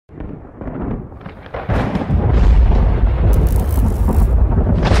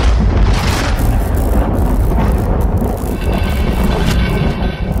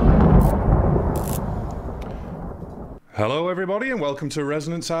everybody, and welcome to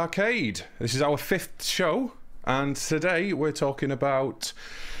Resonance Arcade. This is our 5th show, and today we're talking about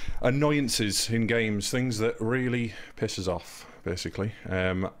annoyances in games, things that really piss us off, basically.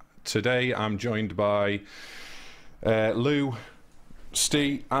 Today I'm joined by Lew,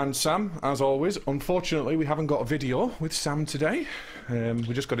 Ste and Sam, as always. Unfortunately, we haven't got a video with Sam today.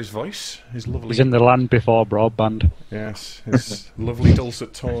 We just got his voice, his lovely... He's in the land before broadband. Yes, his lovely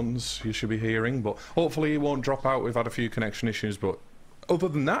dulcet tones you should be hearing, but hopefully he won't drop out. We've had a few connection issues, but other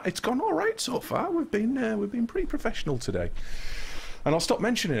than that, it's gone all right so far. We've been pretty professional today. And I'll stop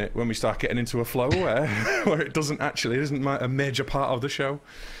mentioning it when we start getting into a flow where it isn't a major part of the show,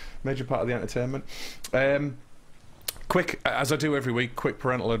 major part of the entertainment. Quick, as I do every week, quick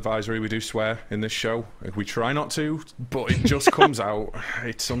parental advisory. We do swear in this show. We try not to, but it just comes out.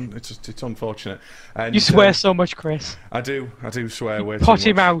 It's unfortunate. And, you swear so much, Chris. I do swear way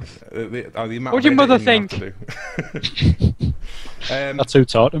Potty too much. Mouth. What would your mother think? That's who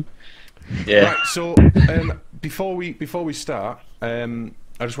taught him. Yeah. Right, so before we start, I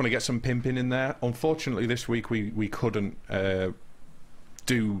just want to get some pimping in there. Unfortunately, this week we couldn't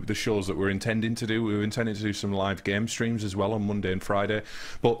do the shows that we're intending to do. We were intending to do some live game streams as well on Monday and Friday,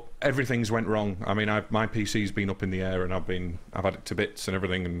 but everything's went wrong. I mean, my PC's been up in the air and I've had it to bits and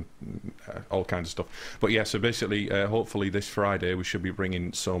everything and all kinds of stuff. But yeah, so basically, hopefully this Friday we should be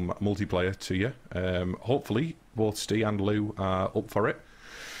bringing some multiplayer to you. Hopefully both Ste and Lew are up for it.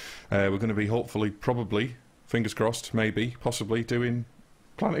 We're going to be hopefully, probably, fingers crossed, maybe, possibly doing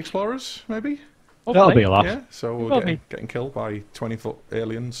Planet Explorers, maybe. That'll be a laugh. Yeah, so we're getting killed by 20-foot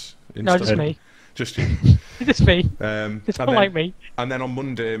aliens. No, just me. Just you. Just me. It's more like me. And then on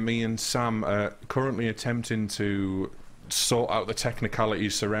Monday, me and Sam are currently attempting to sort out the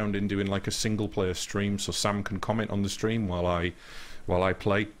technicalities surrounding doing like a single-player stream, so Sam can comment on the stream while I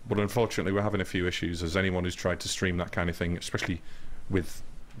play. But unfortunately, we're having a few issues, as anyone who's tried to stream that kind of thing, especially with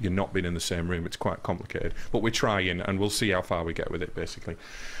you not being in the same room, it's quite complicated, but we're trying and we'll see how far we get with it, basically.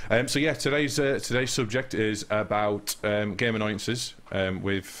 So yeah, today's subject is about game annoyances.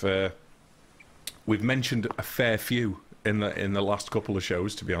 We've mentioned a fair few in the last couple of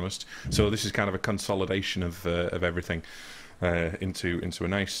shows, to be honest, so this is kind of a consolidation of everything into a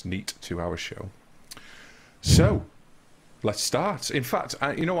nice neat 2-hour show. So let's start. In fact,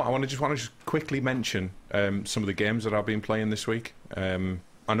 you know what, I want to just quickly mention some of the games that I've been playing this week.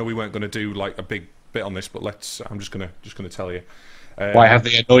 I know we weren't going to do like a big bit on this, but I'm just gonna tell you. Why have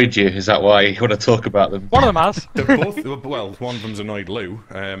they annoyed you? Is that why you want to talk about them? One of them has. They're both, well, one of them's annoyed Lew.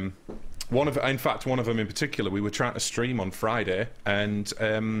 In fact, one of them in particular, we were trying to stream on Friday, and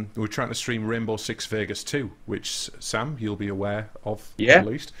we were trying to stream Rainbow Six Vegas 2, which Sam, you'll be aware of, at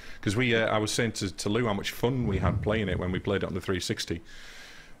least, because I was saying to Lew how much fun we had playing it when we played it on the 360.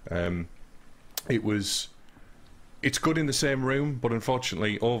 It's good in the same room, but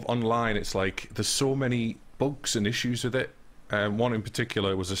unfortunately, online, it's like there's so many bugs and issues with it. One in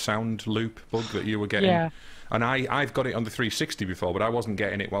particular was a sound loop bug that you were getting, and I've got it on the 360 before, but I wasn't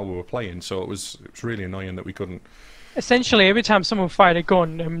getting it while we were playing, so it was really annoying that we couldn't. Essentially, every time someone fired a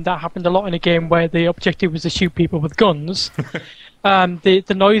gun, that happened a lot in a game where the objective was to shoot people with guns.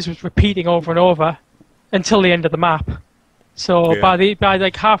 The noise was repeating over and over until the end of the map. So by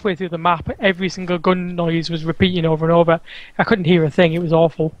like halfway through the map, every single gun noise was repeating over and over. I couldn't hear a thing. It was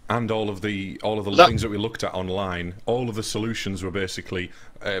awful. And all of the things that we looked at online, all of the solutions were basically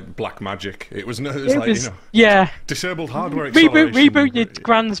black magic. It was disabled hardware acceleration. Reboot your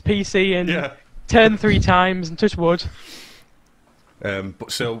Grand's PC and turn 3 times and touch wood.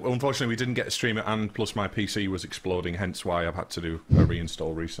 But so unfortunately we didn't get to stream it, and plus my PC was exploding, hence why I've had to do a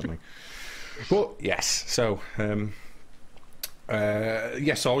reinstall recently. But yes, so. So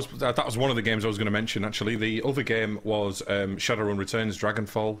that was one of the games I was going to mention, actually. The other game was Shadowrun Returns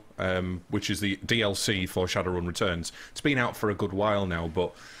Dragonfall, which is the DLC for Shadowrun Returns. It's been out for a good while now,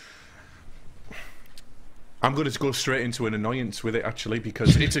 but I'm going to go straight into an annoyance with it, actually,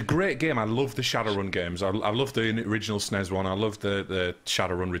 because it's a great game. I love the Shadowrun games. I love the original SNES one. I love the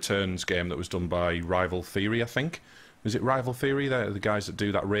Shadowrun Returns game that was done by Rival Theory, I think. Is it Rival Theory? They're the guys that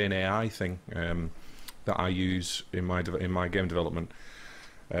do that Rain AI thing. That I use in my game development.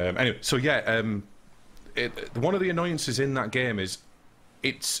 Anyway, so yeah, one of the annoyances in that game is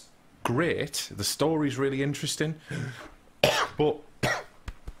it's great. The story's really interesting, but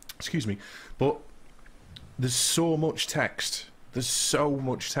excuse me, but there's so much text. There's so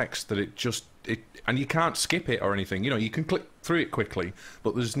much text that and you can't skip it or anything. You know, you can click through it quickly,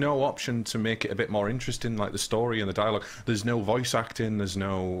 but there's no option to make it a bit more interesting, like the story and the dialogue. There's no voice acting. There's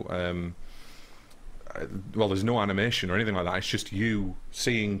no well, there's no animation or anything like that. It's just you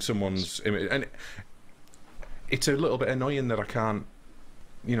seeing someone's image, and it's a little bit annoying that I can't.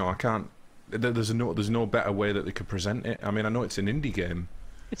 There's no better way that they could present it. I mean, I know it's an indie game.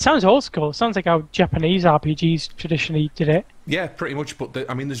 It sounds old school. It sounds like how Japanese RPGs traditionally did it. Yeah, pretty much. But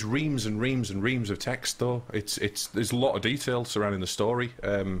there's reams and reams and reams of text, though. There's a lot of detail surrounding the story.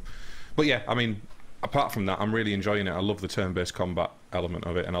 But yeah, I mean, apart from that, I'm really enjoying it. I love the turn-based combat element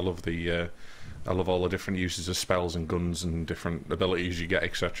of it, and I love all the different uses of spells and guns and different abilities you get,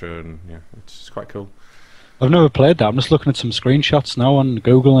 etc. And yeah, it's quite cool. I've never played that. I'm just looking at some screenshots now on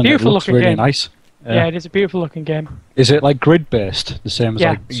Google, and Beautiful it looks looking really game. nice. Yeah, it is a beautiful looking game. Is it like grid based, the same as Yeah.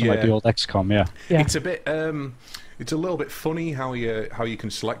 like some like the old XCOM? Yeah. Yeah. It's a bit. It's a little bit funny how you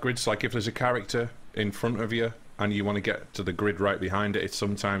can select grids. Like if there's a character in front of you and you want to get to the grid right behind it, it's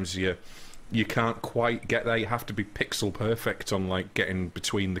sometimes you can't quite get there. You have to be pixel perfect on like getting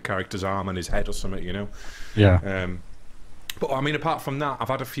between the character's arm and his head or something, you know. Yeah. But I mean, apart from that, I've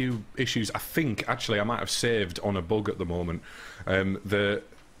had a few issues. I think actually I might have saved on a bug at the moment.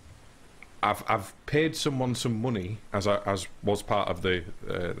 I've paid someone some money as was part of the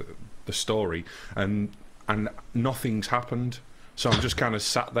story, and nothing's happened. So I'm just kind of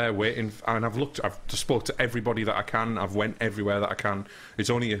sat there waiting, and I've just spoke to everybody that I can. I've went everywhere that I can.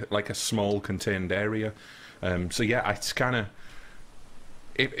 It's only like a small contained area, so yeah, it's kind of.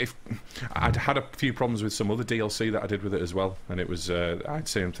 If I'd had a few problems with some other DLC that I did with it as well, and it was I'd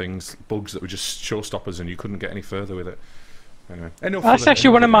same things, bugs that were just showstoppers, and you couldn't get any further with it. Anyway, That's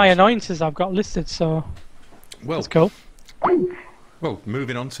actually one of my annoyances I've got listed, so that's cool. Well,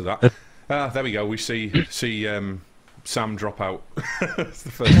 moving on to that. There we go. We see Sam drop out. It's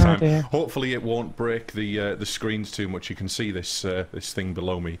the first time. Dear. Hopefully, it won't break the screens too much. You can see this thing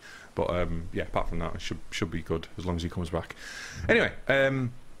below me, but yeah. Apart from that, it should be good as long as he comes back. Anyway,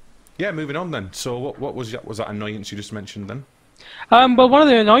 yeah. Moving on then. So, what was that annoyance you just mentioned then? Well, one of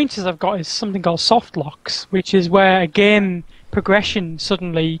the annoyances I've got is something called soft locks, which is where a game progression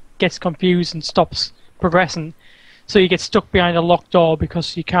suddenly gets confused and stops progressing. So you get stuck behind a locked door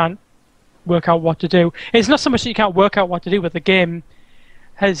because you can't work out what to do. It's not so much that you can't work out what to do, but the game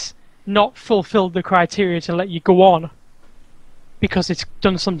has not fulfilled the criteria to let you go on because it's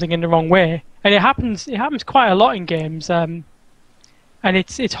done something in the wrong way. And it happens quite a lot in games. And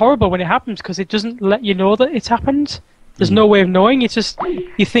it's horrible when it happens because it doesn't let you know that it's happened. There's no way of knowing. It's just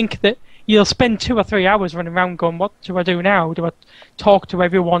you think that you'll spend 2 or 3 hours running around going, what do I do now? Do I talk to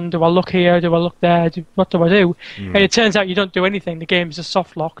everyone? Do I look here? Do I look there? What do I do? And it turns out you don't do anything. The game's just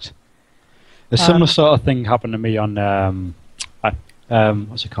soft locked. A similar sort of thing happened to me on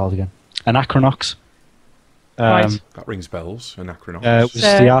what's it called again? Anachronox. Right. That rings bells. Anachronox. It was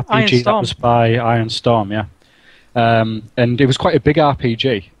the RPG that was by Iron Storm, yeah. And it was quite a big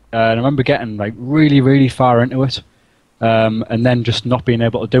RPG. And I remember getting like really, really far into it. And then just not being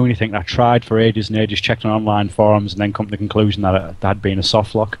able to do anything. I tried for ages and ages, checked on online forums, and then come to the conclusion that it had been a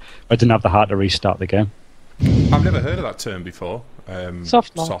soft lock. I didn't have the heart to restart the game. I've never heard of that term before.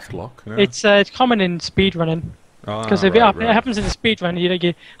 Soft lock. Soft lock. Yeah. It's common in speedrunning. Because if it happens in a speedrun,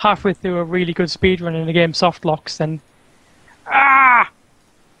 you're halfway through a really good speedrun and the game soft locks, then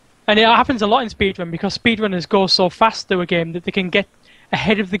and it happens a lot in speedrun because speedrunners go so fast through a game that they can get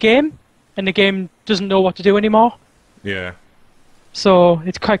ahead of the game, and the game doesn't know what to do anymore. Yeah. So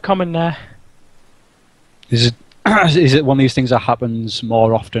it's quite common there. Is it one of these things that happens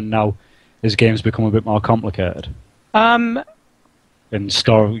more often now as games become a bit more complicated? In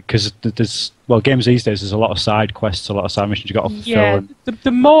story, because there's games these days, there's a lot of side quests, a lot of side missions you got to fulfill. Yeah,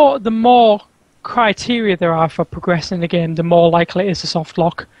 the more criteria there are for progressing the game, the more likely it is a soft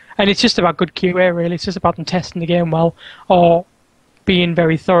lock. And it's just about good QA, really. It's just about them testing the game well or being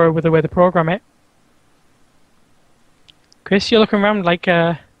very thorough with the way they program it. Chris, you're looking around like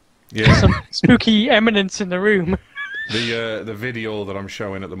some spooky eminence in the room. The video that I'm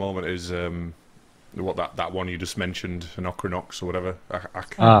showing at the moment is that one you just mentioned, Anachronox or whatever.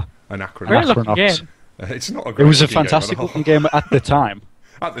 Anachronox. Great looking game. It's not a great. It was a fantastic looking game at the time.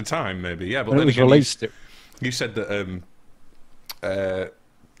 At the time, maybe, yeah. But when then it was again, released, you said that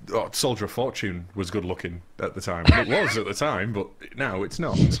Soldier of Fortune was good looking at the time. It was at the time, but now it's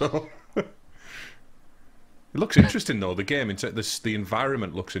not. So. It looks interesting though. The game, the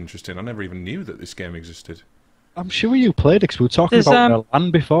environment looks interesting. I never even knew that this game existed. I'm sure you played it because we were talking about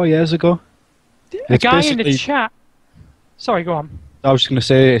Land before years ago. A guy in the chat. Sorry, go on. I was just going to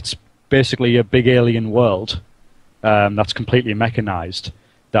say it's basically a big alien world that's completely mechanized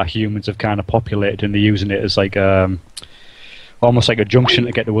that humans have kind of populated, and they're using it as like almost like a junction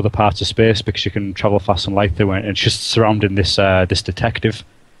to get to other parts of space because you can travel fast and light through it. And it's just surrounding this this detective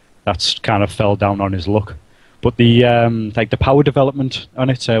that's kind of fell down on his luck. But the like the power development on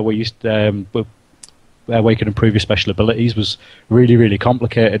it, we used where you could improve your special abilities was really, really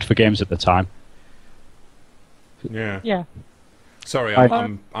complicated for games at the time. Yeah. Yeah. Sorry,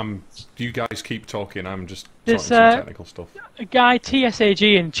 I'm. You guys keep talking. I'm just talking There's, some technical stuff. A guy,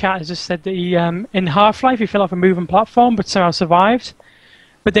 TSAG, in chat has just said that he, in Half-Life, he fell off a moving platform but somehow survived.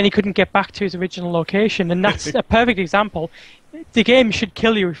 But then he couldn't get back to his original location, and that's a perfect example. The game should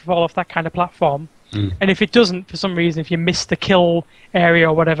kill you if you fall off that kind of platform. And if it doesn't, for some reason, if you miss the kill area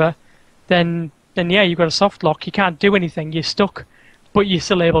or whatever, then yeah, you've got a soft lock. You can't do anything. You're stuck, but you're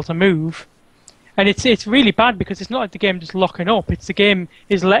still able to move. And it's really bad because it's not like the game just locking up. It's the game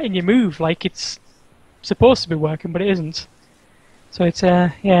is letting you move like it's supposed to be working, but it isn't. So it's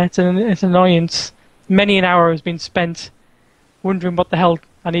it's an annoyance. Many an hour has been spent wondering what the hell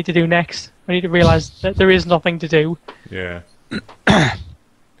I need to do next. I need to realise that there is nothing to do. Yeah.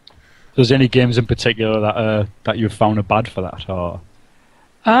 So is there any games in particular that you've found are bad for that, or?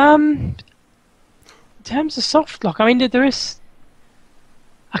 In terms of soft lock, I mean, there is.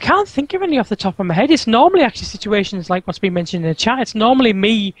 I can't think of any off the top of my head. It's normally actually situations like what's been mentioned in the chat. It's normally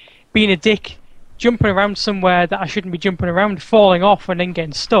me being a dick, jumping around somewhere that I shouldn't be jumping around, falling off, and then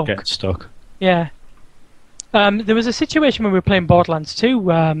getting stuck. Getting stuck. Yeah. There was a situation when we were playing Borderlands 2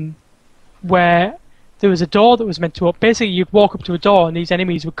 where there was a door that was meant to open. Basically, you'd walk up to a door and these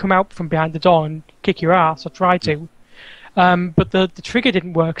enemies would come out from behind the door and kick your ass, or try to. But the trigger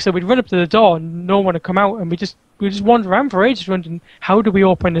didn't work, so we'd run up to the door and no one would come out, and we just wandered around for ages wondering, how do we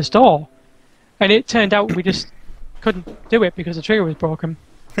open this door? And it turned out we just couldn't do it because the trigger was broken.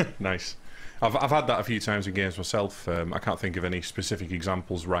 Nice. I've had that a few times in games myself. I can't think of any specific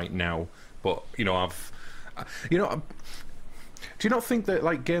examples right now, but do you not think that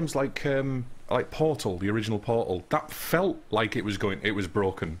like games like Portal, the original Portal, that felt like it was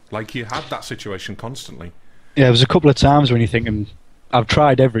broken, like you had that situation constantly? Yeah, there was a couple of times when you're thinking, I've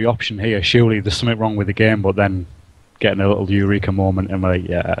tried every option here, surely there's something wrong with the game, but then getting a little eureka moment and like,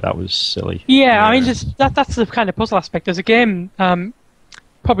 yeah, that was silly. Yeah, I mean, that's the kind of puzzle aspect. There's a game,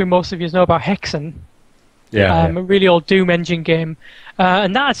 probably most of you know about Hexen. Yeah. A really old Doom engine game.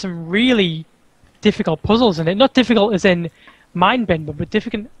 And that had some really difficult puzzles in it. Not difficult as in mind-bending, but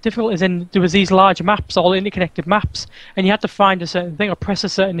difficult as in there was these large maps, all interconnected maps, and you had to find a certain thing or press a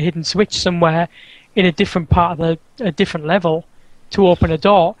certain hidden switch somewhere in a different part of a different level to open a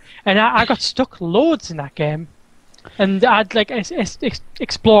door. And I got stuck loads in that game. And I'd like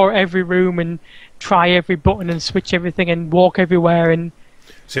explore every room and try every button and switch everything and walk everywhere. And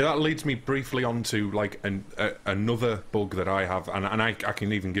see, that leads me briefly on to like another bug that I have, and I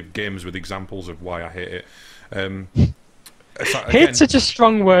can even give games with examples of why I hate it. Hate's such a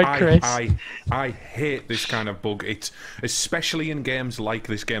strong word, Chris. I hate this kind of bug. It's especially in games like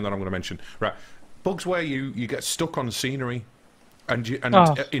this game that I'm going to mention. Right, bugs where you get stuck on scenery. And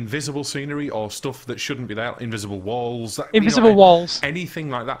invisible scenery or stuff that shouldn't be there, invisible walls. Invisible walls. Anything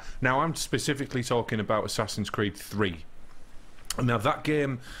like that. Now, I'm specifically talking about Assassin's Creed 3. Now, that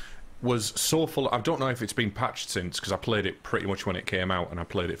game was so full. I don't know if it's been patched since, because I played it pretty much when it came out, and I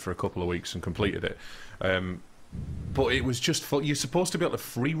played it for a couple of weeks and completed it. But it was just full. You're supposed to be able to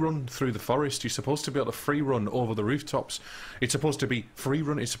free run through the forest. You're supposed to be able to free run over the rooftops. It's supposed to be free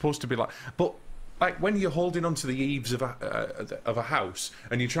run. It's supposed to be like... But... like when you're holding onto the eaves of a house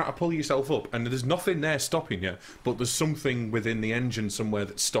and you try to pull yourself up and there's nothing there stopping you, but there's something within the engine somewhere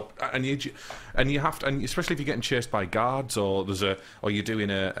that stopped, and you have to, and especially if you're getting chased by guards or you're doing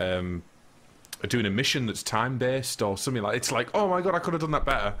a mission that's time based or something like, it's like, oh my god, I could have done that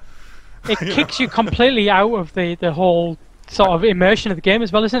better. It kicks you completely out of the whole sort of immersion of the game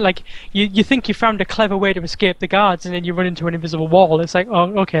as well, isn't it? Like you think you found a clever way to escape the guards, and then you run into an invisible wall. It's like,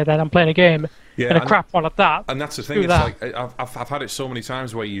 oh, okay, then I'm playing a game, and a crap one at that. And that's the thing. It's like I've had it so many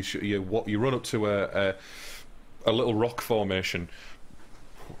times where you run up to a little rock formation.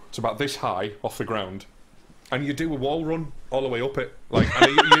 It's about this high off the ground, and you do a wall run all the way up it, like,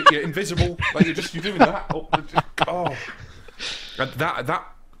 and you're invisible, like you're doing that. Oh, and that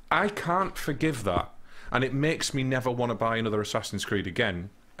I can't forgive that. And it makes me never want to buy another Assassin's Creed again.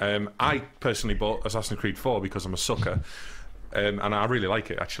 I personally bought Assassin's Creed 4 because I'm a sucker, and I really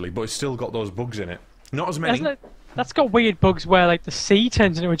like it actually. But it's still got those bugs in it. Not as many. That's got weird bugs where like the sea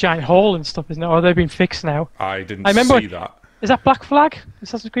turns into a giant hole and stuff, isn't it? Or they've been fixed now. I didn't see that. Is that Black Flag?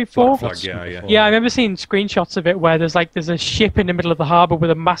 Assassin's Creed 4? Black Flag, yeah. Yeah, I remember seeing screenshots of it where there's a ship in the middle of the harbour with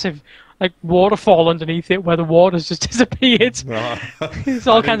a massive like waterfall underneath it where the water's just disappeared. It's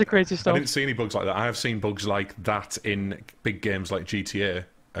all kinds of crazy stuff. I didn't see any bugs like that. I have seen bugs like that in big games like GTA,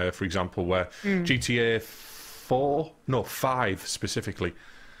 for example, where GTA 5 specifically.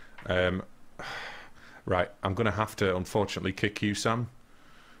 Right, I'm going to have to unfortunately kick you, Sam.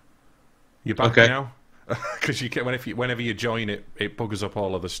 You back now? because whenever you join it, it buggers up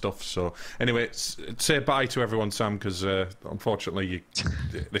all of the stuff. So anyway, say bye to everyone, Sam, because unfortunately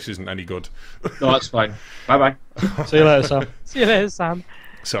this isn't any good. No, that's fine. Bye bye. See you later, Sam. See you later, Sam.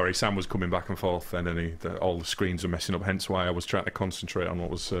 Sorry, Sam was coming back and forth, and then all the screens were messing up. Hence why I was trying to concentrate on what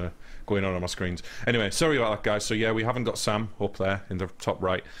was going on my screens. Anyway, sorry about that, guys. So yeah, we haven't got Sam up there in the top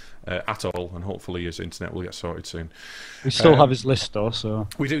right at all, and hopefully his internet will get sorted soon. We still have his list though, so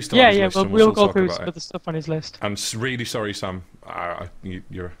we do still have his list, and we'll still go through talk some about of the stuff on his list. I'm really sorry, Sam.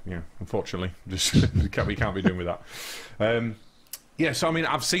 You're unfortunately just we can't be doing with that. Yeah, so I mean,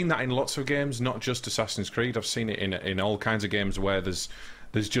 I've seen that in lots of games, not just Assassin's Creed. I've seen it in all kinds of games where there's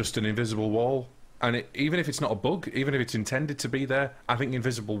just an invisible wall, and even if it's not a bug, even if it's intended to be there, I think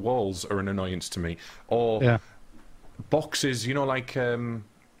invisible walls are an annoyance to me. Or boxes, like you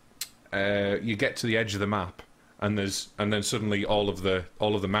get to the edge of the map, and then suddenly all of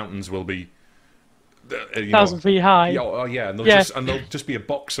the mountains will be 1,000 feet high. Yeah, and there'll just be a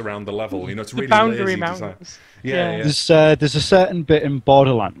box around the level. It's really boundary lazy mountains. Yeah. There's a certain bit in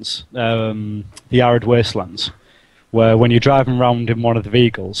Borderlands, the arid wastelands, where when you're driving around in one of the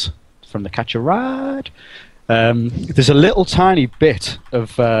vehicles from the Catch a Ride, there's a little tiny bit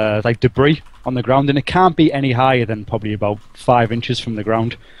of like debris on the ground, and it can't be any higher than probably about 5 inches from the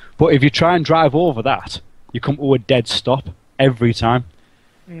ground. But if you try and drive over that, you come to a dead stop every time.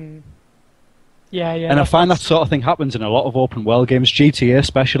 Mm. Yeah. And I find that sort of thing happens in a lot of open world games, GTA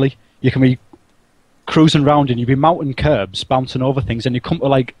especially. You can be cruising around and you'll be mounting curbs, bouncing over things, and you come to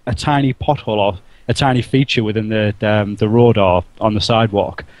like a tiny pothole or a tiny feature within the road or on the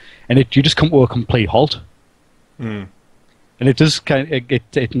sidewalk, and you just come to a complete halt. Mm. And it does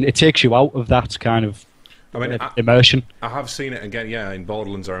it takes you out of that kind of immersion. I have seen it again, in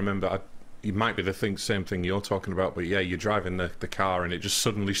Borderlands. I remember it might be the same thing you're talking about, but yeah, you're driving the car and it just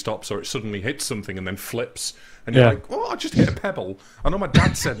suddenly stops, or it suddenly hits something and then flips, and you're like, oh, I just hit a pebble. I know my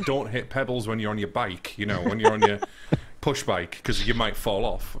dad said don't hit pebbles when you're on your bike, when you're on your push bike, because you might fall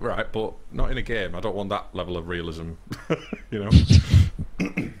off, right? But not in a game. I don't want that level of realism,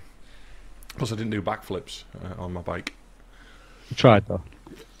 Plus, I didn't do backflips on my bike. You tried though.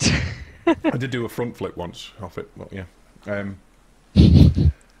 I did do a front flip once off it, but yeah.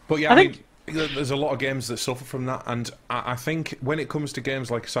 But yeah, I think there's a lot of games that suffer from that, and I think when it comes to games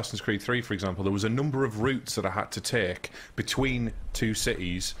like Assassin's Creed 3, for example, there was a number of routes that I had to take between two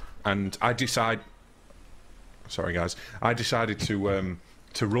cities, and I decided to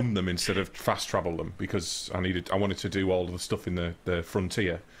run them instead of fast travel them, because I wanted to do all of the stuff in the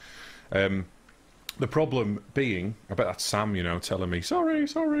frontier. The problem being, I bet that's Sam, telling me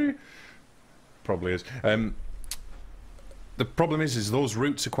sorry. Probably is. The problem is those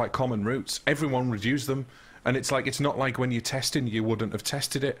routes are quite common routes. Everyone would use them, and it's not like when you're testing, you wouldn't have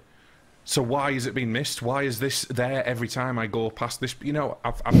tested it. So why is it being missed? Why is this there every time I go past this?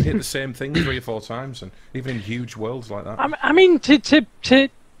 I've hit the same thing 3 or 4 times, and even in huge worlds like that. I mean, to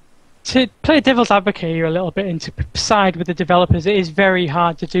play devil's advocate here a little bit and to side with the developers, it is very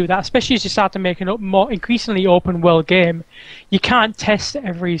hard to do that, especially as you start to make a more increasingly open world game. You can't test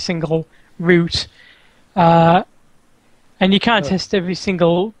every single route. And you can't test every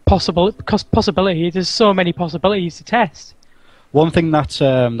single possibility. There's so many possibilities to test. One thing that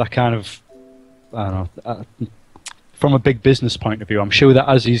kind of, I don't know, from a big business point of view, I'm sure that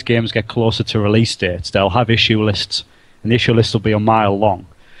as these games get closer to release dates, they'll have issue lists, and the issue lists will be a mile long.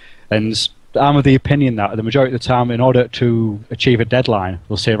 And I'm of the opinion that the majority of the time, in order to achieve a deadline,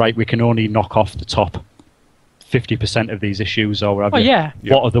 they'll say, right, we can only knock off the top 50% of these issues, or whatever. Oh, yeah.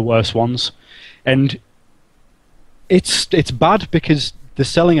 What are the worst ones? And it's bad because they're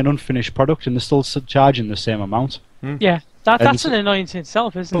selling an unfinished product and they're still charging the same amount. Yeah, that's an annoyance in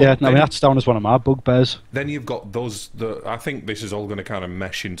itself, isn't it? Yeah, I mean, that's down as one of my bugbears. Then you've got I think this is all going to kind of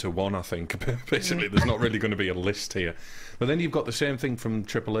mesh into one, I think. Basically, there's not really going to be a list here. But then you've got the same thing from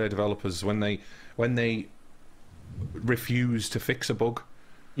AAA developers when they refuse to fix a bug.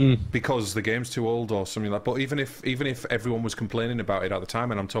 Because the game's too old or something like that. But even if everyone was complaining about it at the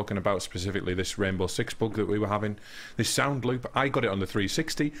time, and I'm talking about specifically this Rainbow Six bug that we were having, this sound loop, I got it on the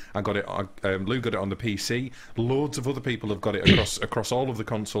 360, I got it on, Lew got it on the PC, loads of other people have got it across all of the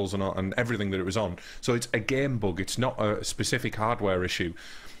consoles and everything that it was on. So it's a game bug, it's not a specific hardware issue.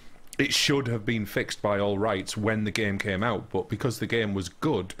 It should have been fixed by all rights when the game came out, but because the game was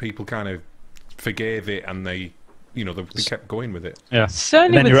good, people kind of forgave it and they kept going with it. Yeah.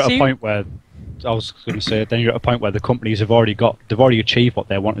 Certainly. And then you're at a point where you're at a point where the companies they've already achieved what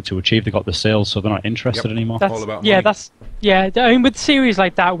they wanted to achieve. They got the sales, so they're not interested anymore. All about money. I mean, with series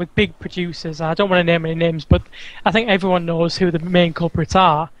like that, with big producers, I don't want to name any names, but I think everyone knows who the main culprits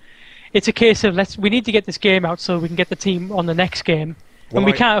are. it's a case of we need to get this game out so we can get the team on the next game. Well, and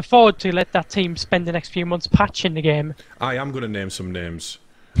we can't afford to let that team spend the next few months patching the game. I am going to name some names.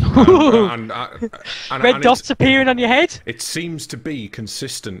 Red dots appearing on your head? It seems to be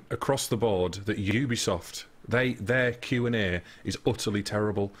consistent across the board that Ubisoft, their Q&A is utterly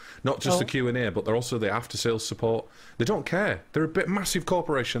terrible. Not just the Q&A, but they're also the after-sales support. They don't care. They're a massive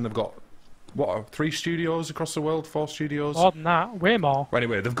corporation. They've got, 3 studios across the world? 4 studios? More than that. Way more.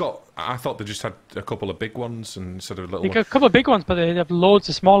 Anyway, they've got... I thought they just had a couple of big ones and sort of little... They've got a couple of big ones, but they have loads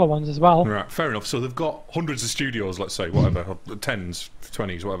of smaller ones as well. Right, fair enough. So they've got hundreds of studios, let's say, whatever, 10s,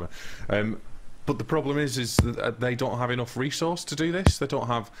 20s, whatever. But the problem is that they don't have enough resource to do this. They don't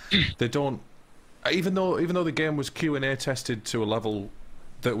have... They don't... Even though the game was Q&A tested to a level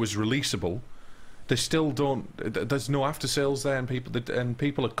that was releasable, they still don't... There's no after-sales there, and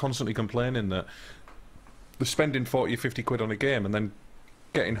people are constantly complaining that they're spending 40 or 50 quid on a game and then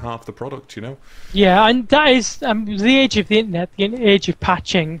getting half the product, you know? Yeah, and that is the age of the internet, the age of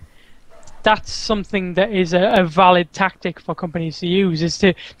patching. That's something that is a valid tactic for companies to use, is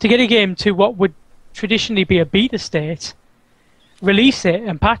to get a game to what would traditionally be a beta state, release it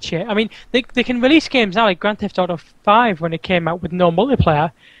and patch it. I mean, they can release games now, like Grand Theft Auto 5 when it came out with no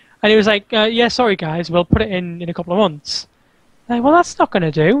multiplayer, and it was like, yeah, sorry guys, we'll put it in a couple of months. Like, well, that's not going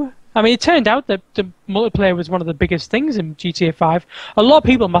to do. I mean, it turned out that the multiplayer was one of the biggest things in GTA 5. A lot of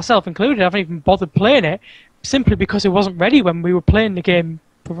people, myself included, haven't even bothered playing it simply because it wasn't ready when we were playing the game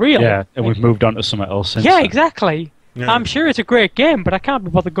for real. Yeah, and we've moved on to something else since. Yeah, exactly. Yeah. I'm sure it's a great game, but I can't be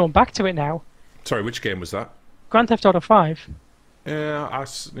bothered going back to it now. Sorry, which game was that? Grand Theft Auto 5.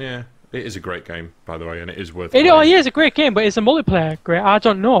 Yeah, it is a great game, by the way, and it is worth playing. Oh, yeah, it's a great game, but is the multiplayer great? I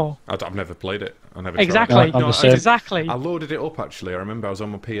don't know. I've never played it. I never exactly. tried. No, exactly. I loaded it up, actually. I remember I was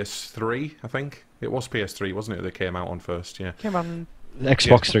on my PS3, I think. It was PS3, wasn't it, that came out on first, yeah. Came on...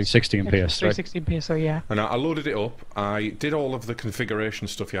 Xbox 360 and PS3. 360 and PS3, yeah. And I loaded it up. I did all of the configuration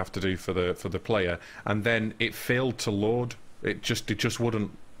stuff you have to do for the player, and then it failed to load. It just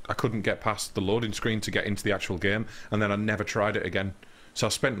wouldn't... I couldn't get past the loading screen to get into the actual game, and then I never tried it again. So I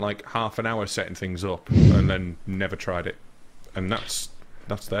spent like half an hour setting things up, and then never tried it. And that's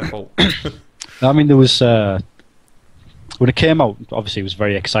their fault. I mean, there was... when it came out, obviously it was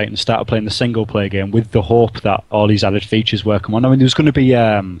very exciting. Started playing the single-player game with the hope that all these added features were coming on. I mean, there was going to be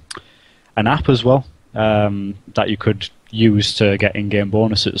an app as well that you could use to get in-game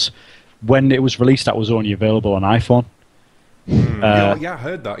bonuses. When it was released, that was only available on iPhone. Yeah, I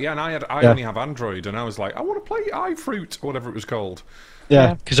heard that. Yeah, and I only have Android, and I was like, I want to play iFruit, or whatever it was called.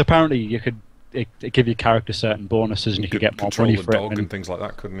 Yeah, because apparently you could it give your character certain bonuses, and you could get more money for it, and things like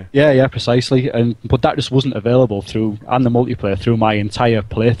that, couldn't you? Yeah, precisely. But that just wasn't available through the multiplayer through my entire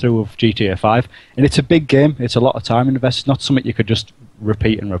playthrough of GTA 5. And it's a big game. It's a lot of time invested. Not something you could just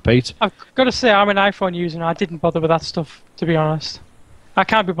repeat and repeat. I've got to say, I'm an iPhone user, and I didn't bother with that stuff, to be honest. I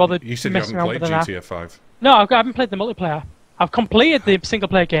can't be bothered. You said you haven't played GTA 5. No, I haven't played the multiplayer. I've completed the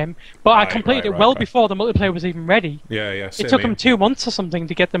single-player game, but I completed it well before the multiplayer was even ready. Yeah. It took them 2 months or something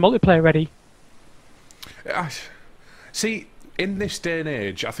to get the multiplayer ready. See, in this day and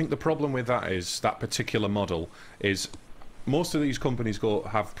age, I think the problem with that particular model is most of these companies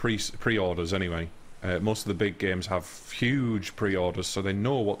have pre-orders anyway. Most of the big games have huge pre-orders, so they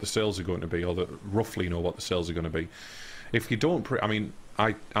know what the sales are going to be, or they roughly know what the sales are going to be. If you don't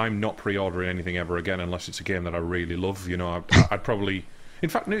I'm not pre-ordering anything ever again unless it's a game that I really love. You know, I'd probably... In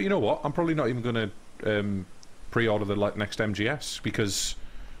fact, you know what? I'm probably not even going to pre-order the next MGS, because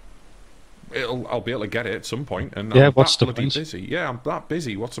I'll be able to get it at some point. And yeah, I'm what's that the bloody point? busy. Yeah, I'm that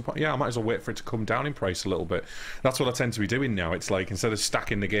busy. What's the point? Yeah, I might as well wait for it to come down in price a little bit. That's what I tend to be doing now. It's like, instead of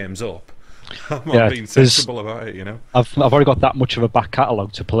stacking the games up, I'm not being sensible about it, you know? I've already got that much of a back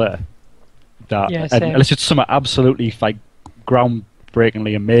catalogue to play. Unless it's something absolutely like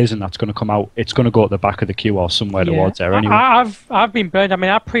groundbreakingly amazing that's going to come out, it's going to go at the back of the queue or somewhere towards there anyway. I've been burned. I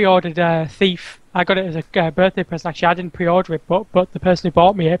mean, I pre-ordered Thief. I got it as a birthday present. Actually, I didn't pre-order it, but the person who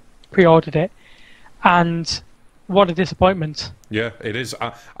bought me it pre-ordered it, and what a disappointment. Yeah, it is.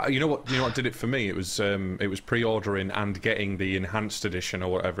 You know what did it for me? It was pre-ordering and getting the enhanced edition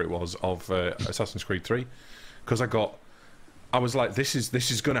or whatever it was of Assassin's Creed 3, because I was like, this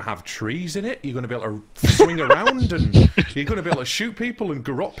is going to have trees in it. You're going to be able to swing around, and you're going to be able to shoot people and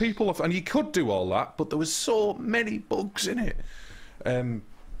garrote people, and you could do all that, but there was so many bugs in it.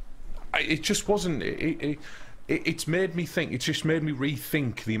 It just wasn't. It's made me think. It's just made me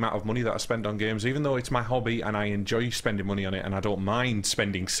rethink the amount of money that I spend on games, even though it's my hobby and I enjoy spending money on it, and I don't mind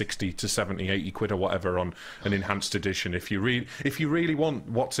spending 60 to 70, 80 quid or whatever on an enhanced edition. If you really want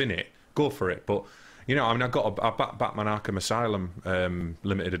what's in it, go for it. But You know, I mean, I got a Batman Arkham Asylum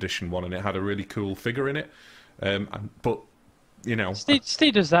limited edition one, and it had a really cool figure in it. But you know,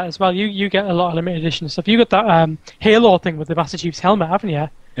 Steve does that as well. You get a lot of limited edition stuff. You got that Halo thing with the Master Chief's helmet, haven't you?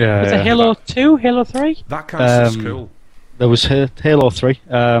 Yeah. Was it Halo 2, Halo 3? that kind of stuff's cool. There was Halo 3.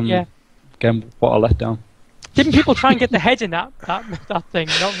 Yeah. Again, what a letdown. Didn't people try and get the head in that thing,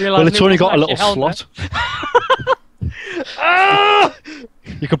 not realising Well, it's it only wasn't got a actually little helmet? slot.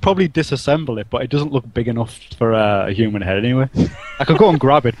 You could probably disassemble it, but it doesn't look big enough for a human head anyway. I could go and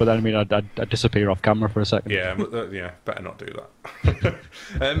grab it, but then I mean, I'd disappear off camera for a second. Yeah, yeah, better not do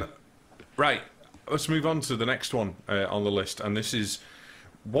that. Right, let's move on to the next one on the list, and this is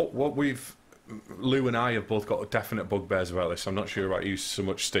what Lew and I have both got definite bugbears about this. I'm not sure about you so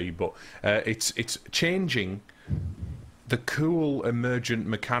much, Steve, but it's changing the cool emergent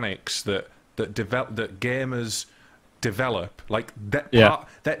mechanics that gamers develop. Like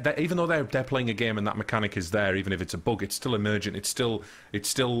even though they're playing a game and that mechanic is there, even if it's a bug, it's still emergent. It's still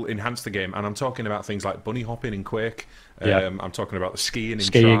enhanced the game. And I'm talking about things like bunny hopping in Quake. I'm talking about the skiing in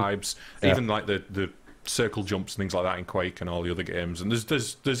Tribes, even like the circle jumps and things like that in Quake and all the other games. And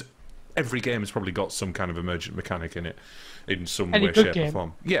there's every game has probably got some kind of emergent mechanic in it, in some way, shape, or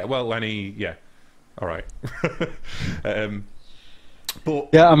form. Yeah, well, all right. But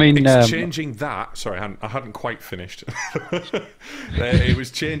yeah, I mean, it's changing that. Sorry, I hadn't quite finished. It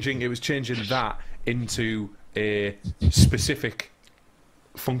was changing that into a specific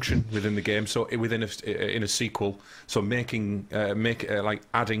function within the game. So within in a sequel, so like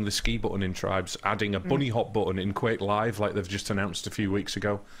adding the ski button in Tribes, adding a bunny hop button in Quake Live, like they've just announced a few weeks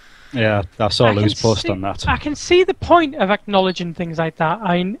ago. Yeah, I saw Lew's post on that. I can see the point of acknowledging things like that.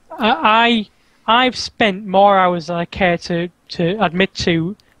 I've spent more hours than I care to admit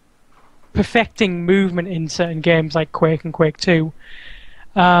to perfecting movement in certain games like Quake and Quake 2.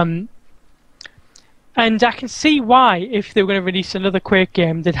 And I can see why, if they were going to release another Quake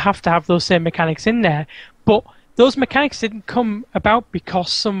game, they'd have to have those same mechanics in there. But those mechanics didn't come about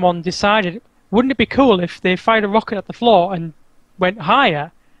because someone decided, wouldn't it be cool if they fired a rocket at the floor and went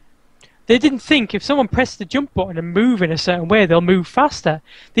higher? They didn't think if someone pressed the jump button and move in a certain way, they'll move faster.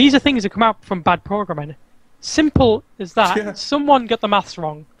 These are things that come out from bad programming. Simple as that. Yeah. Someone got the maths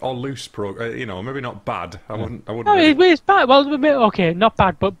wrong. Or loose maybe not bad. I wouldn't. No, really... it's bad. Well, okay, not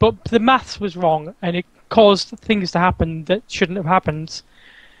bad, but the maths was wrong, and it caused things to happen that shouldn't have happened.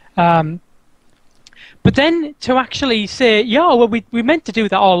 But then to actually say, we meant to do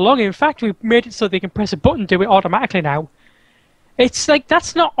that all along. In fact, we made it so they can press a button and do it automatically now. It's like,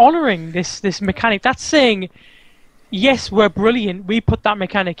 that's not honouring this mechanic. That's saying, yes, we're brilliant. We put that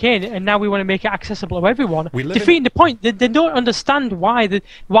mechanic in, and now we want to make it accessible to everyone. Defeating the point. They don't understand why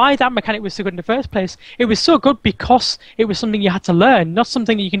that mechanic was so good in the first place. It was so good because it was something you had to learn, not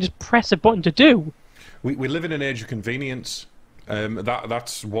something that you can just press a button to do. We live in an age of convenience.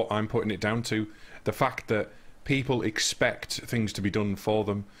 That's what I'm putting it down to. The fact that people expect things to be done for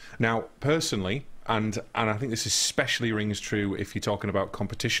them. Now, personally, and I think this especially rings true if you're talking about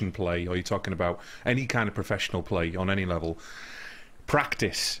competition play or you're talking about any kind of professional play on any level,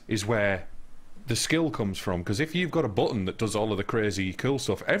 practice is where the skill comes from. Because if you've got a button that does all of the crazy cool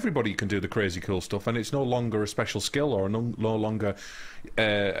stuff, everybody can do the crazy cool stuff, and it's no longer a special skill or no longer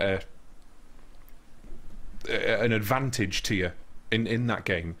an advantage to you in that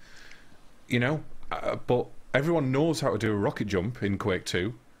game, you know. But everyone knows how to do a rocket jump in Quake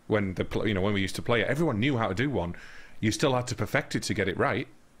 2. When we used to play it, everyone knew how to do one. You still had to perfect it to get it right.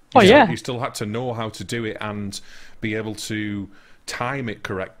 You still had to know how to do it and be able to time it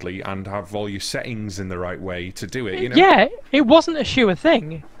correctly and have all your settings in the right way to do it. You know? Yeah, it wasn't a sure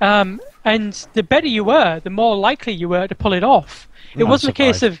thing. And the better you were, the more likely you were to pull it off. It wasn't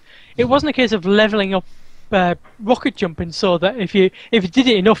a case of leveling up rocket jumping so that if you did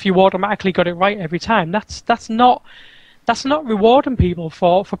it enough, you automatically got it right every time. That's not rewarding people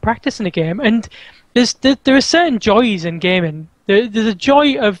for practicing a game. And there are certain joys in gaming. There's a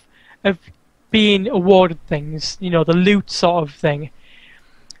joy of being awarded things, the loot sort of thing.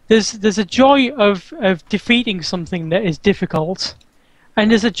 There's a joy of defeating something that is difficult, and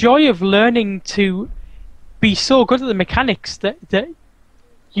there's a joy of learning to be so good at the mechanics that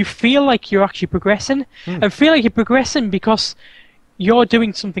you feel like you're actually progressing, and feel like you're progressing because you're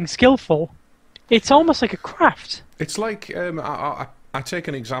doing something skillful. It's almost like a craft. It's like I take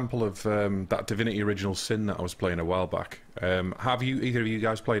an example of that Divinity Original Sin that I was playing a while back. Have either of you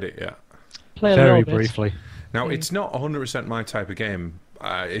guys played it yet? Very briefly. Now, it's not 100% my type of game.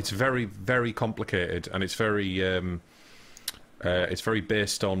 It's very, very complicated, and it's very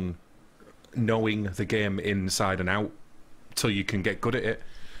based on knowing the game inside and out till you can get good at it.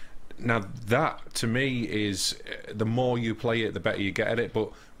 Now that to me is the more you play it, the better you get at it.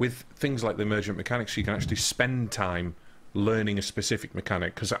 But with things like the emergent mechanics, you can actually spend time learning a specific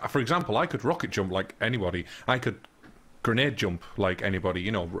mechanic. Because, for example, I could rocket jump like anybody. I could grenade jump like anybody.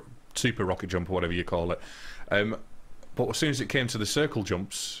 You know, super rocket jump or whatever you call it. But as soon as it came to the circle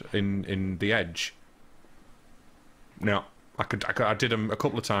jumps in the edge, now I did them a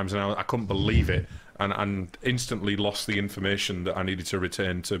couple of times and I couldn't believe it, and instantly lost the information that I needed to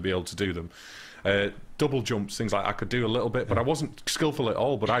retain to be able to do them. Double jumps, things like I could do a little bit, but I wasn't skillful at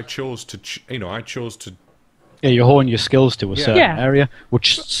all. But I chose to, Yeah, you hone your skills to a certain Yeah. area,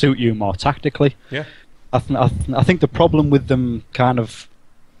 which suit you more tactically. Yeah. I think the problem with them kind of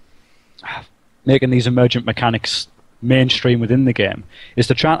making these emergent mechanics mainstream within the game is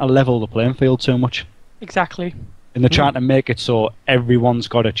they're trying to level the playing field too much. Exactly. And they're trying to make it so everyone's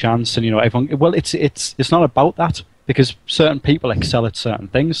got a chance, and everyone. Well, it's not about that, because certain people excel at certain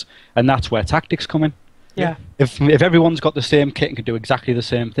things, and that's where tactics come in. Yeah. If everyone's got the same kit and can do exactly the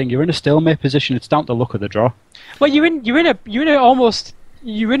same thing, you're in a stalemate position. It's down to luck of the draw. Well, you're in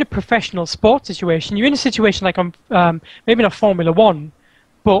a professional sports situation. You're in a situation like maybe not Formula One,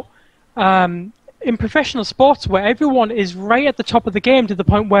 but in professional sports where everyone is right at the top of the game, to the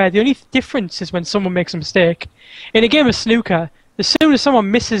point where the only difference is when someone makes a mistake. In a game of snooker, as soon as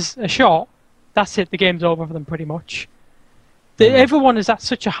someone misses a shot, that's it. The game's over for them pretty much. Everyone is at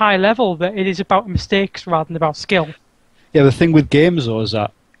such a high level that it is about mistakes rather than about skill. Yeah, the thing with games though is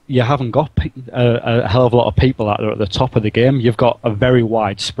that you haven't got a hell of a lot of people that are at the top of the game. You've got a very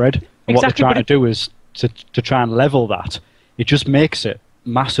wide spread. And what they're trying to do is to try and level that. It just makes it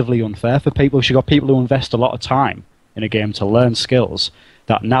massively unfair for people. If you've got people who invest a lot of time in a game to learn skills,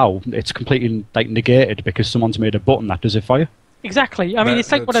 that now it's completely negated because someone's made a button that does it for you. Exactly. I mean,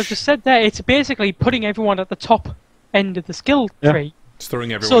 it's like what I've just said there. It's basically putting everyone at the top end of the skill tree. It's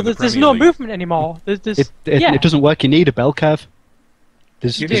throwing everyone so in the there's Premier no League. movement anymore. It doesn't work. You need a bell curve.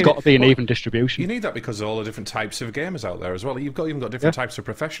 There's got to be an even distribution. You need that because of all the different types of gamers out there as well. You've even got different types of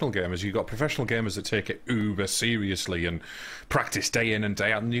professional gamers. You've got professional gamers that take it uber seriously and practice day in and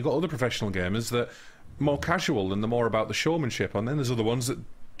day out, and you've got other professional gamers that are more casual and they're more about the showmanship. And then there's other ones that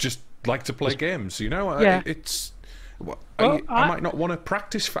just like to play games. Yeah. I might not want to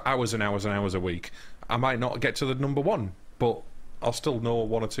practice for hours and hours and hours a week. I might not get to the number one, but I'll still know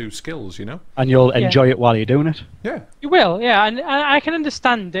one or two skills, And you'll enjoy it while you're doing it. Yeah. You will, yeah. And I can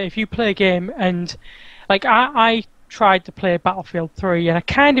understand that if you play a game and, like, I tried to play Battlefield 3 and I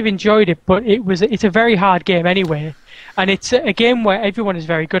kind of enjoyed it, but it's a very hard game anyway. And it's a game where everyone is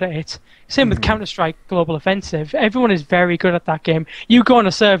very good at it. Same with Counter-Strike Global Offensive. Everyone is very good at that game. You go on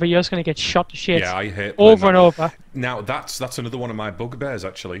a server, you're just going to get shot to shit. Yeah, I hate over and over. Now, that's another one of my bugbears,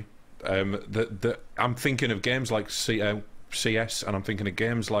 actually. I'm thinking of games like CS, and I'm thinking of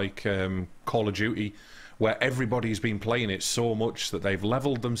games like Call of Duty, where everybody's been playing it so much that they've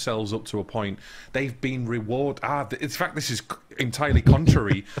leveled themselves up to a point. They've been rewarded. In fact, this is entirely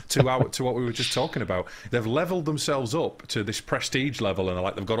contrary to what we were just talking about. They've leveled themselves up to this prestige level,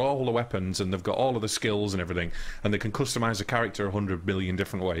 and they've got all the weapons and they've got all of the skills and everything, and they can customize a character 100 million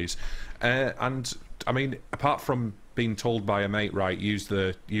different ways. And I mean, apart from being told by a mate, right, use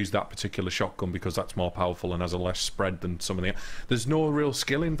that particular shotgun because that's more powerful and has a less spread than some of the. There's no real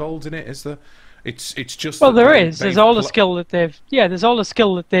skill involved in it, is there? It's just. Well, there is. There's all the skill that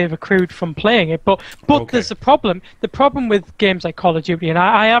they've accrued from playing it. But okay. There's a problem. The problem with games like Call of Duty, and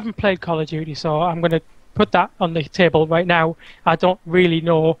I haven't played Call of Duty, so I'm going to put that on the table right now. I don't really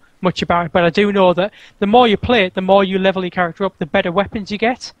know much about it, but I do know that the more you play it, the more you level your character up, the better weapons you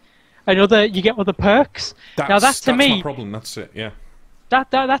get. And you get other perks. That's my problem. That's it. Yeah.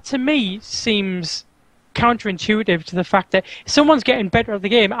 That to me seems counterintuitive to the fact that someone's getting better at the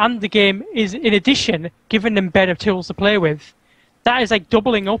game, and the game is in addition giving them better tools to play with. That is like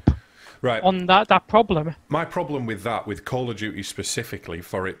doubling up on that problem. My problem with that, with Call of Duty specifically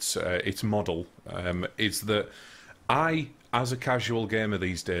for its model, is that I, as a casual gamer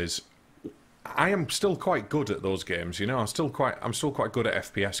these days, I am still quite good at those games, I'm still quite good at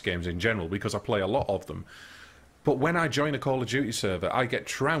FPS games in general because I play a lot of them. But when I join a Call of Duty server, I get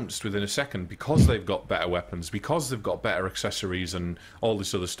trounced within a second because they've got better weapons, because they've got better accessories and all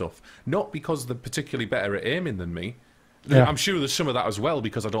this other stuff. Not because they're particularly better at aiming than me. Yeah. I'm sure there's some of that as well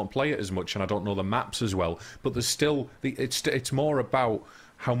because I don't play it as much and I don't know the maps as well. But there's still it's more about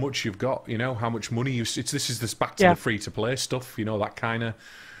how much you've got, how much money you. This is back to the free to play stuff, that kind of.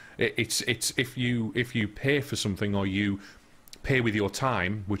 It's if you pay for something or you pay with your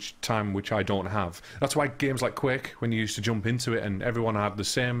time which I don't have. That's why games like Quake, when you used to jump into it and everyone had the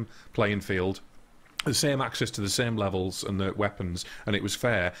same playing field, the same access to the same levels and the weapons, and it was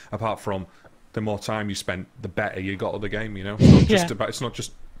fair. Apart from the more time you spent, the better you got at the game. You know, it's not just about. It's not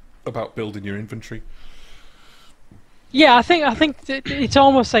just about building your inventory. Yeah, I think it's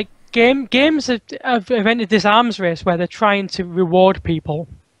almost like games have entered this arms race where they're trying to reward people,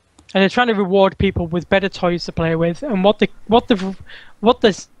 and they're trying to reward people with better toys to play with. And what they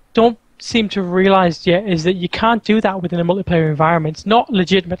don't seem to have realised yet is that you can't do that within a multiplayer environment, not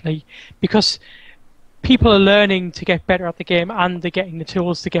legitimately, because people are learning to get better at the game and they're getting the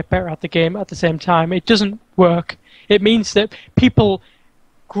tools to get better at the game at the same time. It doesn't work. It means that people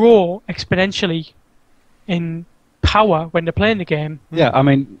grow exponentially in power when they're playing the game. Yeah, I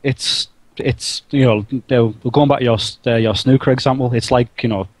mean, it's going back to your snooker example. It's like,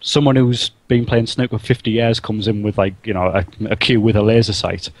 someone who's been playing snooker for 50 years comes in with like, a cue with a laser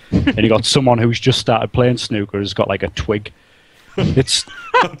sight, and you got someone who's just started playing snooker who's got like a twig. It's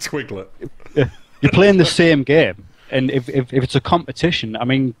a twiglet. You're playing the same game, and if it's a competition, I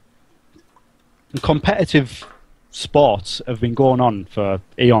mean, competitive sports have been going on for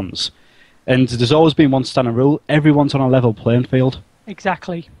eons, and there's always been one standard rule: everyone's on a level playing field.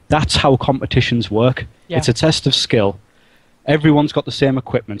 Exactly. That's how competitions work. Yeah. It's a test of skill. Everyone's got the same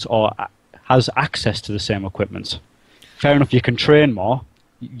equipment or has access to the same equipment. Fair enough, you can train more.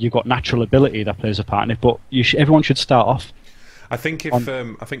 You've got natural ability that plays a part in it, but everyone should start off. I think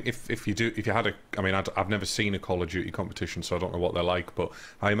if you had a, I mean, I've never seen a Call of Duty competition, so I don't know what they're like. But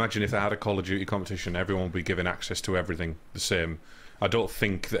I imagine if they had a Call of Duty competition, everyone would be given access to everything the same. I don't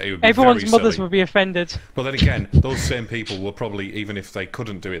think that it would be everyone's very mothers silly. would be offended. But then again, those same people will probably, even if they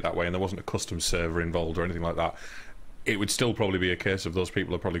couldn't do it that way and there wasn't a custom server involved or anything like that, it would still probably be a case of those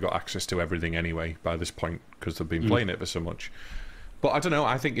people have probably got access to everything anyway by this point because they've been playing it for so much. But I don't know.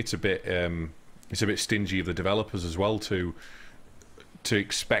 I think it's a bit stingy of the developers as well to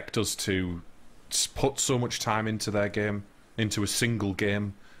expect us to put so much time into their game, into a single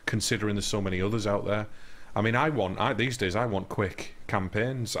game, considering there's so many others out there. I mean, these days I want quick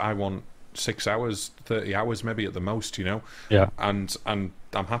campaigns. I want 6 hours, 30 hours maybe at the most, Yeah. And I'm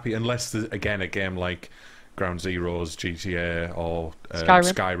happy unless there's, again, a game like Ground Zeroes, GTA, or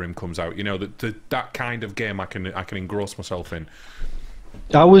Skyrim comes out. That kind of game I can engross myself in.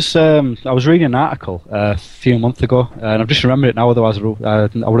 I was reading an article a few months ago, and I've just remembered it now. Otherwise, I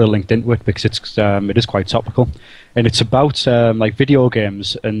would have linked into it because it is quite topical, and it's about like video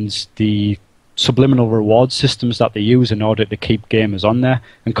games and the subliminal reward systems that they use in order to keep gamers on there.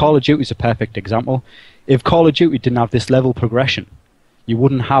 And Call of Duty is a perfect example. If Call of Duty didn't have this level progression, you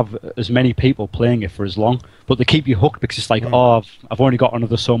wouldn't have as many people playing it for as long. But they keep you hooked because it's like, I've only got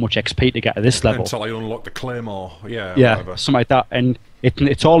another so much XP to get to this level. Until I unlock the Claymore, yeah, whatever. Something like that. And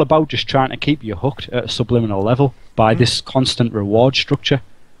it's all about just trying to keep you hooked at a subliminal level by this constant reward structure.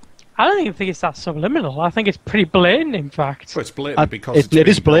 I don't even think it's that subliminal. I think it's pretty blatant, in fact. Well, it's blatant because it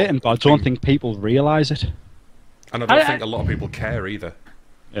is blatant, but I don't think people realise it. And I don't think a lot of people care either.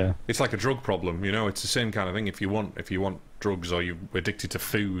 Yeah. It's like a drug problem, It's the same kind of thing. If you want drugs, or you're addicted to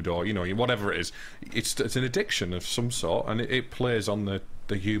food, or whatever it is, it's an addiction of some sort, and it plays on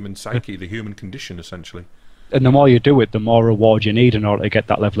the human psyche, the human condition, essentially. And the more you do it, the more reward you need in order to get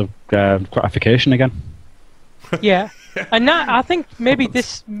that level of gratification again. Yeah, and that, I think maybe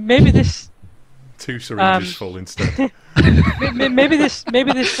this 2 syringes full instead. maybe this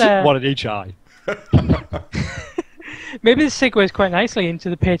One at each eye. maybe this segues quite nicely into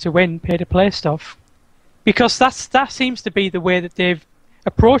the pay-to-win, pay-to-play stuff, because that seems to be the way that they've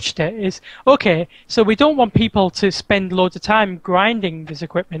approached it. Is okay, so we don't want people to spend loads of time grinding this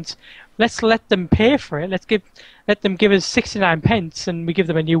equipment. Let's let them pay for it. Let them give us 69 pence, and we give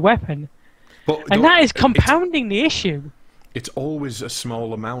them a new weapon. And that is compounding the issue. It's always a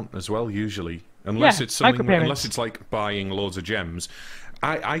small amount as well, usually, unless it's something. Unless it's like buying loads of gems.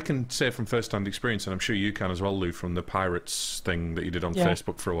 I can say from first-hand experience, and I'm sure you can as well, Lew, from the Pirates thing that you did on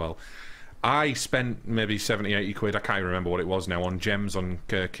Facebook for a while. I spent maybe 70, 80 quid, I can't remember what it was now, on gems on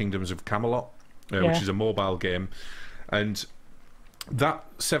Kingdoms of Camelot, which is a mobile game. And that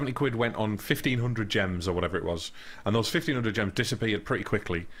 70 quid went on 1,500 gems or whatever it was. And those 1,500 gems disappeared pretty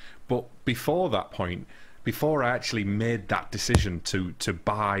quickly. But before that point, before I actually made that decision to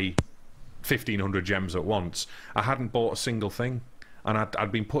buy 1,500 gems at once, I hadn't bought a single thing. And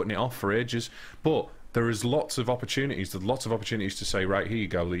I'd been putting it off for ages. But there is lots of opportunities. There's lots of opportunities to say, right, here you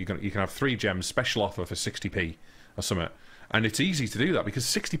go. You can have 3 gems, special offer for 60p or something. And it's easy to do that because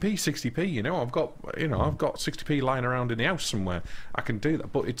 60p, I've got 60p lying around in the house somewhere. I can do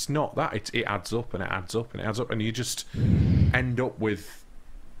that, but it's not that. It adds up and it adds up and it adds up, and you just end up with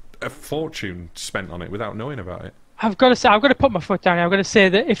a fortune spent on it without knowing about it. I've got to say, I've got to put my foot down. I've got to say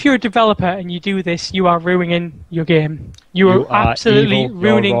that if you're a developer and you do this, you are ruining your game. You are absolutely evil,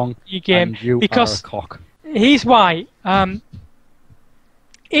 ruining your game. And you because are a cock. here's why.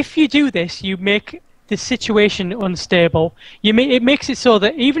 If you do this, you make the situation unstable. It makes it so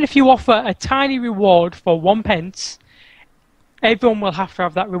that even if you offer a tiny reward for 1 pence, everyone will have to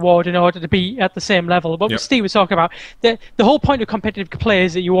have that reward in order to be at the same level. What Steve was talking about, the whole point of competitive play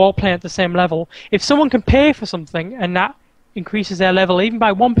is that you all play at the same level. If someone can pay for something and that increases their level even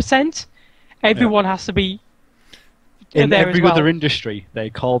by 1%, everyone has to be in there every as well. other industry. They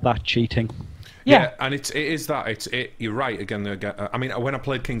call that cheating. Yeah, and it is that. You're right. Again, I mean, when I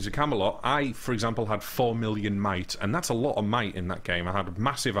played Kings of Camelot, I, for example, had 4 million might, and that's a lot of might in that game. I had a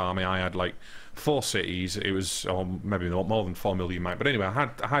massive army. I had like 4 cities. It was maybe not more than 4 million might, but anyway,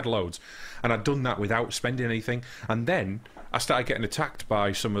 I had loads, and I'd done that without spending anything. And then I started getting attacked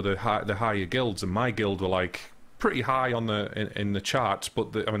by some of the higher guilds, and my guild were like pretty high on in the charts,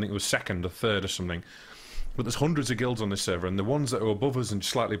 but I think it was second or third or something. But there's hundreds of guilds on this server, and the ones that are above us and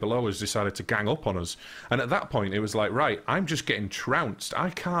slightly below us decided to gang up on us. And at that point, it was like, right, I'm just getting trounced. I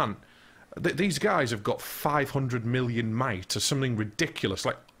can't. These guys have got 500 million might or something ridiculous,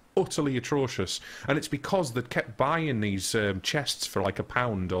 like utterly atrocious. And it's because they kept buying these chests for like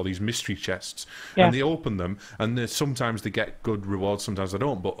 £1, or these mystery chests, and they open them, and sometimes they get good rewards, sometimes they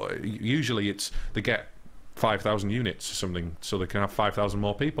don't. But usually they get 5,000 units or something, so they can have 5,000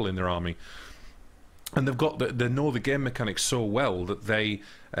 more people in their army. And they know the game mechanics so well that they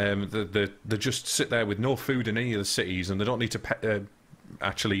just sit there with no food in any of the cities, and they don't need to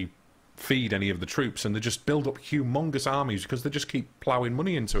actually feed any of the troops, and they just build up humongous armies because they just keep ploughing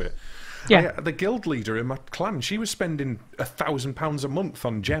money into it. Yeah, the guild leader in my clan, she was spending £1,000 a month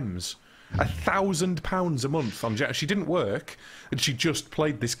on gems. £1,000 a month on gems. She didn't work, and she just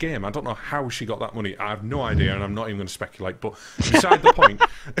played this game. I don't know how she got that money. I have no idea, and I'm not even going to speculate. But beside the point,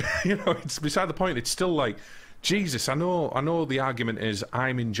 it's beside the point. It's still like, Jesus. I know. The argument is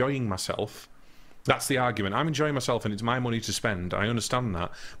I'm enjoying myself. That's the argument. I'm enjoying myself, and it's my money to spend. I understand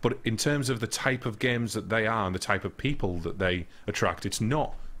that. But in terms of the type of games that they are and the type of people that they attract, it's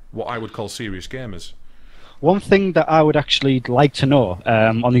not what I would call serious gamers. One thing that I would actually like to know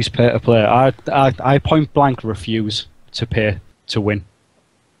on these pay-to-play, I point blank refuse to pay to win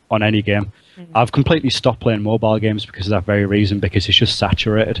on any game. I've completely stopped playing mobile games because of that very reason, because it's just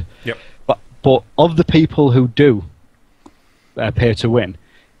saturated. Yep. But of the people who do pay to win,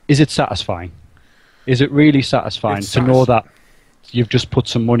 is it satisfying? Is it really satisfying to know that you've just put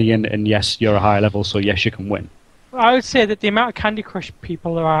some money in, and yes, you're a high level, so yes, you can win? I would say that the amount of Candy Crush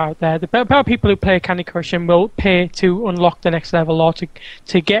people that are out there, the amount of people who play Candy Crush and will pay to unlock the next level or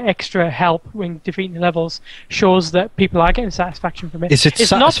to get extra help when defeating the levels, shows that people are getting satisfaction from it. Is it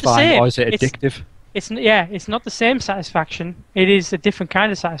satisfying, or is it addictive? It's not the same satisfaction. It is a different kind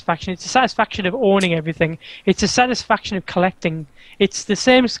of satisfaction. It's a satisfaction of owning everything. It's a satisfaction of collecting. It's the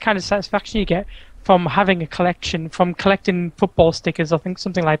same kind of satisfaction you get from having a collection, from collecting football stickers, I think,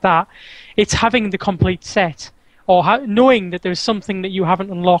 something like that. It's having the complete set, or knowing that there's something that you haven't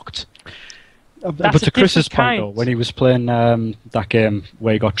unlocked. But to Chris's point, though, when he was playing that game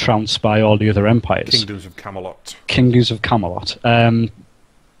where he got trounced by all the other empires, Kingdoms of Camelot,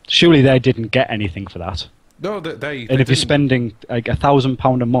 surely they didn't get anything for that. No, and if you're spending like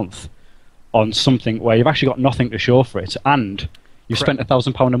 £1,000 a month on something where you've actually got nothing to show for it, and you've spent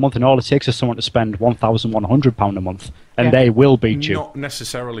 £1,000 a month, and all it takes is someone to spend £1,100 a month, and they will beat you. Not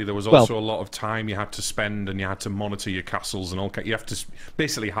necessarily. There was also a lot of time you had to spend, and you had to monitor your castles and all. You have to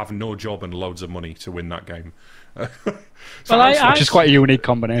basically have no job and loads of money to win that game. Which is quite a unique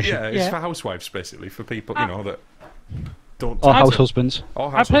combination. Yeah, it's for housewives, basically, for people that don't. Or house husbands.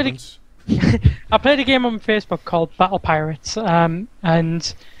 Or house husbands. I played a game on Facebook called Battle Pirates,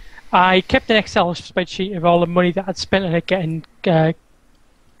 and I kept an Excel spreadsheet of all the money that I'd spent on it, getting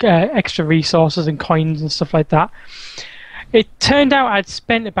extra resources and coins and stuff like that. It turned out I'd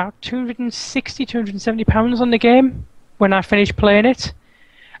spent about £260, £270 on the game when I finished playing it,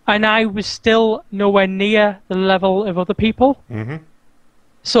 and I was still nowhere near the level of other people. Mm-hmm.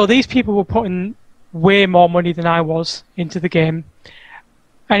 So these people were putting way more money than I was into the game.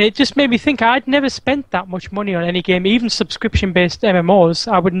 And it just made me think I'd never spent that much money on any game, even subscription-based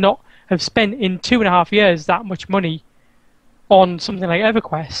MMOs. I would not have spent in 2.5 years that much money on something like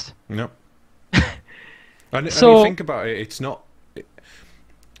EverQuest. No. And you think about it, it's not.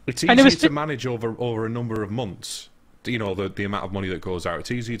 It's easy to manage over a number of months. You know, the amount of money that goes out.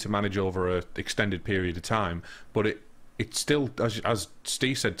 It's easy to manage over an extended period of time, but it's still, as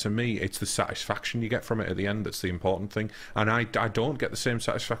Steve said to me, it's the satisfaction you get from it at the end that's the important thing. And I don't get the same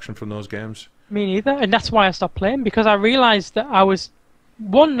satisfaction from those games. Me neither, and that's why I stopped playing, because I realised that I was,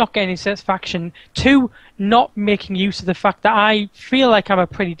 one, not getting any satisfaction, two, not making use of the fact that I feel like I'm a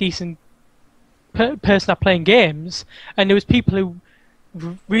pretty decent person at playing games, and there was people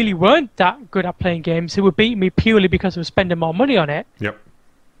who really weren't that good at playing games who were beating me purely because I was spending more money on it. Yep.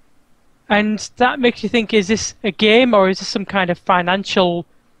 And that makes you think, is this a game or is this some kind of financial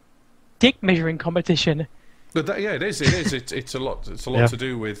dick measuring competition? But yeah, it is. It is. It's a lot. It's a lot to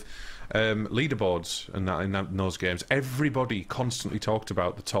do with leaderboards and that in those games. Everybody constantly talked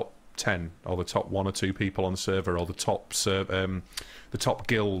about the top 10 or the top 1 or 2 people on the server, or the top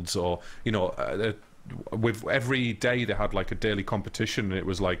guilds, or with every day they had like a daily competition, and it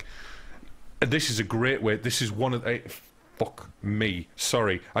was like, this is a great way. This is one of the. Fuck me.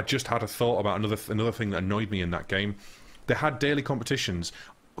 Sorry, I just had a thought about another thing that annoyed me in that game. They had daily competitions.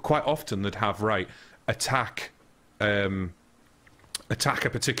 Quite often they'd have, right, attack a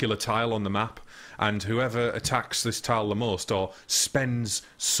particular tile on the map, and whoever attacks this tile the most or spends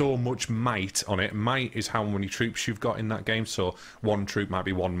so much might on it. Might is how many troops you've got in that game, so one troop might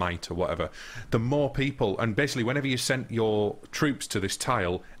be 1 might or whatever. The more people, and basically whenever you sent your troops to this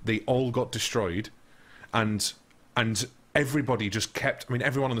tile, they all got destroyed, and everybody just kept. I mean,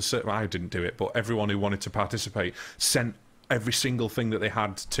 everyone on the server. I didn't do it, but everyone who wanted to participate sent every single thing that they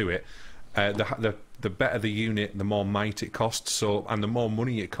had to it. The better the unit, the more might it costs. So, and the more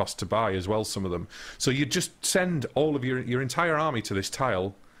money it costs to buy as well. Some of them. So you just send all of your entire army to this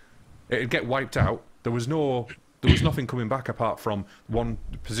tile. It'd get wiped out. There was nothing coming back apart from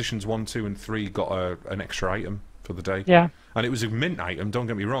positions 1, 2, and 3 got an extra item for the day. Yeah. And it was a mint item, don't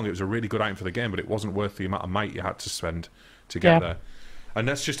get me wrong, it was a really good item for the game, but it wasn't worth the amount of might you had to spend to get there. And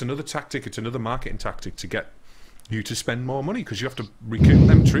that's just another tactic, it's another marketing tactic to get you to spend more money, because you have to recoup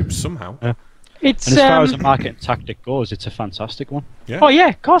them troops somehow. Yeah. It's, and as far as a marketing tactic goes, it's a fantastic one. Yeah. Oh yeah,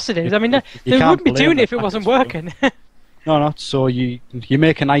 of course it is. I mean, they wouldn't be doing it if it wasn't working. No. So you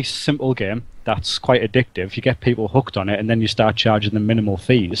make a nice, simple game that's quite addictive, you get people hooked on it, and then you start charging them minimal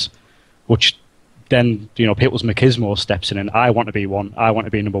fees, which... then people's machismo steps in, and I want to be one. I want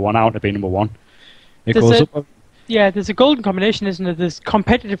to be number one. I want to be number one. It goes up. Yeah, there's a golden combination, isn't there? There's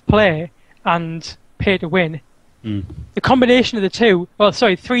competitive play and pay to win. The combination of the two. Well,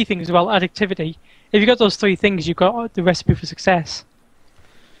 sorry, 3 things. Well, additivity. If you've got those 3 things, you've got the recipe for success.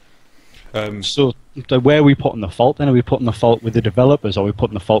 So where are we putting the fault then? Are we putting the fault with the developers, or are we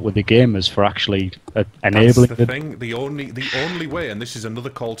putting the fault with the gamers for actually enabling? That's the thing. The only way, and this is another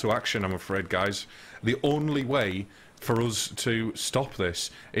call to action, I'm afraid, guys. The only way for us to stop this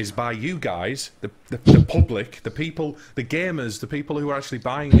is by you guys, the public, the people, the gamers, the people who are actually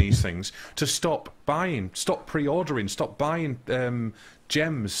buying these things, to stop buying, stop pre-ordering, stop buying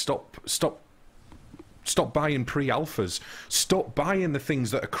gems, stop buying pre-alphas. Stop buying the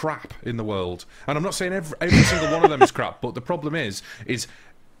things that are crap in the world. And I'm not saying every single one of them is crap, but the problem is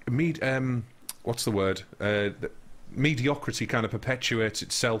what's the word? Mediocrity kind of perpetuates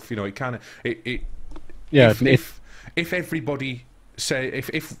itself. It kind of if everybody say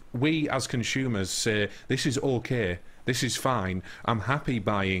if we as consumers say this is okay, this is fine, I'm happy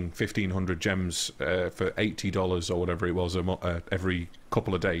buying 1,500 gems for $80 or whatever it was every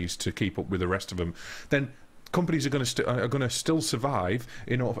couple of days to keep up with the rest of them, then companies are going to still survive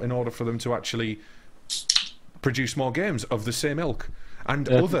in order for them to actually produce more games of the same ilk, and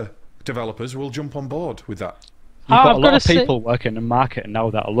other developers will jump on board with that. You've got a lot of people working in marketing now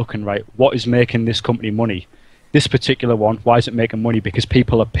that are looking, right, what is making this company money? This particular one, why is it making money? Because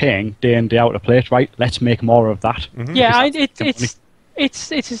people are paying day in, day out to play it, right? Let's make more of that. Yeah,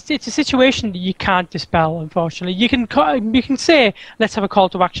 it's a situation that you can't dispel, unfortunately. You can say, let's have a call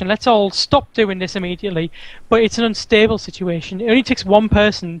to action, let's all stop doing this immediately, but it's an unstable situation. It only takes one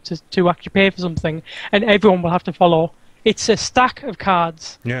person to actually pay for something, and everyone will have to follow. It's a stack of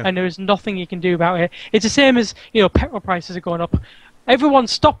cards, and there is nothing you can do about it. It's the same as, petrol prices are going up. Everyone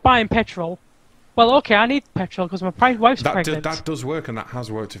stop buying petrol. Well, okay, I need petrol because my wife's pregnant. That does work, and that has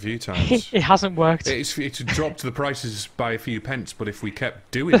worked a few times. It hasn't worked. It's dropped the prices by a few pence, but if we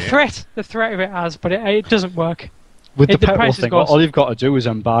kept doing it... The threat of it has, but it doesn't work. With the petrol thing, all you've got to do is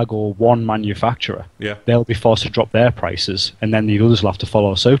embargo one manufacturer. Yeah. They'll be forced to drop their prices, and then the others will have to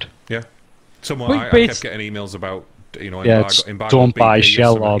follow suit. Yeah. I kept getting emails about, embargo don't buy BP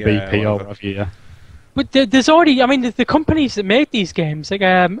Shell or BP or whatever, But there's already, the companies that make these games, like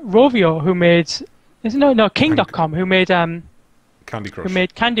Rovio, who made, King.com, who made Candy Crush. Who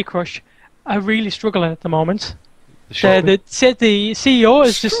made Candy Crush, are really struggling at the moment. The CEO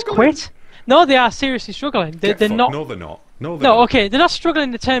has just quit. No, they are seriously struggling. They're not. No, they're not. Okay, they're not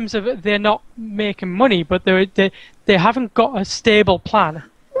struggling in terms of they're not making money, but they haven't got a stable plan.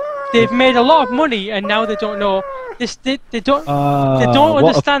 they've made a lot of money, and now they don't know. They don't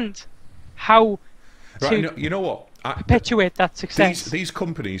understand how to Right, you know what? perpetuate that success. These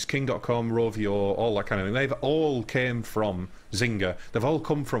companies, King.com, Rovio, all that kind of thing, they've all came from Zynga. They've all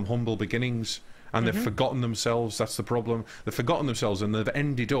come from humble beginnings, and they've forgotten themselves. That's the problem. They've forgotten themselves, and they've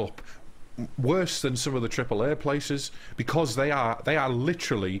ended up worse than some of the AAA places because they are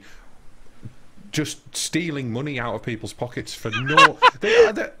literally just stealing money out of people's pockets for no.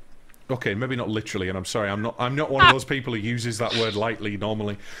 Okay, maybe not literally, and I'm sorry, I'm not one of those people who uses that word lightly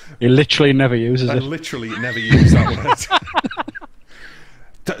normally. He literally never uses it. I literally never use that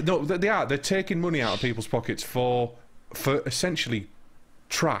word. No, they're taking money out of people's pockets for essentially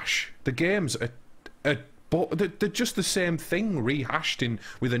trash. The games they're just the same thing rehashed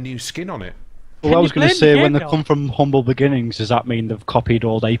with a new skin on it. Well, I was going to say, when they come from humble beginnings, does that mean they've copied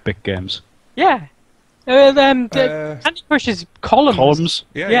old 8-bit games? Yeah. Candy Crush is columns. Columns?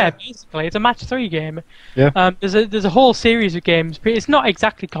 Yeah, basically. It's a match 3 game. Yeah. There's a whole series of games, but it's not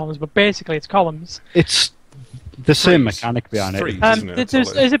exactly columns, but basically it's columns. It's the same mechanic behind it. Isn't it?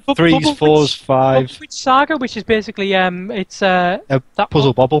 There's a 3s, 4s, 5. Bubble Saga, which is basically it's that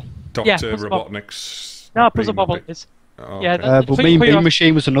Puzzle Bobble. Dr. Robotnik's. No, Puzzle Bobble is. Oh, Yeah, okay. But Mean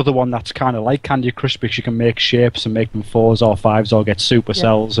Machine was another one that's kind of like Candy Crush because you can make shapes and make them 4s or 5s or get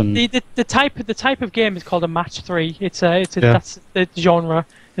supercells and. The type of game is called a match 3. That's the genre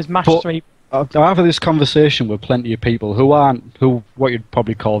is match 3. I've had this conversation with plenty of people who what you'd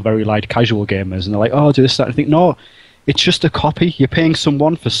probably call very light casual gamers, and they're like, "Oh, do this, that." I think no, it's just a copy. You're paying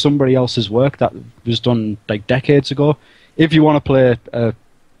someone for somebody else's work that was done like decades ago. If you want to play a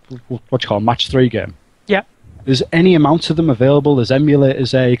what you call a match 3 game, yeah, there's any amount of them available. There's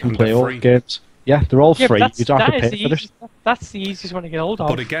emulators there. You can play all games. Yeah, they're all free. You don't have to pay for it. That's the easiest one to get hold of.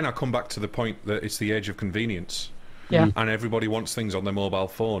 But again, I come back to the point that it's the age of convenience. Yeah. And everybody wants things on their mobile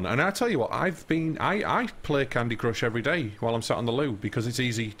phone. And I tell you what, I play Candy Crush every day while I'm sat on the loo because it's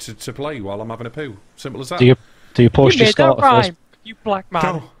easy to play while I'm having a poo. Simple as that. Do you post your score first? You black man.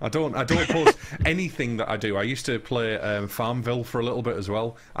 No, I don't post anything that I do. I used to play Farmville for a little bit as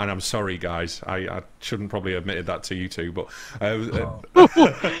well, and I'm sorry, guys. I shouldn't probably have admitted that to you two, but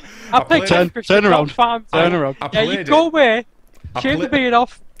I played turn around. Turn around. Yeah, you go away. Shave the beard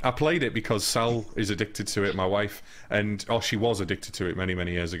off. I played it because Sal is addicted to it, my wife, and she was addicted to it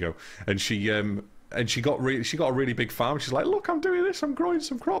many years ago, and she got a really big farm. She's like, look, I'm doing this. I'm growing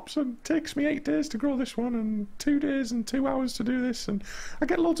some crops, and it takes me 8 days to grow this one, and 2 days and 2 hours to do this, and I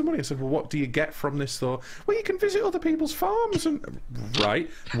get loads of money. I said, well, what do you get from this though? Well, you can visit other people's farms, and right.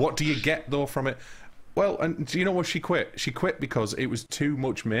 What do you get though from it? Well, and do you know what she quit? She quit because it was too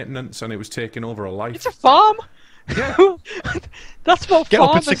much maintenance, and it was taking over her life. It's a farm. Yeah. That's what Get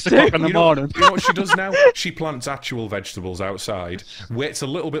up at farmers 6 do. o'clock in the morning. You know what she does now? She plants actual vegetables outside, waits a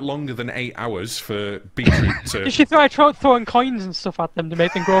little bit longer than 8 hours for beetroot to... Did she try throwing coins and stuff at them to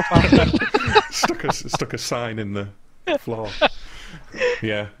make them grow faster? stuck a sign in the floor.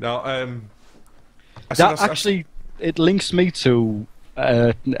 Yeah. Now, it links me to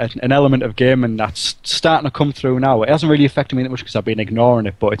an element of gaming that's starting to come through now. It hasn't really affected me that much because I've been ignoring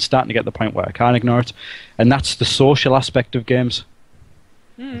it, but it's starting to get to the point where I can't ignore it, and that's the social aspect of games.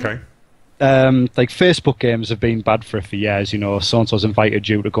 Okay. Like Facebook games have been bad for it for years. You know, so-and-so's invited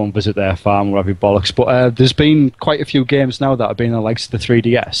you to go and visit their farm or whatever bollocks. But there's been quite a few games now that have been on the likes of the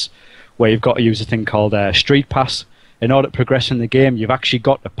 3DS, where you've got to use a thing called Street Pass. In order to progress in the game, you've actually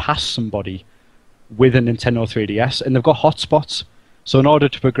got to pass somebody with a Nintendo 3DS, and they've got hotspots. So in order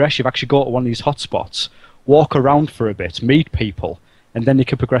to progress, you've actually got to one of these hotspots, walk around for a bit, meet people, and then you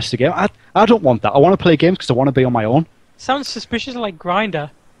can progress the game. I don't want that. I want to play games because I want to be on my own. Sounds suspiciously like Grindr.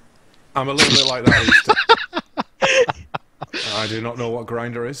 I'm a little bit like that. I do not know what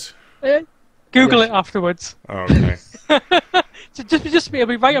Grindr is. Google it afterwards. Oh, okay. Just it'll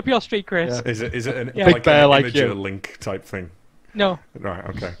be right up your street, Chris. Yeah. Is it an, Yeah. like Big bear an like imager you. link type thing? No. Right,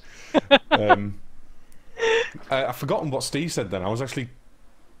 okay. I've forgotten what Steve said then. I was actually...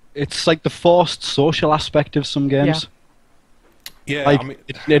 It's like the forced social aspect of some games. Yeah, Like, I mean...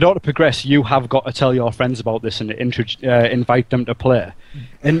 in order to progress, you have got to tell your friends about this and invite them to play.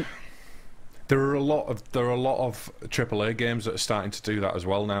 And There are a lot of AAA games that are starting to do that as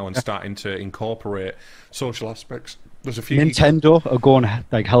well now, and starting to incorporate social aspects. There's a few. Nintendo are going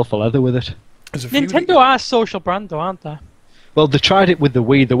like hell for leather with it. There's a few Nintendo are a social brand, though, aren't they? Well, they tried it with the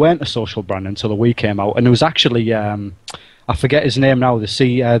Wii. They weren't a social brand until the Wii came out, and it was actually I forget his name now. The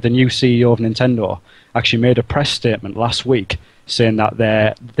new CEO of Nintendo actually made a press statement last week saying that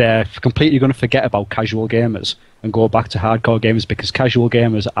they're completely going to forget about casual gamers and go back to hardcore gamers because casual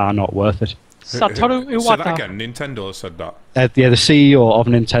gamers are not worth it. Satoru Say that Iwata. again. Nintendo said that. Yeah, the CEO of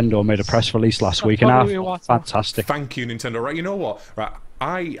Nintendo made a press release last week, and Satoru I Iwata. fantastic. Thank you, Nintendo. Right, you know what? Right,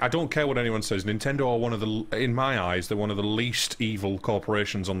 I don't care what anyone says. Nintendo are one of the, in my eyes, they're one of the least evil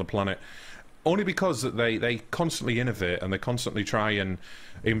corporations on the planet. Only because that they constantly innovate and they constantly try and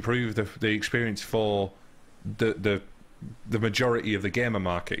improve the experience for the majority of the gamer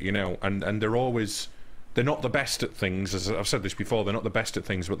market, you know, and they're not the best at things, as I've said this before, they're not the best at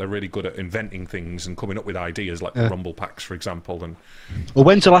things, but they're really good at inventing things and coming up with ideas, like the Rumble Packs, for example. And Well,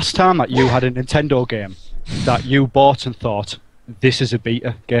 when's the last time that you had a Nintendo game that you bought and thought, this is a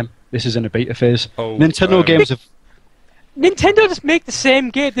beta game, this is in a beta phase? Nintendo games have... Nintendo just make the same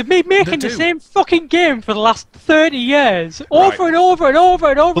game. They've been making the same fucking game for the last 30 years, over and over and over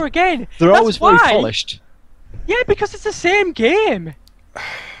and over again. They're always very why. polished. Yeah, because it's the same game.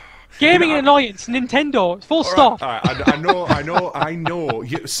 Gaming annoyance, Nintendo, full stop. All right, I know.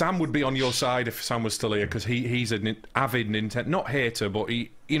 Sam would be on your side if Sam was still here, because he's an avid Nintendo, not hater, but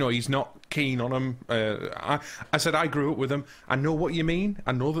he's not keen on them. I said I grew up with them. I know what you mean.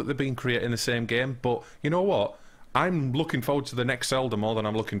 I know that they've been creating the same game, but you know what? I'm looking forward to the next Zelda more than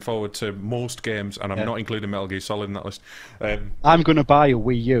I'm looking forward to most games, and I'm not including Metal Gear Solid in that list. I'm going to buy a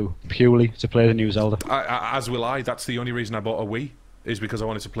Wii U purely to play the new Zelda. As will I. That's the only reason I bought a Wii, is because I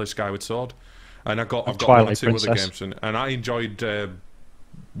wanted to play Skyward Sword. And I've got one or two other games. And I enjoyed,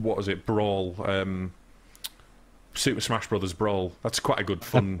 what was it, Brawl, Super Smash Brothers Brawl. That's quite a good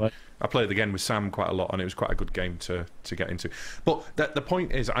fun... I played it again with Sam quite a lot, and it was quite a good game to get into. But the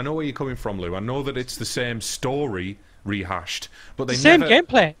point is, I know where you're coming from, Lou. I know that it's the same story rehashed, but they same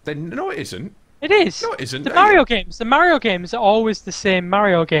gameplay. No, it isn't. It is. No, it isn't. The Mario games. The Mario games are always the same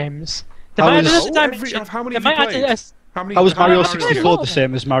Mario games. How many have you played? How was Mario 64 the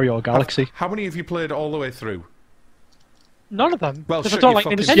same as Mario Galaxy? How many have you played all the way through? None of them. Well, shut I don't your like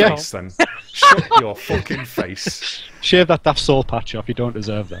fucking Nintendo. face then. Shut your fucking face. Shave that daft soul patch off. You don't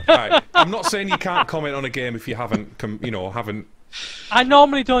deserve that. Right. I'm not saying you can't comment on a game if you haven't, haven't. I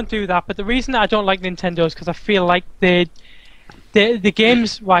normally don't do that, but the reason I don't like Nintendo is because I feel like the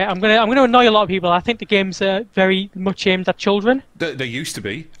games. Right, I'm gonna annoy a lot of people. I think the games are very much aimed at children. They used to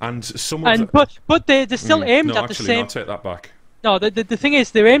be, and some of them. But they're still aimed at the same. No, I'll take that back. No, the thing is,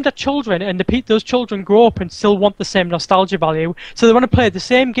 they're aimed at children, and those children grow up and still want the same nostalgia value. So they want to play the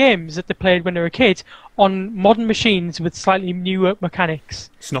same games that they played when they were kids on modern machines with slightly newer mechanics.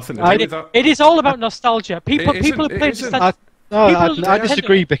 It's nothing to do with that. It is all about nostalgia. People who play I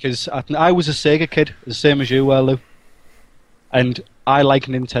disagree, because I was a Sega kid, the same as you were, Lou. And I like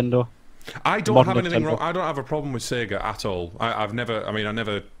Nintendo. I don't have anything wrong. I don't have a problem with Sega at all. I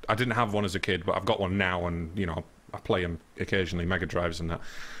didn't have one as a kid, but I've got one now, and I play them occasionally, Mega Drives and that.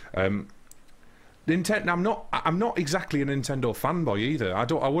 Nintendo. I'm not exactly a Nintendo fanboy either. I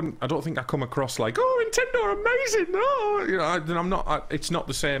don't think I come across like, oh, Nintendo are amazing. Oh, I'm not. It's not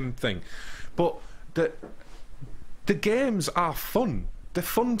the same thing. But the games are fun. They're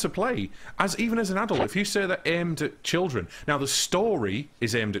fun to play, even as an adult. If you say they're aimed at children, now the story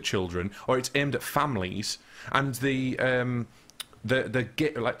is aimed at children, or it's aimed at families, and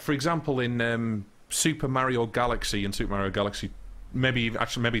like, for example, in Super Mario Galaxy and Super Mario Galaxy, maybe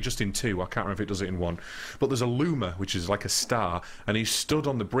just in 2, I can't remember if it does it in 1, but there's a Luma, which is like a star, and he's stood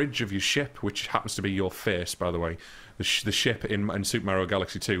on the bridge of your ship, which happens to be your face, by the way. The ship in Super Mario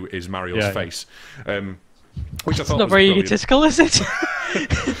Galaxy 2 is Mario's face. Which I thought not was very brilliant. egotistical, is it?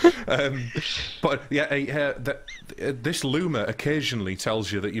 But yeah, this Luma occasionally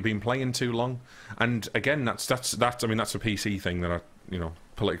tells you that you've been playing too long, and again, that's a PC thing that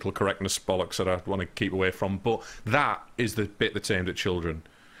political correctness bollocks that I want to keep away from. But that is the bit that's aimed at children.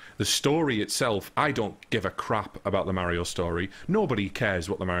 The story itself, I don't give a crap about the Mario story. Nobody cares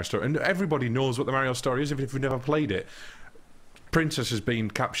what the Mario story, and everybody knows what the Mario story is, even if you've never played it. Princess has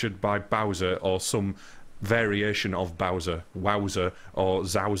been captured by Bowser or some variation of Bowser, Wowzer or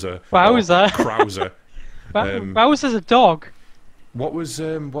Zowzer, Wowzer, Krauser. Bowser's a dog. What was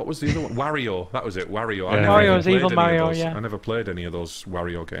the other one? Wario. That was it. Wario. Yeah. Mario's evil Mario. Yeah. I never played any of those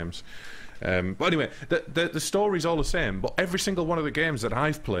Wario games. But anyway, the story's all the same. But every single one of the games that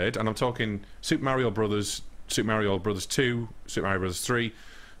I've played, and I'm talking Super Mario Brothers, Super Mario Brothers 2, Super Mario Brothers 3,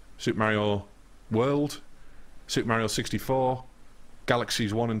 Super Mario World, Super Mario 64,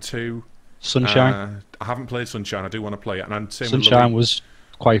 Galaxies 1 and 2. Sunshine. I haven't played Sunshine. I do want to play it. And Sunshine was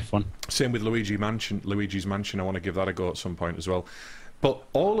quite fun. Same with Luigi's Mansion. I want to give that a go at some point as well. But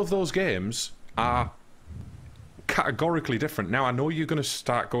all of those games are categorically different. Now, I know you're going to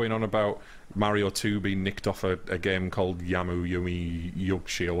start going on about Mario 2 being nicked off a game called Yamu Yumi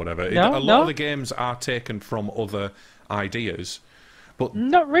Yuxi or whatever. A lot of the games are taken from other ideas. But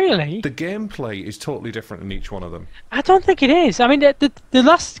Not really. the gameplay is totally different in each one of them. I don't think it is. I mean, the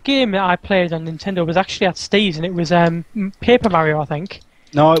last game that I played on Nintendo was actually at Steve's, and it was Paper Mario, I think.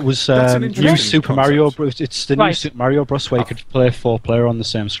 No, it was That's an new interesting Super Mario concept. Bros. It's the new Super Mario Bros. Where you could play 4-player on the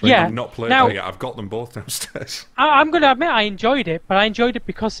same screen. Yeah. I've not played Now- that yet. I've got them both downstairs. I'm going to admit I enjoyed it, but I enjoyed it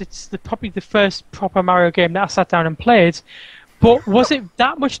because it's probably the first proper Mario game that I sat down and played. But was it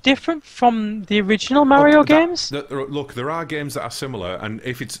that much different from the original Mario games? Look, there are games that are similar, and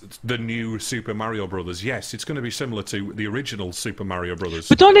if it's the new Super Mario Brothers, yes, it's going to be similar to the original Super Mario Brothers.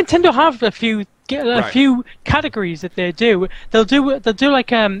 But don't Nintendo have a few Right. few categories that they do? They'll do like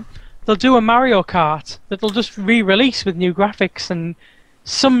they'll do a Mario Kart that they'll just re-release with new graphics and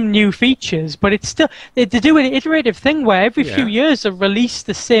some new features, but it's still they do an iterative thing where every few years they release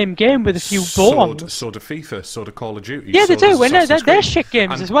the same game with a few bolt-ons. Sort of FIFA, sort of Call of Duty. Yeah, they sort do, of and Assassin's they're Creed. shit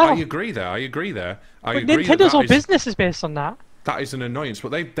games And as well. I agree there. But agree Nintendo's that whole is- business is based on that. That is an annoyance,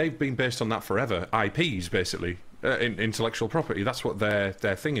 but they've been based on that forever. IPs, basically, intellectual property. That's what their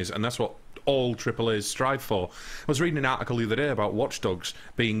thing is, and that's what all AAAs strive for. I was reading an article the other day about Watch Dogs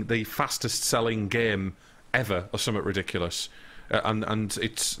being the fastest selling game ever, or something ridiculous, and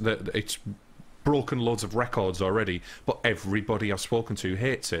it's broken loads of records already. But everybody I've spoken to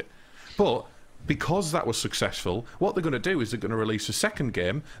hates it. But because that was successful, what they're going to do is they're going to release a second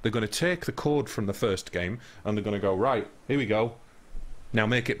game. They're going to take the code from the first game, and they're going to go, right, here we go. Now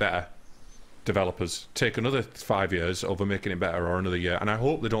make it better. Developers, take another 5 years over making it better, or another year. And I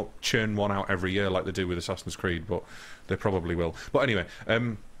hope they don't churn one out every year like they do with Assassin's Creed, but they probably will. But anyway,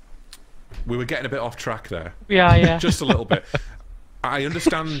 we were getting a bit off track there. Yeah. Just a little bit. I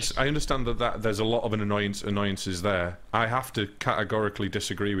understand that there's a lot of annoyances there. I have to categorically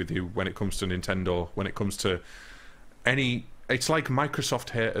disagree with you when it comes to Nintendo. When it comes to it's like Microsoft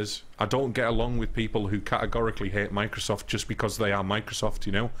haters. I don't get along with people who categorically hate Microsoft just because they are Microsoft,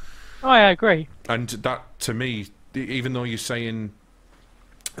 you know? Oh, I agree. And that, to me, even though you're saying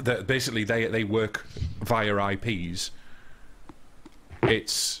that basically they work via IPs,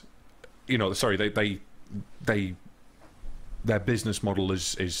 it's, you know, sorry, they their business model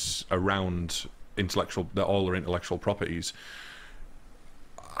is around all their intellectual properties.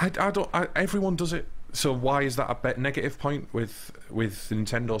 Everyone does it. So why is that a negative point with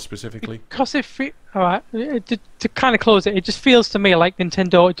Nintendo specifically? Because alright, to kind of close it, it just feels to me like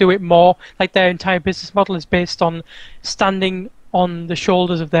Nintendo do it more, like their entire business model is based on standing on the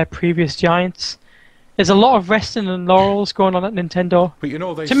shoulders of their previous giants. There's a lot of resting and laurels going on at Nintendo. But you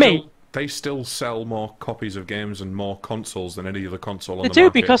know, they still sell more copies of games and more consoles than any other console on the market. They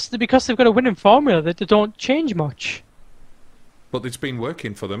do because they've got a winning formula that they don't change much. But it's been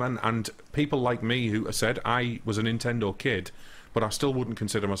working for them, and people like me who said I was a Nintendo kid, but I still wouldn't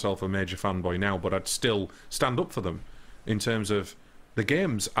consider myself a major fanboy now, but I'd still stand up for them in terms of the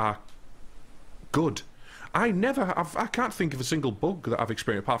games are good. I can't think of a single bug that I've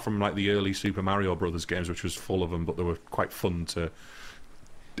experienced apart from like the early Super Mario Brothers games, which was full of them, but they were quite fun to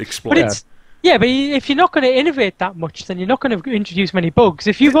exploit. But but if you're not going to innovate that much, then you're not going to introduce many bugs.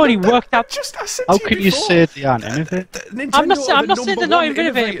 If you've already worked out, how can you say they aren't innovative? I'm not saying they're not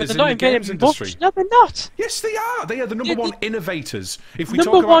innovative, but they're not innovating much. No, they're not. Yes, they are. They are the number one innovators. If we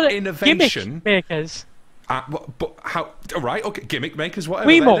Number talk about one innovation, gimmick makers. but how? All right, okay, gimmick makers,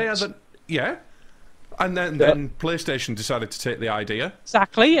 whatever. Wiimotes. Yeah. And then PlayStation decided to take the idea.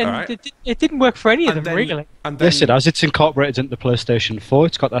 Exactly, and Right. it didn't work for any of them, really. And then, Yes, it has. It's incorporated into the PlayStation 4.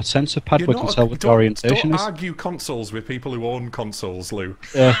 It's got that sensor pad where you can tell what the orientation don't is. argue consoles with people who own consoles, Lou.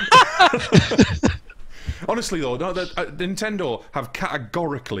 Yeah. Honestly, though, no, Nintendo have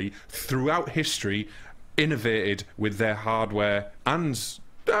categorically, throughout history, innovated with their hardware and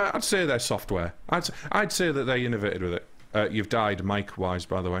I'd say their software. I'd say that they innovated with it. You've died mic-wise,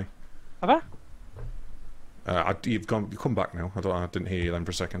 by the way. Have I? You've come back now. I didn't hear you then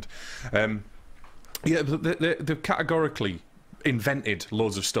for a second. Yeah, they've categorically invented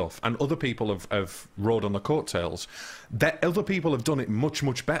loads of stuff, and other people have rode on the coattails. Other people have done it much,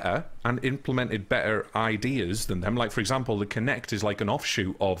 much better and implemented better ideas than them. Like, for example, the Kinect is like an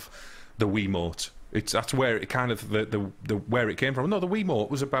offshoot of the Wiimote. That's where it kind of where it came from. No, the Wiimote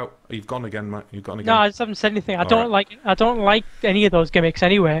was about. You've gone again, Matt. You've gone again. No, I just haven't said anything. I don't like any of those gimmicks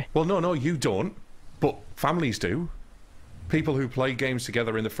anyway. Well, no, you don't. But families do. People who play games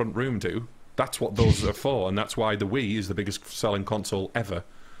together in the front room do. That's what those are for, and that's why the Wii is the biggest selling console ever.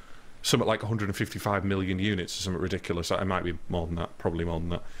 Something like 155 million units or something ridiculous. It might be more than that, probably more than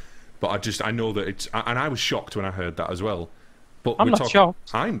that. But I know that it's... And I was shocked when I heard that as well. But I'm not shocked.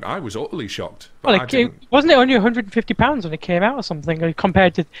 I was utterly shocked. Well, wasn't it only £150 when it came out or something,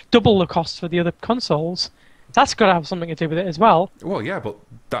 compared to double the cost for the other consoles? That's got to have something to do with it as well. Well, yeah, but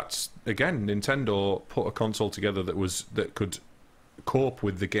that's again, Nintendo put a console together that could cope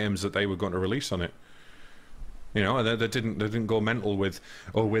with the games that they were going to release on it. You know, and they didn't go mental with,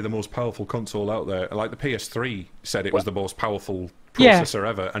 oh, we're the most powerful console out there. Like the PS3 said it was the most powerful processor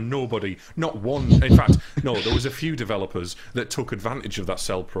ever, and nobody, not one, in fact, no, there was a few developers that took advantage of that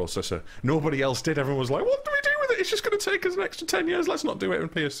cell processor. Nobody else did. Everyone was like, what do we do with it? It's just going to take us an extra 10 years. Let's not do it in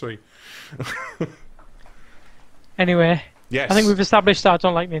PS3. Anyway, Yes. I think we've established that I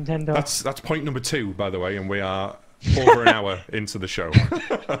don't like Nintendo. That's point number 2, by the way, and we are over an hour into the show.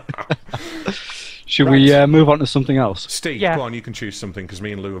 Should we move on to something else? Steve, Yeah. go on, you can choose something, because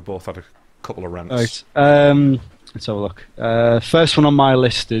me and Lou have both had a couple of rants. Right. Let's have a look. First one on my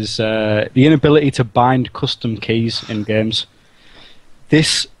list is the inability to bind custom keys in games.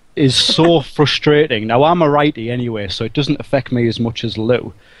 This is so frustrating. Now, I'm a righty anyway, so it doesn't affect me as much as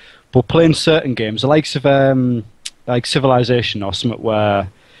Lou. But playing certain games, the likes of like Civilization or something, where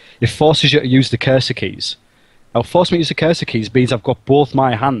it forces you to use the cursor keys. Now, forcing me to use the cursor keys means I've got both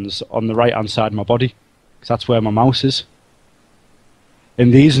my hands on the right-hand side of my body, because that's where my mouse is.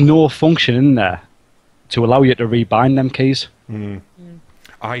 And there's no function in there to allow you to rebind them keys.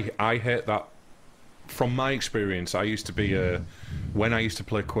 I hate that. From my experience, I used to be when I used to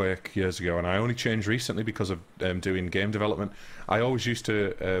play Quake years ago, and I only changed recently because of doing game development. I always used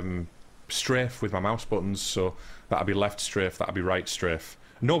to strafe with my mouse buttons, so that'd be left strafe, that'd be right strafe.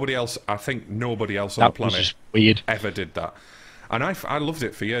 Nobody else, I think nobody else on the That was planet just weird. ever did that. And I loved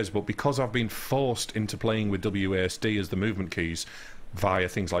it for years, but because I've been forced into playing with WASD as the movement keys, via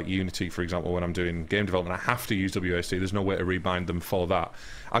things like Unity, for example, when I'm doing game development, I have to use WASD. There's no way to rebind them for that.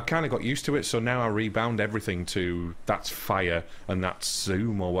 I kind of got used to it, so now I rebound everything to that's fire and that's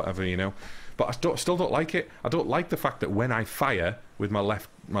zoom or whatever, you know. But I still don't like it. I don't like the fact that when I fire with my left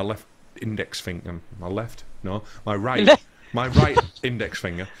index finger, my right index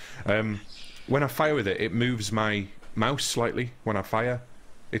finger, when I fire with it, it moves my mouse slightly when I fire.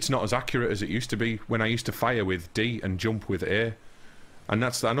 It's not as accurate as it used to be when I used to fire with D and jump with A. And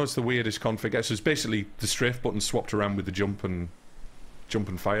I know it's the weirdest config. So it's basically the strafe button swapped around with the jump and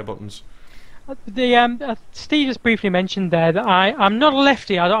fire buttons. Steve just briefly mentioned there that I'm not a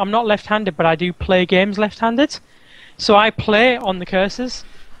lefty. I'm not left-handed, but I do play games left-handed. So I play on the cursors.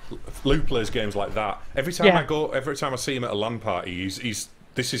 Lou plays games like that. Every time I see him at a LAN party,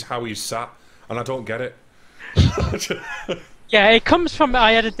 this is how he's sat, and I don't get it. Yeah, it comes from,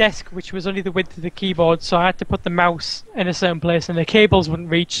 I had a desk which was only the width of the keyboard, so I had to put the mouse in a certain place, and the cables wouldn't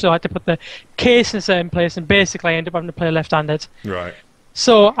reach, so I had to put the case in a certain place, and basically I ended up having to play left-handed. Right.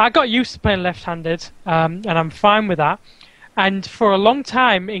 So I got used to playing left-handed, and I'm fine with that. And for a long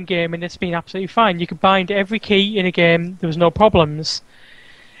time in gaming, it's been absolutely fine. You could bind every key in a game, there was no problems.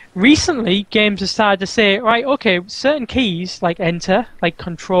 Recently, games have started to say, right, okay, certain keys, like enter, like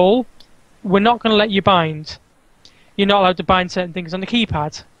control, we're not going to let you bind. You're not allowed to bind certain things on the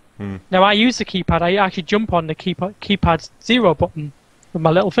keypad. Now, I use the keypad. I actually jump on the keypad's 0 button with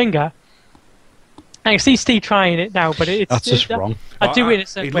my little finger. I can see Steve trying it now, but That's just wrong. I do it in a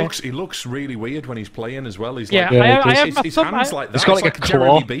certain way. He looks really weird when he's playing as well. He's Yeah, like, I have my his thumb. hands like that. It's got like a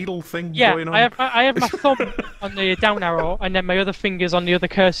claw. Jeremy Beadle thing Yeah, going on. I have my thumb on the down arrow, and then my other finger's on the other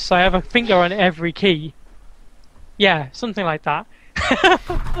cursor, so I have a finger on every key. Yeah, something like that.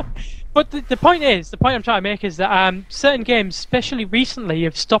 But the point I'm trying to make is that certain games, especially recently,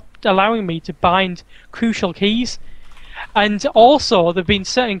 have stopped allowing me to bind crucial keys. And also, there have been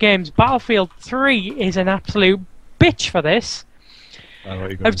certain games, Battlefield 3 is an absolute bitch for this.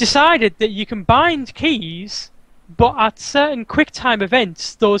 I've decided that you can bind keys, but at certain QuickTime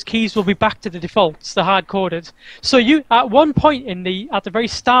events, those keys will be back to the defaults, the hard-coded. So you, at one point at the very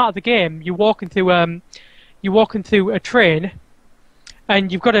start of the game, you're walking through a train,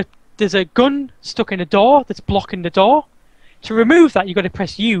 and there's a gun stuck in a door that's blocking the door. To remove that, you've got to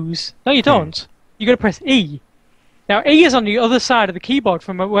press use. No, you don't. You've got to press E. Now, E is on the other side of the keyboard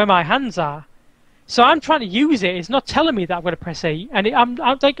from where my hands are. So I'm trying to use it. It's not telling me that I'm going to press E. And I'm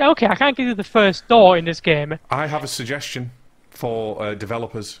like, okay, I can't get to the first door in this game. I have a suggestion for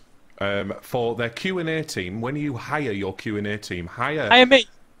developers. For their Q&A team, when you hire your Q&A team,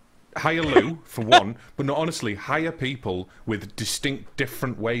 hire Lou, for one, but no, honestly, hire people with distinct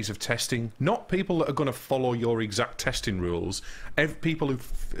different ways of testing. Not people that are going to follow your exact testing rules. People who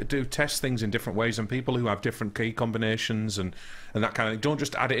do test things in different ways, and people who have different key combinations and that kind of thing. Don't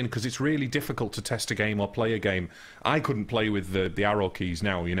just add it in, because it's really difficult to test a game or play a game. I couldn't play with the arrow keys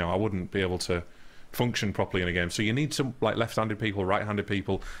now, you know. I wouldn't be able to function properly in a game. So you need some like left-handed people, right-handed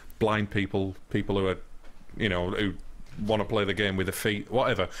people, blind people, people who are, you know, who want to play the game with their feet,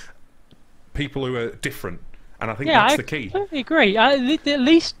 whatever. People who are different, And I think Yeah, that's I the key. completely agree. At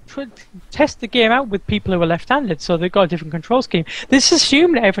least test the game out with people who are left-handed, so they've got a different control scheme. This is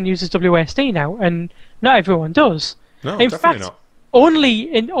assumed that everyone uses WSD now, and not everyone does. No, In definitely fact, not.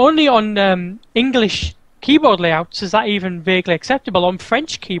 only on English keyboard layouts is that even vaguely acceptable. On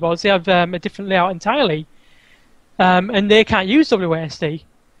French keyboards, they have a different layout entirely, and they can't use WSD.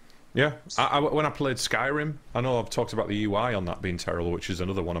 Yeah, when I played Skyrim, I know I've talked about the UI on that being terrible, which is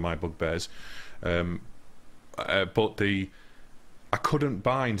another one of my bugbears. But I couldn't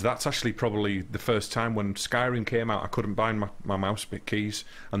bind. That's actually probably the first time when Skyrim came out. I couldn't bind my mouse keys,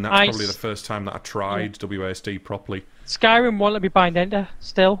 and that's probably the first time that I tried WSD properly. Skyrim won't let me bind enter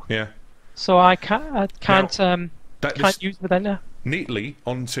still. Yeah. So I can't Now, use with enter. Neatly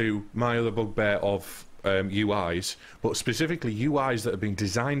onto my other bugbear of UIs, but specifically UIs that have been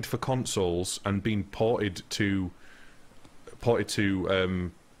designed for consoles and been ported to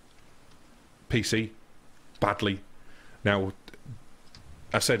PC badly. Now,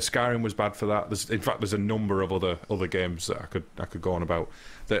 I said Skyrim was bad for that. In fact, there's a number of other games that I could go on about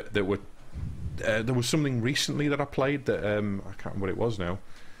that were. There was something recently that I played that I can't remember what it was now,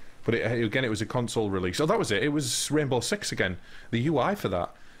 but again it was a console release. Oh, that was it. It was Rainbow Six again. The UI for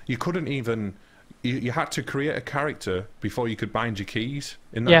that, you couldn't even. You had to create a character before you could bind your keys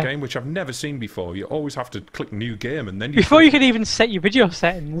in that game, which I've never seen before. You always have to click new game and then before you could even set your video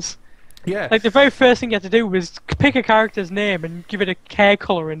settings. Yeah. Like the very first thing you had to do was pick a character's name and give it a hair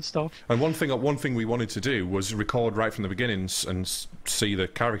color and stuff. And one thing we wanted to do was record right from the beginning and see the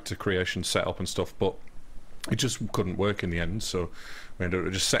character creation set up and stuff, but it just couldn't work in the end. So we ended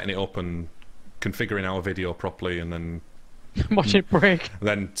up just setting it up and configuring our video properly, and then watch it break.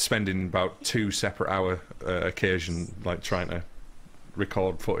 Then spending about 2 separate hour occasion like trying to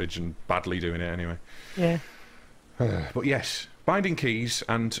record footage and badly doing it anyway. Yeah. But yes, binding keys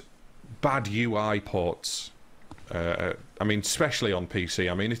and bad UI ports. I mean, especially on PC.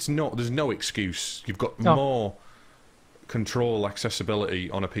 I mean, there's no excuse. You've got more control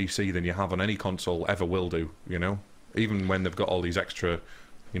accessibility on a PC than you have on any console ever will do. You know, even when they've got all these extra,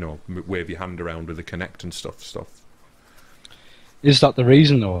 wave your hand around with the Kinect and stuff. Is that the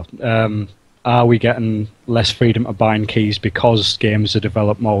reason, though? Are we getting less freedom to bind keys because games are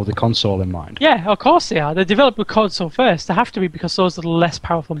developed more with the console in mind? Yeah, of course they are. They're developed with console first. They have to be because those are the less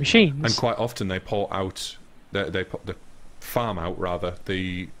powerful machines. And quite often they port out, they farm out rather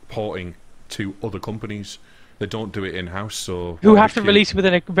the porting to other companies. They don't do it in house, so who have to release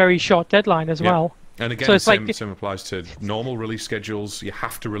within a very short deadline as well. And again, so same applies to normal release schedules. You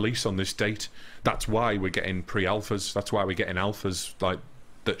have to release on this date. That's why we're getting pre-alphas. That's why we're getting alphas that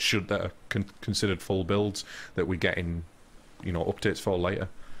are considered full builds that we get in, updates for later.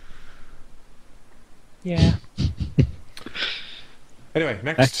 Yeah. Anyway,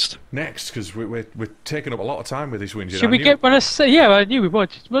 next, because we're taking up a lot of time with this whinge. Should we get one of? Yeah, I knew we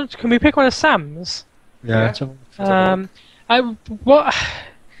would. Can we pick one of Sam's? Yeah.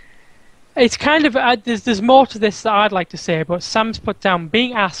 It's kind of there's more to this that I'd like to say, but Sam's put down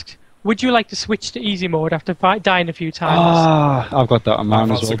being asked, would you like to switch to easy mode after dying a few times? I've got that on mine as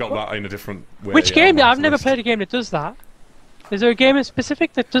well. I've also got that in a different way. Which game? I've never played a game that does that. Is there a game in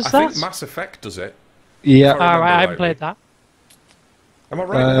specific that does that? I think Mass Effect does it. Yeah. Alright, I haven't played that. Am I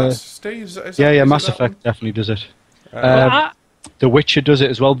right with that, Steve? Yeah, Mass Effect definitely does it. The Witcher does it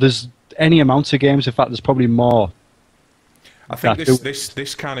as well. There's any amounts of games. In fact, there's probably more. I think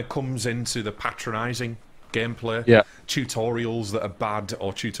this kind of comes into the patronising gameplay. Yeah. Tutorials that are bad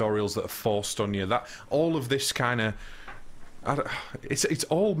or tutorials that are forced on you. That all of this kind of, it's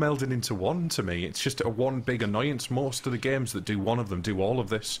all melded into one to me. It's just a one big annoyance. Most of the games that do one of them do all of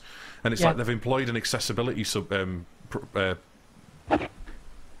this, and it's like they've employed an accessibility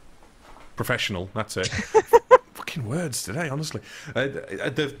professional. That's it. Fucking words today, honestly.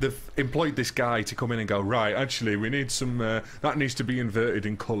 They've employed this guy to come in and go, right, actually we need some that needs to be inverted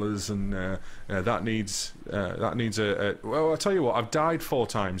in colours, and that needs a well, I'll tell you what, I've died 4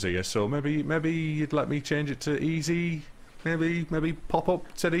 times here, so maybe you'd let me change it to easy. Maybe pop up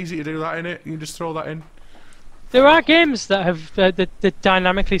said easy to do that in it. You can just throw that in. There are games that have that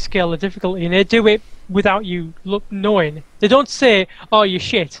dynamically scale the difficulty, and they do it without you knowing. They don't say, oh, you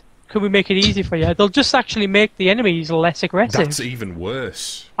shit, can we make it easy for you? They'll just actually make the enemies less aggressive. That's even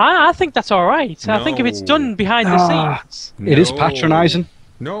worse. I think that's alright. No. I think if it's done behind the scenes. It is patronising.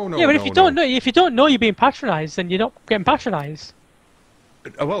 No. Yeah, but if you don't know you're being patronised, then you're not getting patronised.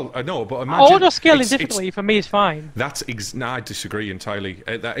 Well, I know, but imagine auto scaling difficulty for me is fine. No, I disagree entirely.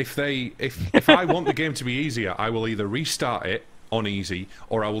 That if I want the game to be easier, I will either restart it on easy,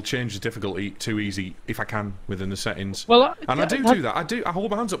 or I will change the difficulty to easy if I can within the settings. Well, and I do that. I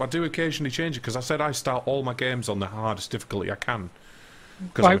hold my hands up. I do occasionally change it because I said I start all my games on the hardest difficulty I can.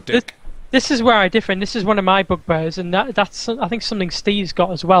 Because I'm a dick. This is where I differ, and this is one of my bugbears, and that's I think something Steve's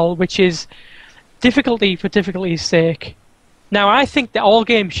got as well, which is difficulty for difficulty's sake. Now, I think that all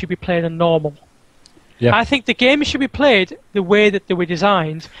games should be played on normal. Yeah. I think the games should be played the way that they were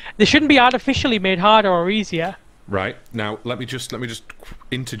designed. They shouldn't be artificially made harder or easier. Right. Now, let me just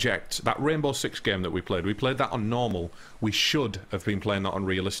interject. That Rainbow Six game that we played that on normal. We should have been playing that on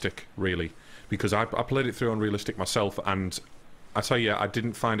realistic, really, because I played it through on realistic myself, and I tell you, I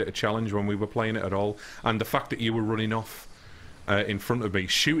didn't find it a challenge when we were playing it at all. And the fact that you were running off in front of me,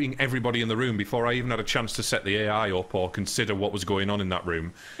 shooting everybody in the room before I even had a chance to set the AI up or consider what was going on in that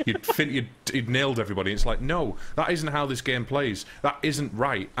room, you'd nailed everybody. It's like, no, that isn't how this game plays. That isn't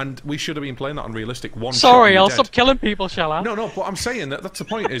right. And we should have been playing that on realistic. Sorry, I'll stop killing people, shall I? No, but I'm saying that's the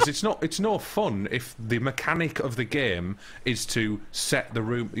point. Is it's no fun if the mechanic of the game is to set the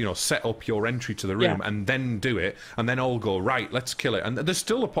room, set up your entry to the room and then do it, and then all go right. Let's kill it. And there's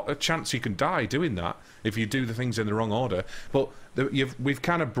still a chance you can die doing that if you do the things in the wrong order. But we've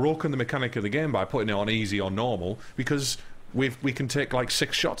kind of broken the mechanic of the game by putting it on easy or normal, because we can take like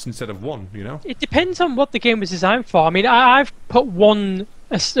 6 shots instead of 1. It depends on what the game was designed for. I mean, I've put one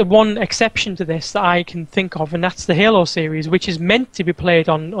exception to this that I can think of, and that's the Halo series, which is meant to be played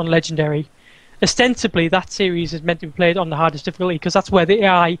on Legendary. Ostensibly, that series is meant to be played on the hardest difficulty because that's where the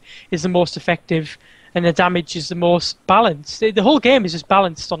AI is the most effective and the damage is the most balanced. The whole game is just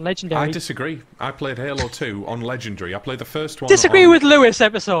balanced on Legendary. I disagree. I played Halo 2 on Legendary. I played the first one. Disagree with Lewis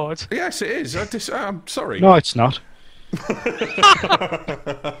episode. Yes, it is. I'm sorry. No, it's not.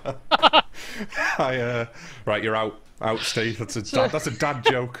 Right, you're out, Steve. That's a dad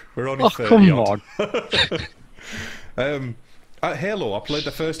joke. We're only 30 come on. At Halo, I played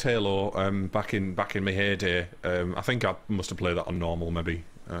the first Halo back in my heyday. I think I must have played that on normal, maybe.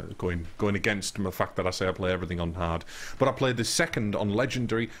 Going against the fact that I say I play everything on hard, but I played the second on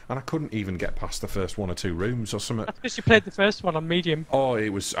Legendary, and I couldn't even get past the first 1 or 2 rooms or something. That's because you played the first one on medium. Oh, it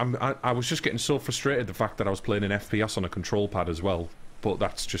was. I was just getting so frustrated the fact that I was playing an FPS on a control pad as well. But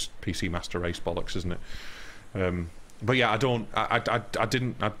that's just PC Master Race bollocks, isn't it? But yeah, I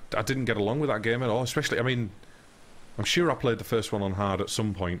didn't get along with that game at all. Especially, I mean, I'm sure I played the first one on hard at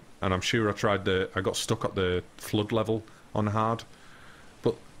some point, and I'm sure I got stuck at the flood level on hard.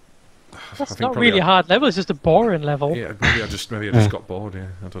 That's not really a hard level, it's just a boring level. Yeah, maybe I just got bored, yeah,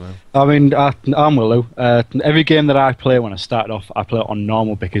 I don't know. I mean, I'm Willow. Every game that I play when I start off, I play it on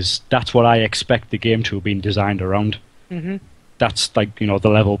normal because that's what I expect the game to have been designed around. Mm-hmm. That's like, the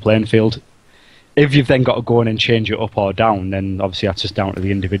level playing field. If you've then got to go in and change it up or down, then obviously that's just down to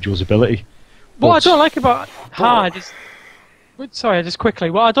the individual's ability. What I don't like about hard is... Sorry, just quickly.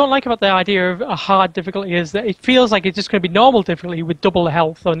 What I don't like about the idea of a hard difficulty is that it feels like it's just going to be normal difficulty with double the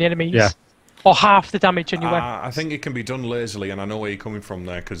health on the enemies. Yeah. Or half the damage on your weapon. I think it can be done lazily, and I know where you're coming from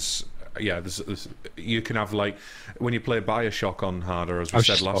there, because, you can have, like, when you play Bioshock on harder, as we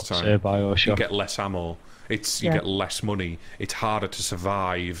said last time, you get less ammo. You get less money. It's harder to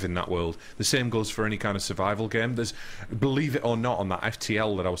survive in that world. The same goes for any kind of survival game. Believe it or not, on that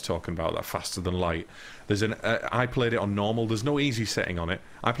FTL that I was talking about, that Faster Than Light, I played it on normal. There's no easy setting on it.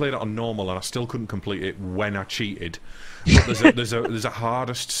 I played it on normal, and I still couldn't complete it when I cheated. But there's a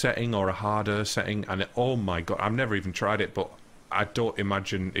hardest setting or a harder setting, and oh my god, I've never even tried it, but I don't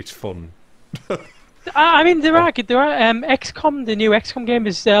imagine it's fun. I mean, there are XCOM. The new XCOM game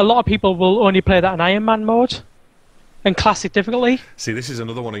is a lot of people will only play that in Iron Man mode and classic difficulty. See, this is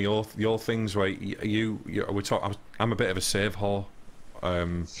another one of your things where I'm a bit of a save whore.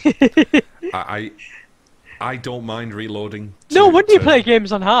 I don't mind reloading. When you play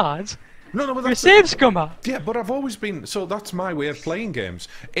games on hard. No, but that's a save scummer. Yeah, but I've always been. So that's my way of playing games.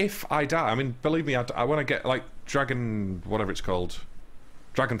 If I die, I mean, believe me, I want to get like whatever it's called.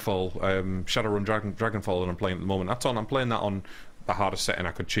 Dragonfall, Shadowrun Dragonfall that I'm playing at the moment. I'm playing that on the hardest setting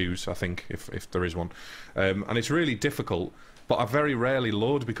I could choose, I think, if there is one. And it's really difficult, but I very rarely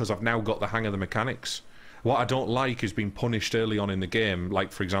load because I've now got the hang of the mechanics. What I don't like is being punished early on in the game,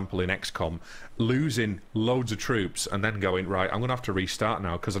 like, for example, in XCOM, losing loads of troops and then going, right, I'm going to have to restart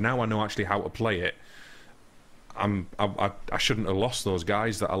now, because now I know actually how to play it. I shouldn't have lost those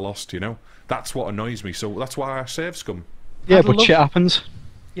guys that I lost, That's what annoys me, so that's why I save scum. Yeah, but shit happens.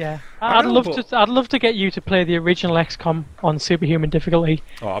 Yeah, I'd love to get you to play the original XCOM on superhuman difficulty.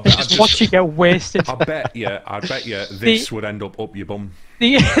 Oh, just watch you get wasted. I bet you this would end up your bum.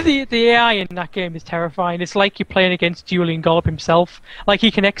 The AI in that game is terrifying. It's like you're playing against Julian Gollop himself. Like,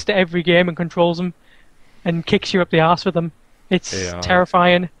 he connects to every game and controls them, and kicks you up the arse with them. It's Yeah.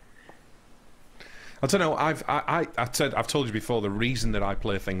 terrifying. I don't know. I've told you before. The reason that I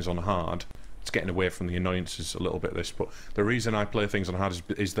play things on hard, it's getting away from the annoyances a little bit. But the reason I play things on hard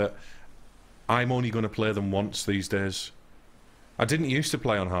is that I'm only going to play them once these days. I didn't used to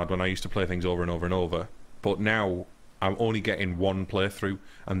play on hard when I used to play things over and over and over, but now I'm only getting one playthrough,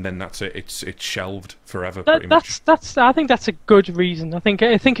 and then that's it. It's shelved forever. Pretty much. I think that's a good reason. I think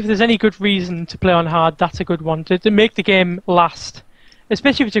if there's any good reason to play on hard, that's a good one to make the game last.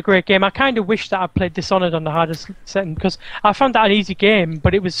 Especially if it's a great game. I kind of wish that I played Dishonored on the hardest setting, because I found that an easy game,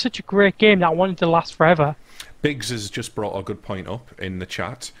 but it was such a great game that I wanted to last forever. Biggs has just brought a good point up in the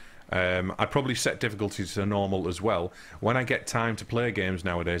chat. I'd probably set difficulty to normal as well. When I get time to play games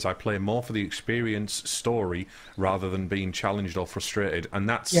nowadays, I play more for the experience story rather than being challenged or frustrated, and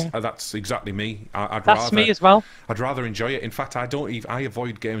that's exactly me. That's me as well. I'd rather enjoy it. In fact, I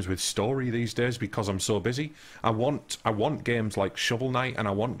avoid games with story these days because I'm so busy. I want games like Shovel Knight, and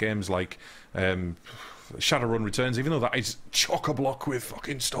I want games like Shadowrun Returns, even though that is chock-a-block with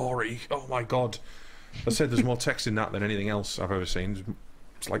fucking story. Oh my god! I said there's more text in that than anything else I've ever seen.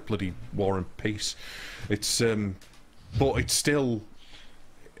 It's like bloody War and Peace. It's but it's still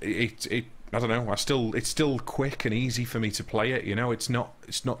I don't know. It's still quick and easy for me to play it. You know, it's not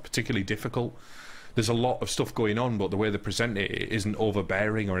particularly difficult. There's a lot of stuff going on, but the way they present it isn't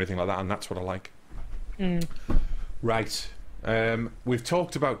overbearing or anything like that, and that's what I like. Right. We've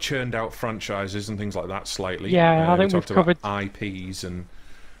talked about churned out franchises and things like that slightly. Yeah, I think we've covered IPs and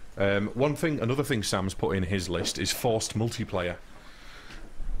another thing Sam's put in his list is forced multiplayer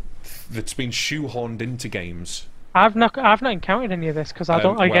that's been shoehorned into games. I've not encountered any of this because I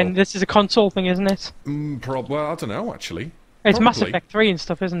don't. Again, this is a console thing, isn't it? Well, I don't know actually. It's Mass Effect 3 and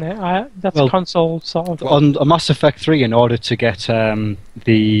stuff, isn't it? That's a console sort of. On a Mass Effect 3, in order to get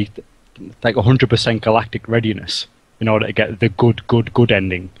the 100% galactic readiness, in order to get the good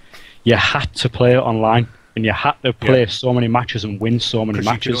ending, you had to play it online, and you had to play so many matches and win so many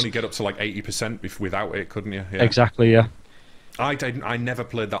matches. You could only get up to like 80% without it, couldn't you? Yeah. Exactly. Yeah. I never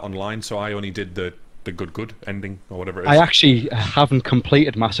played that online, so I only did the good ending or whatever it is. I actually haven't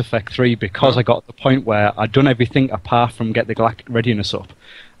completed Mass Effect 3 because I got to the point where I'd done everything apart from get the galactic readiness up,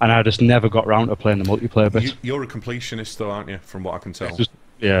 and I just never got around to playing the multiplayer bit. You're a completionist though, aren't you, from what I can tell?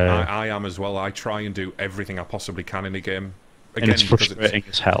 Yeah. I am as well. I try and do everything I possibly can in a game. Again, and it's frustrating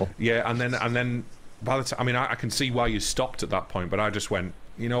as hell. Yeah, and then by the time, I mean, I can see why you stopped at that point, but I just went,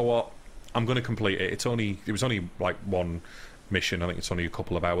 you know what, I'm going to complete it. It was only like one mission. I think it's only a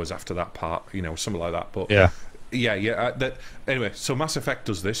couple of hours after that part, you know, something like that. But anyway, so Mass Effect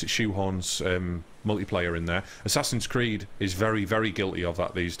does this. It shoehorns multiplayer in there. Assassin's Creed is very, very guilty of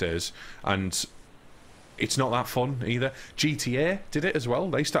that these days, and it's not that fun either. GTA did it as well.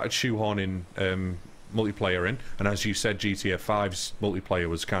 They started shoehorning multiplayer in, and as you said, GTA 5's multiplayer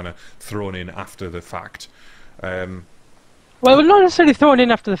was kind of thrown in after the fact. Well, not necessarily thrown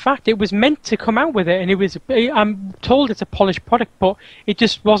in after the fact. It was meant to come out with it, and I'm told it's a polished product, but it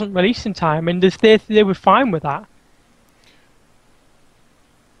just wasn't released in time, and they were fine with that.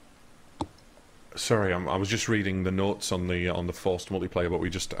 Sorry, I was just reading the notes on the forced multiplayer, but we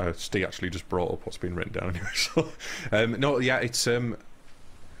just Ste actually just brought up what's been written down anyway. So, no, yeah, it's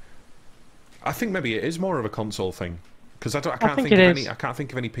I think maybe it is more of a console thing. Because I can't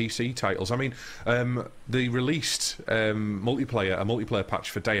think of any PC titles. I mean, they released a multiplayer patch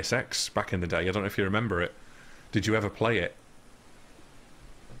for Deus Ex back in the day. I don't know if you remember it. Did you ever play it?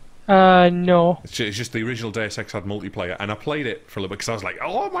 No. It's just the original Deus Ex had multiplayer, and I played it for a little bit because I was like,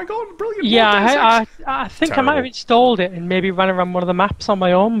 "Oh my god, brilliant!" Yeah, I think I might have installed it and maybe ran around one of the maps on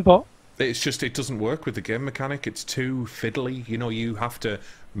my own, but it's just it doesn't work with the game mechanic. It's too fiddly. You know, you have to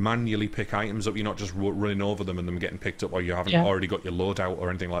manually pick items up. You're not just running over them and them getting picked up, or you haven't already got your loadout or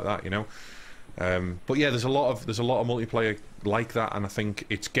anything like that. You know. But yeah, there's a lot of multiplayer like that, and I think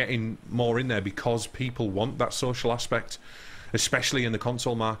it's getting more in there because people want that social aspect, especially in the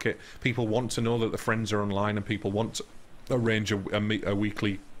console market. People want to know that the friends are online, and people want to arrange a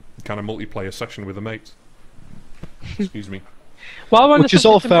weekly kind of multiplayer session with a mate. Excuse me. Which is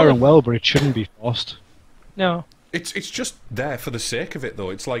all fair and well, but it shouldn't be forced. No. It's just there for the sake of it, though.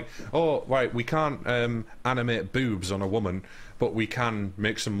 It's like, oh, right, we can't animate boobs on a woman, but we can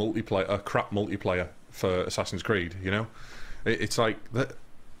make some crap multiplayer for Assassin's Creed, you know? It's like...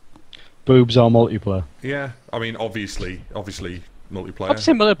 Boobs are multiplayer. Yeah, I mean, obviously multiplayer.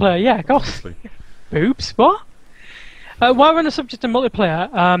 Obviously multiplayer, yeah, of course. Boobs, what? While we're on the subject of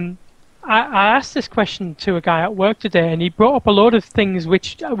multiplayer, I asked this question to a guy at work today, and he brought up a load of things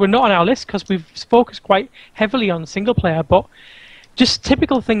which were not on our list because we've focused quite heavily on single player, but just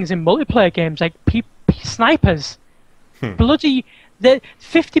typical things in multiplayer games like snipers. bloody...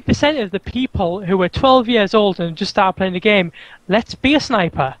 50% of the people who are 12 years old and just started playing the game, let's be a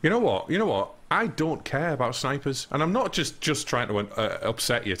sniper. You know what? I don't care about snipers, and I'm not just trying to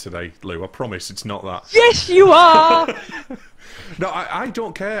upset you today, Lou. I promise it's not that. Yes, you are! No, I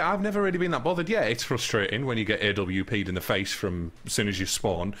don't care. I've never really been that bothered. Yeah, it's frustrating when you get AWP'd in the face from as soon as you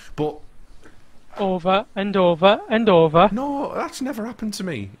spawn, but... Over and over and over. No, that's never happened to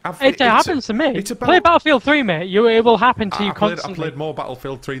me. It happens to me. It's about... Play Battlefield 3, mate. It will happen to you constantly. I played more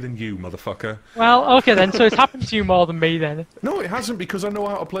Battlefield 3 than you, motherfucker. Well, okay then, so it's happened to you more than me then. No, it hasn't, because I know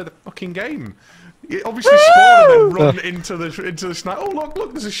how to play the fucking game. You obviously spawn and then run into the snipe. Oh,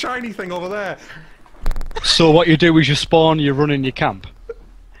 look, there's a shiny thing over there. So what you do is you spawn, you run in your camp.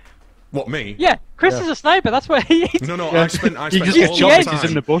 What, me? Yeah, Chris is a sniper, that's what he is. No, Yeah. I spent You just get all shot my if he's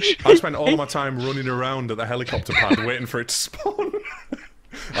in the bush. I spent all my time running around at the helicopter pad waiting for it to spawn.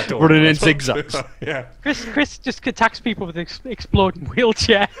 Running in zigzags. Yeah. Chris just attacks people with an exploding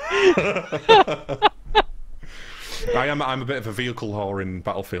wheelchair. I'm a bit of a vehicle whore in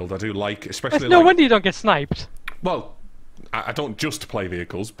Battlefield. I do like, especially No wonder you don't get sniped. Well, I don't just play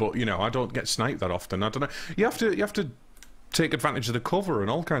vehicles, but you know, I don't get sniped that often. I don't know. You have to take advantage of the cover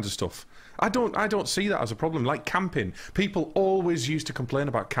and all kinds of stuff. I don't see that as a problem. Like camping, people always used to complain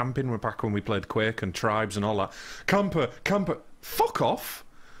about camping back when we played Quake and Tribes and all that. Camper, fuck off.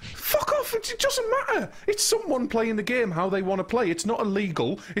 Fuck off! It doesn't matter. It's someone playing the game how they want to play. It's not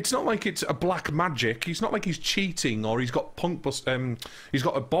illegal. It's not like it's a black magic. It's not like he's cheating or he's got he's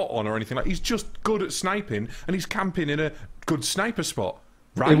got a bot on or anything like. He's just good at sniping and he's camping in a good sniper spot.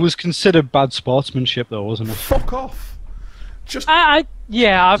 Right? It was considered bad sportsmanship, though, wasn't it? Fuck off. Just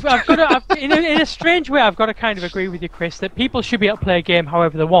Yeah, I've got to, in a strange way, I've got to kind of agree with you, Chris, that people should be able to play a game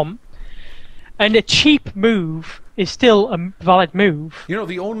however they want, and a cheap move is still a valid move. You know,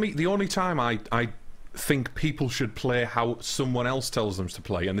 the only time I think people should play how someone else tells them to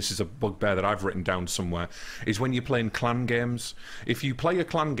play, and this is a bugbear that I've written down somewhere, is when you're playing clan games. If you play a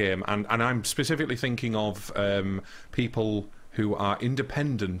clan game, and I'm specifically thinking of people who are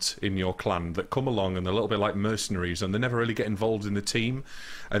independent in your clan that come along and they're a little bit like mercenaries and they never really get involved in the team.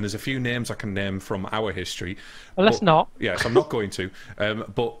 And there's a few names I can name from our history. Well, let's not. Yes, I'm not going to.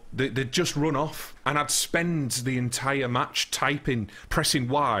 But they'd just run off, and I'd spend the entire match pressing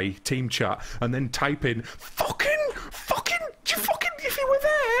Y, team chat, and then typing, fucking, if you were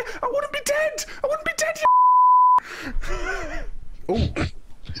there, I wouldn't be dead. I wouldn't be dead, Oh,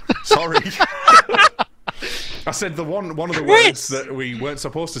 sorry. I said the one of the words that we weren't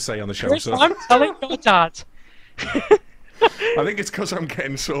supposed to say on the show. Chris, So I'm telling your dad. I think it's because I'm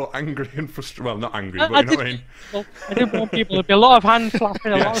getting so angry and frustrated. Well, not angry, but you know what I mean. Well, I didn't want people to be a lot of hand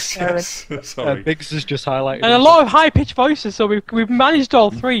flapping, a lot of staring, Yes, sorry. Biggs has just highlighted. and a lot of high-pitched voices. So we've managed all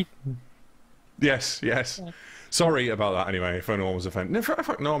three. Yes. Sorry about that. Anyway, if anyone was offended.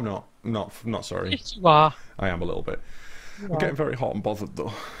 No, I'm not sorry. Yes, you are. I am a little bit. I'm getting very hot and bothered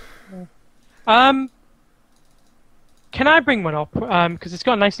though. Can I bring one up? Because it's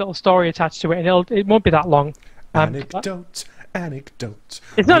got a nice little story attached to it, and it won't be that long. Anecdote.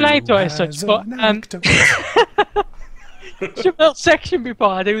 It's not an anecdote as such, but just a little section before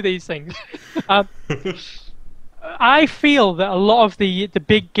I do these things. I feel that a lot of the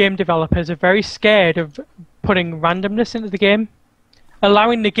big game developers are very scared of putting randomness into the game,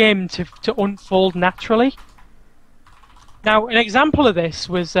 allowing the game to unfold naturally. Now, an example of this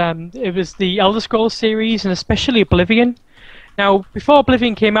was it was the Elder Scrolls series, and especially Oblivion. Now, before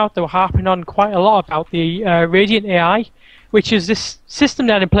Oblivion came out, they were harping on quite a lot about the Radiant AI, which is this system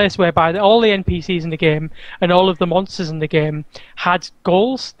they had in place whereby all the NPCs in the game and all of the monsters in the game had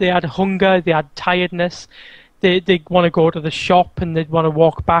goals. They had hunger, they had tiredness, they want to go to the shop and they'd want to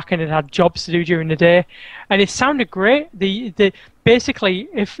walk back, and it had jobs to do during the day. And it sounded great. Basically,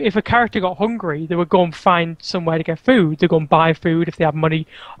 if a character got hungry, they would go and find somewhere to get food. They'd go and buy food if they had money.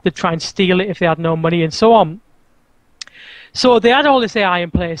 They'd try and steal it if they had no money, and so on. So they had all this AI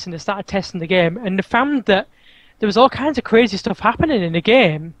in place, and they started testing the game, and they found that there was all kinds of crazy stuff happening in the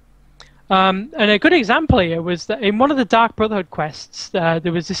game. And a good example here was that in one of the Dark Brotherhood quests,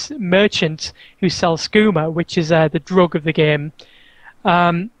 there was this merchant who sells skooma, which is the drug of the game.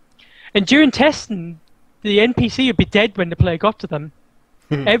 And during testing, the NPC would be dead when the player got to them.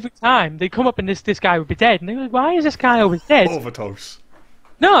 Every time they'd come up and this guy would be dead, and they were like, "Why is this guy always dead?" Overdose.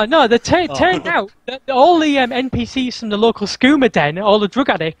 No, turned out that all the NPCs from the local skooma den, all the drug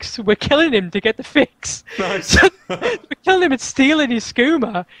addicts, were killing him to get the fix. Nice. So they were killing him and stealing his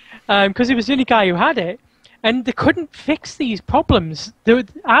skooma because he was the only guy who had it. and they couldn't fix these problems.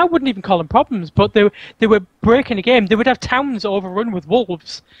 I wouldn't even call them problems, but they were breaking the game. They would have towns overrun with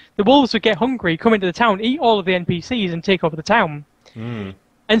wolves. The wolves would get hungry, come into the town, eat all of the NPCs, and take over the town.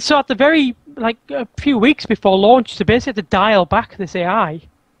 And so at the very, like, a few weeks before launch, they basically had to dial back this AI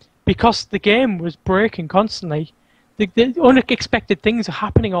because the game was breaking constantly. The unexpected things are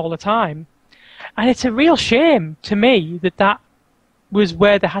happening all the time. And it's a real shame to me that was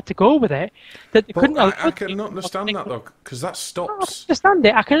where they had to go with it. That they couldn't. I can understand that though, because that stops.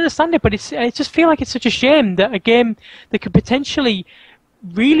 I can understand it, but I just feel like it's such a shame that a game that could potentially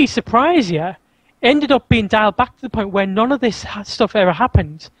really surprise you ended up being dialed back to the point where none of this stuff ever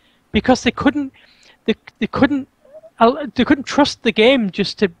happened, because they couldn't trust the game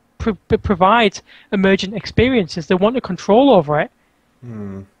just to provide emergent experiences. They wanted control over it,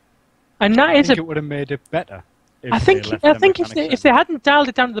 and that is I think it would have made it better. I think if they hadn't dialed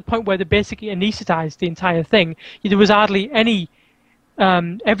it down to the point where they basically anesthetized the entire thing, there was hardly any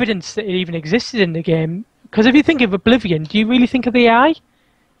evidence that it even existed in the game. Because if you think of Oblivion, do you really think of the AI?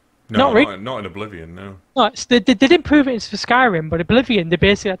 No, not in Oblivion, no. No, they didn't prove it for Skyrim, but Oblivion, they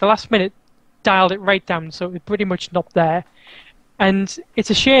basically at the last minute dialed it right down, so it was pretty much not there. And it's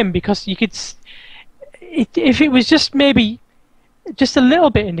a shame because you could, if it was just maybe just a little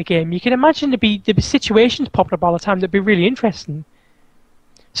bit in the game, you can imagine there'd be situations popping up all the time that'd be really interesting.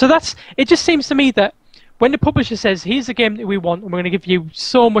 So it just seems to me that when the publisher says, here's the game that we want, and we're going to give you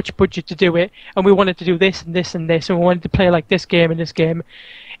so much budget to do it, and we wanted to do this and this and this, and we wanted to play like this game and this game,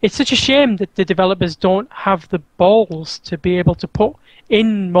 it's such a shame that the developers don't have the balls to be able to put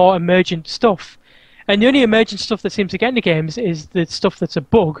in more emergent stuff. And the only emergent stuff that seems to get in the games is the stuff that's a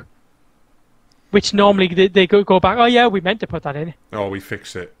bug, which normally they go back, oh yeah, we meant to put that in. Oh, we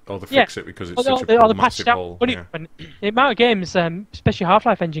fix it. Or they fix it because it's such a a massive hole. The amount of games, especially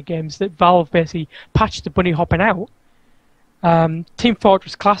Half-Life engine games, that Valve basically patched the bunny hopping out. Team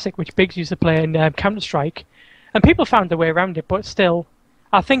Fortress Classic, which Biggs used to play in Counter-Strike, and people found their way around it, but still,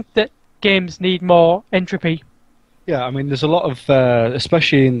 I think that games need more entropy. Yeah, I mean, there's a lot of,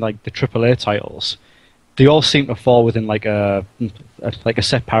 especially in like the AAA titles, they all seem to fall within like a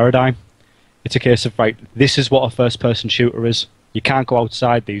set paradigm. It's a case of, right, this is what a first-person shooter is. You can't go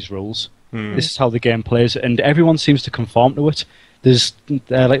outside these rules. This is how the game plays, and everyone seems to conform to it. There's,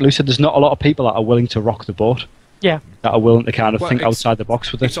 like Lou said, there's not a lot of people that are willing to rock the boat. Yeah. That are willing to kind of think outside the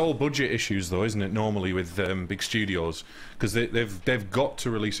box with it. It's all budget issues, though, isn't it? Normally with big studios, because they've got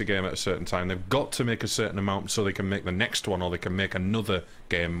to release a game at a certain time. They've got to make a certain amount so they can make the next one, or they can make another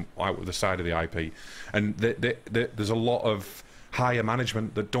game out with the side of the IP. And there's a lot of higher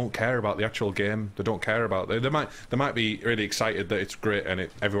management that don't care about the actual game. They don't care about they might be really excited that it's great and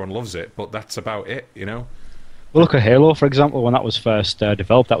everyone loves it, but that's about it, you know. Well, look at Halo, for example. When that was first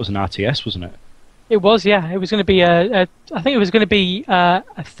developed, that was an RTS, wasn't it? It was, yeah. It was going to be I think it was going to be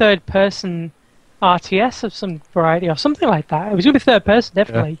a third-person RTS of some variety or something like that. It was going to be third-person,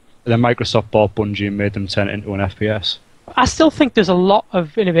 definitely. Yeah. Then Microsoft bought Bungie and made them turn it into an FPS. I still think there's a lot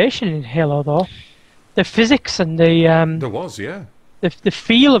of innovation in Halo, though. The physics and the there was, yeah. The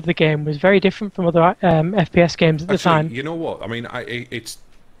feel of the game was very different from other FPS games at the time. You know what? I mean,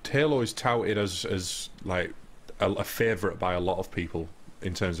 Halo is touted as like a favourite by a lot of people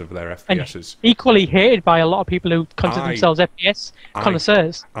in terms of their FPSs. And equally hated by a lot of people who consider themselves FPS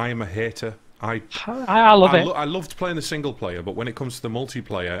connoisseurs. I am a hater. I love it. I loved playing the single player, but when it comes to the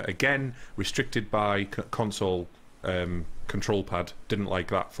multiplayer, again, restricted by console control pad. Didn't like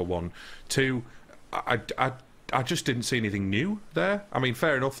that, for one. Two, I just didn't see anything new there. I mean,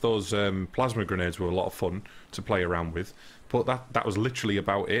 fair enough, those plasma grenades were a lot of fun to play around with, but that was literally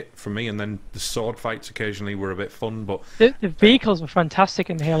about it for me. And then the sword fights occasionally were a bit fun, but the vehicles were fantastic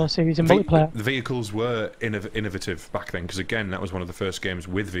in the Halo series in multiplayer. The vehicles were innovative back then, because again, that was one of the first games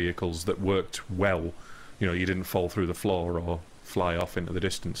with vehicles that worked well. You know, you didn't fall through the floor or fly off into the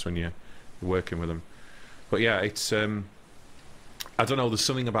distance when you're working with them. But yeah, it's I don't know. There's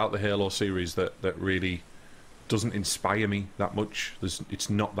something about the Halo series that really doesn't inspire me that much. It's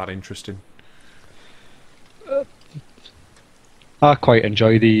not that interesting. I quite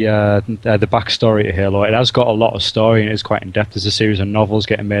enjoy the backstory to Halo. It has got a lot of story and it is quite in depth. There's a series of novels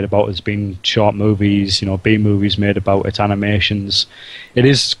getting made about it. There's been short movies, B movies made about it, animations. It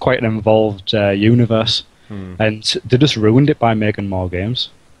is quite an involved universe, and they just ruined it by making more games.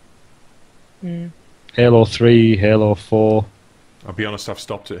 Halo 3, Halo 4. I'll be honest, I've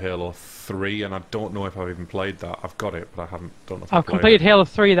stopped at Halo 3, and I don't know if I've even played that. I've got it, but I don't know if I've completed Halo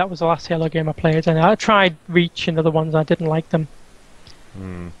 3. That was the last Halo game I played, and I tried Reach and other ones. I didn't like them.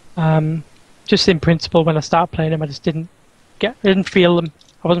 Just in principle, when I started playing them, I just didn't feel them.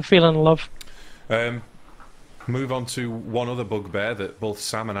 I wasn't feeling the love. move on to one other bugbear that both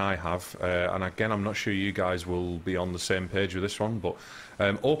Sam and I have, and again, I'm not sure you guys will be on the same page with this one, but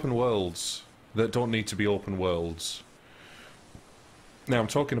open worlds that don't need to be open worlds. Now, I'm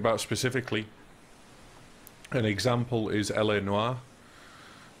talking about specifically, an example is LA Noire,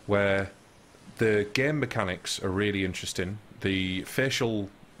 where the game mechanics are really interesting. The facial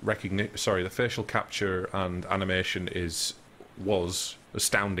the facial capture and animation was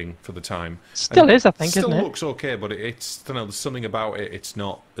astounding for the time. Still is, I think, isn't it? Still looks okay, but it's, I don't know, there's something about it. It's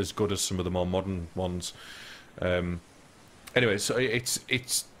not as good as some of the more modern ones. Anyway, so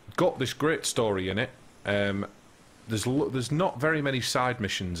it's got this great story in it. There's not very many side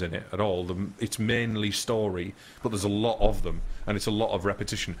missions in it at all. It's mainly story, but there's a lot of them, and it's a lot of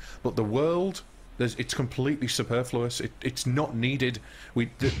repetition. But the world, it's completely superfluous. It's not needed.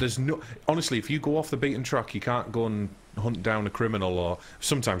 There's no, honestly, if you go off the beaten track, you can't go and hunt down a criminal, or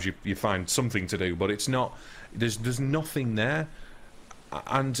sometimes you find something to do, but it's not. There's nothing there,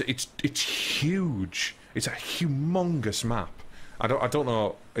 and it's huge. It's a humongous map. I don't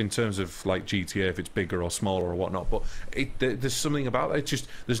know in terms of like GTA if it's bigger or smaller or whatnot, but there's something about it. It's just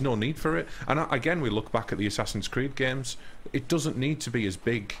there's no need for it. And again, we look back at the Assassin's Creed games. It doesn't need to be as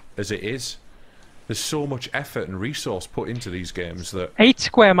big as it is. There's so much effort and resource put into these games that 8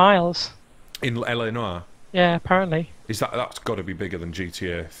 square miles in LA Noire. Yeah, apparently. That's got to be bigger than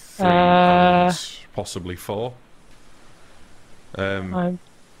GTA 3 and possibly 4.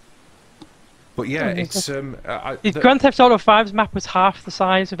 But yeah, it's Grand Theft Auto 5's map was half the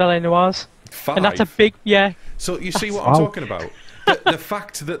size of LA Noire's. 5. And that's a big, yeah. So you see what I'm talking about? The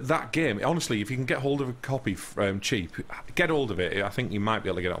fact that game, honestly, if you can get hold of a copy cheap, get hold of it. I think you might be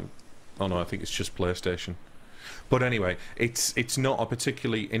able to get it on. Oh no, I think it's just PlayStation. But anyway, it's not a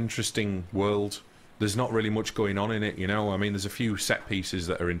particularly interesting world. There's not really much going on in it, you know. I mean, there's a few set pieces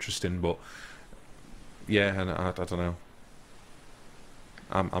that are interesting, but yeah, and I don't know.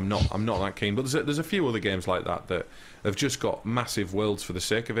 I'm not that keen. But there's a few other games like that have just got massive worlds for the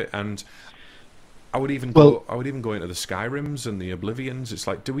sake of it, and I would even go into the Skyrims and the Oblivions. It's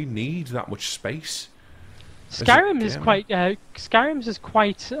like, do we need that much space? Skyrim is quite. Skyrim's is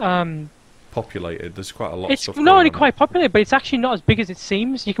quite. Populated. There's quite a lot. It's of stuff not only going on. quite populated, but it's actually not as big as it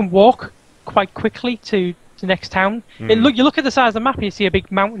seems. You can walk quite quickly to the next town. You look at the size of the map and you see a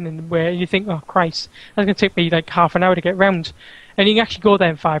big mountain in where you think, oh Christ, that's going to take me like half an hour to get round, and you can actually go there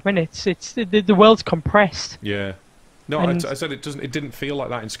in 5 minutes. It's the world's compressed. Yeah. No, I said it doesn't. It didn't feel like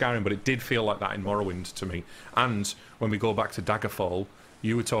that in Skyrim, but it did feel like that in Morrowind to me. And when we go back to Daggerfall,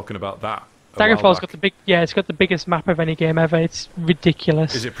 you were talking about that. Daggerfall's got the big, it's got the biggest map of any game ever. It's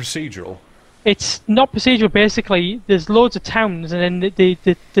ridiculous. Is it procedural? It's not procedural. Basically, there's loads of towns, and then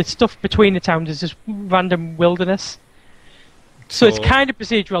the stuff between the towns is just random wilderness. So it's kind of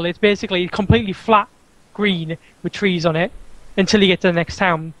procedural. It's basically completely flat green with trees on it until you get to the next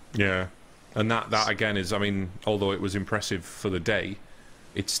town. Yeah, and that again is, I mean, although it was impressive for the day,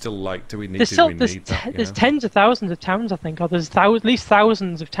 it's still like, do we need that? There's tens of thousands of towns, I think, or there's at least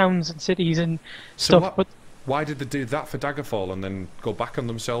thousands of towns and cities and stuff. But why did they do that for Daggerfall and then go back on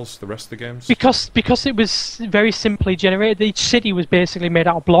themselves the rest of the games? Because it was very simply generated. Each city was basically made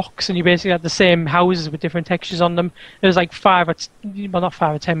out of blocks, and you basically had the same houses with different textures on them. There was like not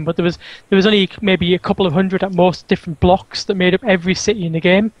 5 or 10, but there was only maybe a couple of hundred at most different blocks that made up every city in the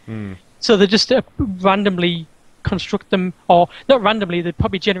game. So they just randomly construct them, or not randomly, they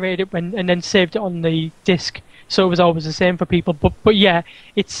probably generated it and then saved it on the disc, so it was always the same for people. But yeah,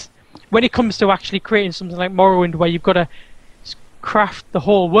 it's when it comes to actually creating something like Morrowind, where you've got to craft the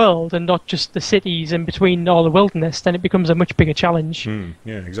whole world and not just the cities in between all the wilderness, then it becomes a much bigger challenge.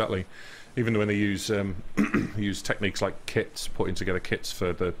 Yeah, exactly. Even when they use use techniques like kits, putting together kits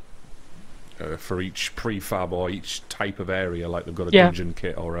for the for each prefab or each type of area, like they've got a dungeon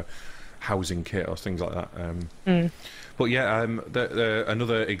kit or a housing kit or things like that. But yeah,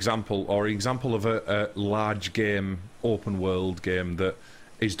 another example of a large game, open world game that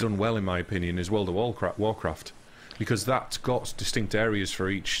is done well, in my opinion, is World of Warcraft, because that's got distinct areas for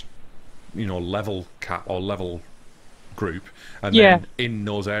each, level cap or level group, and then in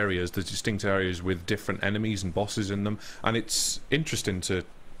those areas there's distinct areas with different enemies and bosses in them, and it's interesting to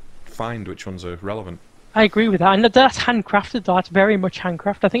find which ones are relevant. I agree with that, and that's handcrafted though. That's very much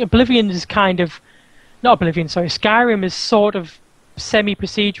handcrafted. I think Oblivion is Skyrim is sort of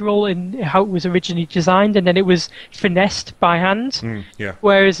semi-procedural in how it was originally designed, and then it was finessed by hand.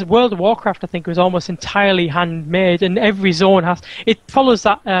 Whereas World of Warcraft, I think, was almost entirely handmade, and every zone follows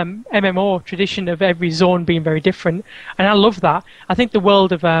that MMO tradition of every zone being very different, and I love that. I think the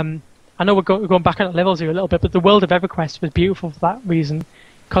world of I know we're going back on the levels here a little bit, but the world of EverQuest was beautiful for that reason,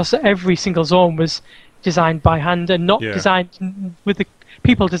 because every single zone was designed by hand and not Yeah. designed with the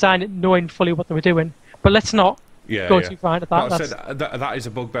people designing it knowing fully what they were doing. But let's not go too far into that. But I said that is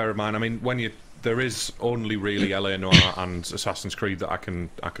a bugbear of mine. I mean, there is only really LA Noire and Assassin's Creed that I can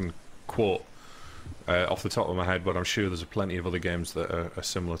quote off the top of my head, but I'm sure there's plenty of other games that are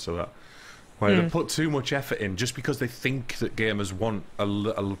similar to that, where they put too much effort in just because they think that gamers want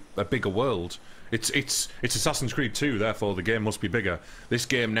a bigger world. It's Assassin's Creed 2, therefore the game must be bigger. This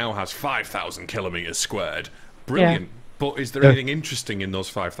game now has 5,000 kilometers squared. Brilliant. Yeah. But is there anything interesting in those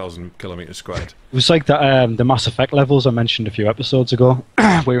 5,000 kilometers squared? It was like the Mass Effect levels I mentioned a few episodes ago.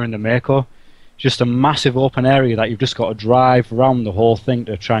 We're in the Mako. Just a massive open area that you've just got to drive around the whole thing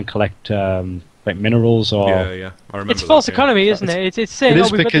to try and collect like minerals or... Yeah, I remember it's false that, economy, isn't it? It's saying, it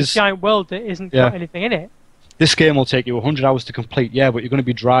is we've got because- this giant world that isn't got anything in it. This game will take you 100 hours to complete, yeah, but you're going to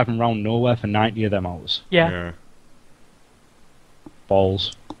be driving around nowhere for 90 of them hours. Yeah.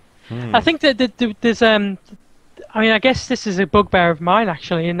 Balls. I think that there's I mean, I guess this is a bugbear of mine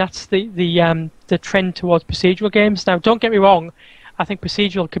actually, and that's the trend towards procedural games. Now, don't get me wrong, I think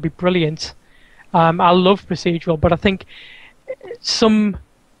procedural could be brilliant. I love procedural, but I think some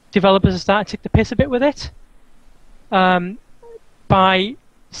developers are starting to take the piss a bit with it by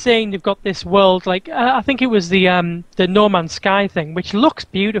saying they've got this world. Like I think it was the No Man's Sky thing, which looks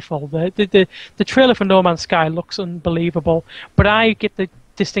beautiful. The trailer for No Man's Sky looks unbelievable, but I get the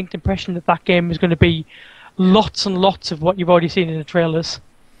distinct impression that that game is going to be lots and lots of what you've already seen in the trailers,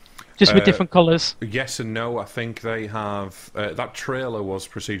 just with different colours. Yes and no. I think they have that trailer was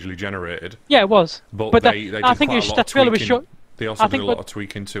procedurally generated. Yeah, it was. But they did I think quite a lot that of trailer was tweaking. short. They also did a lot of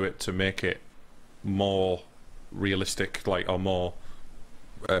tweaking to it to make it more realistic, or more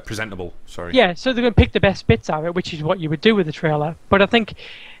presentable. Sorry. Yeah, so they're going to pick the best bits out of it, which is what you would do with a trailer. But I think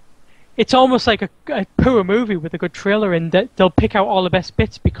it's almost like a poor movie with a good trailer in that they'll pick out all the best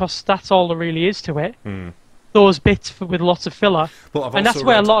bits because that's all there really is to it. Those bits with lots of filler. And that's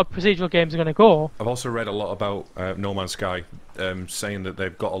where a lot of procedural games are going to go. I've also read a lot about No Man's Sky, saying that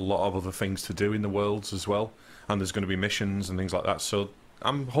they've got a lot of other things to do in the worlds as well, and there's going to be missions and things like that. So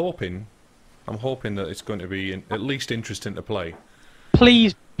I'm hoping that it's going to be at least interesting to play.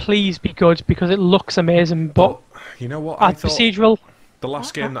 Please be good because it looks amazing. But you know what? I thought procedural. The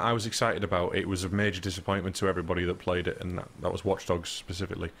last game that I was excited about, it was a major disappointment to everybody that played it, and that was Watch Dogs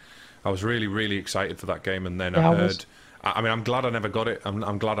specifically. I was really, really excited for that game, and then I heard... I mean, I'm glad I never got it.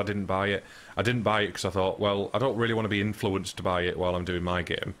 I'm glad I didn't buy it. I didn't buy it because I thought, well, I don't really want to be influenced to buy it while I'm doing my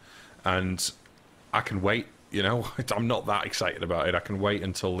game. And I can wait, you know? I'm not that excited about it. I can wait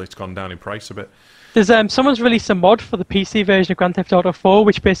until it's gone down in price a bit. There's someone's released a mod for the PC version of Grand Theft Auto 4,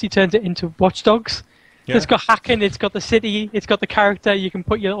 which basically turns it into Watch Dogs. Yeah. It's got hacking, it's got the city, it's got the character, you can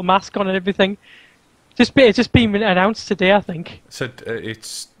put your little mask on and everything. It's just been announced today, I think. Said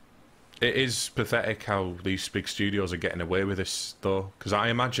it is pathetic how these big studios are getting away with this, though. Because I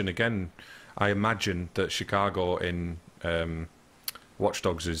imagine that Chicago in Watch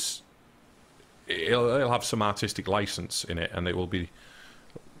Dogs it'll have some artistic license in it, and there'll be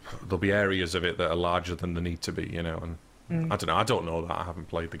areas of it that are larger than they need to be, you know. And I don't know that. I haven't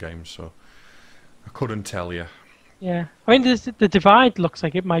played the game, so I couldn't tell you. Yeah, I mean, the Divide looks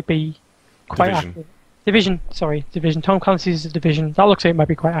like it might be quite accurate. Division. Tom Clancy's Division. That looks like it might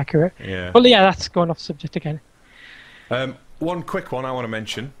be quite accurate. Yeah. But yeah, that's going off subject again. One quick one I want to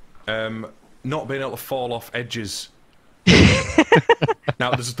mention: not being able to fall off edges. Now,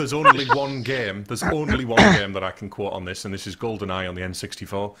 there's only one game. There's only one game that I can quote on this, and this is GoldenEye on the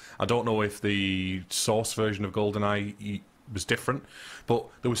N64. I don't know if the source version of GoldenEye was different, but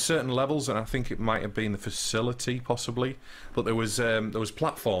there were certain levels, and I think it might have been the facility, possibly. But there was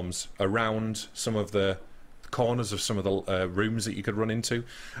platforms around some of the corners of some of the rooms that you could run into,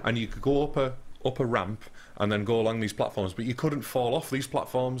 and you could go up a ramp and then go along these platforms, but you couldn't fall off these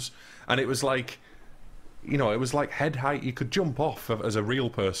platforms, and it was like, you know, it was like head height. You could jump off as a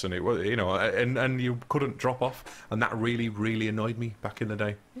real person. It was, you know, and you couldn't drop off, and that really, really annoyed me back in the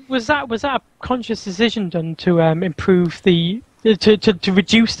day. Was that a conscious decision done to improve to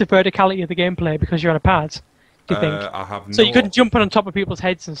reduce the verticality of the gameplay because you're on a pad? Do you think? I have so you couldn't jump on top of people's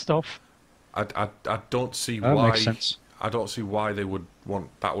heads and stuff. I don't see that why. Makes sense. I don't see why they would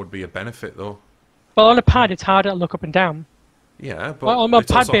want that. Would be a benefit though. Well, on a pad, it's harder to look up and down. Yeah, but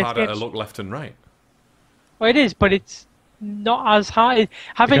it's also harder to look left and right. Well, it is, but it's not as hard. You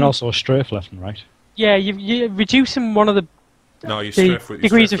can also strafe left and right. Yeah, you're reducing one of the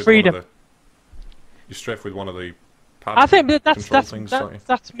degrees of freedom. You strafe with one of the pad I think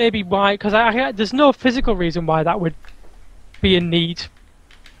that's maybe why, because there's no physical reason why that would be a need.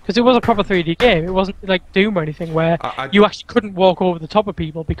 Because it was a proper 3D game. It wasn't like Doom or anything where you actually couldn't walk over the top of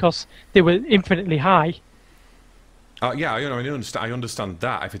people because they were infinitely high. Yeah, I understand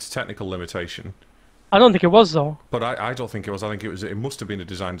that if it's a technical limitation. I don't think it was though. But I don't think it was. I think it must have been a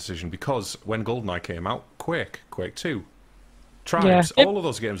design decision because when GoldenEye came out, Quake 2, Tribes, all of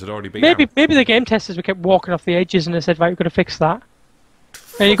those games had already been out. Maybe the game testers were kept walking off the edges and they said, right, we've got to fix that.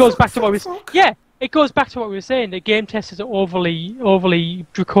 And it goes back to what we it goes back to what we were saying. The game testers are overly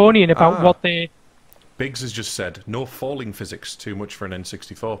draconian about what they. Biggs has just said no falling physics too much for an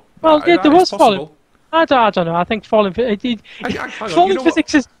N64. Well, yeah, there was falling. I don't know. I think falling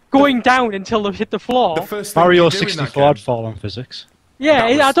physics is going down until they hit the floor. The first thing Mario 64 had fallen physics. Yeah,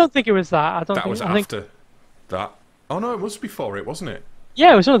 I don't think it was that. That was after that. Oh no, it was before it, wasn't it?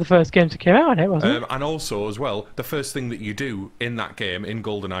 Yeah, it was one of the first games that came out on it, wasn't it? And also, as well, the first thing that you do in that game, in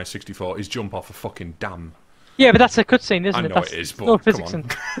GoldenEye 64, is jump off a fucking dam. Yeah, but that's a cutscene, isn't it? I know it is, but no physics come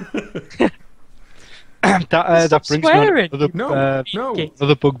on. that brings me on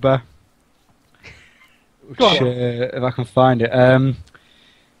another bugbear. Which, if I can find it.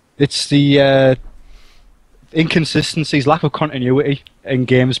 It's the inconsistencies, lack of continuity in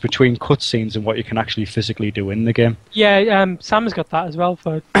games between cutscenes and what you can actually physically do in the game. Yeah, Sam's got that as well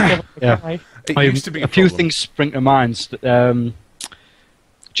for. It used to be a few things spring to mind.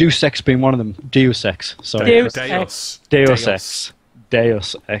 Deus Ex being one of them. Deus Ex. Sorry.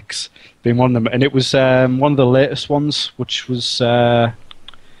 Deus Ex being one of them, and it was one of the latest ones, which was Human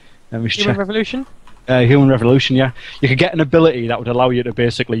Revolution. Human Revolution. Yeah, you could get an ability that would allow you to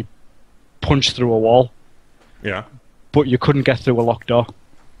basically punch through a wall. Yeah. But you couldn't get through a locked door.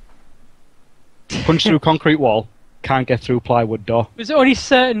 Punch through concrete wall, can't get through plywood door. Was it only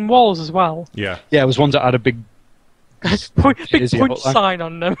certain walls as well? Yeah. Yeah, it was ones that had a big punch sign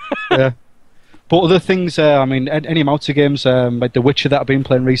on them. Yeah. But other things, I mean, any amount of games, like The Witcher that I've been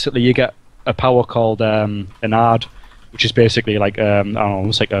playing recently, you get a power called an ARD, which is basically like I don't know,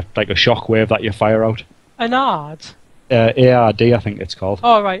 almost like a shockwave that you fire out. An ARD? ARD, I think it's called.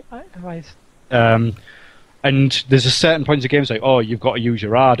 Oh right. And there's a certain point of games like, oh, you've got to use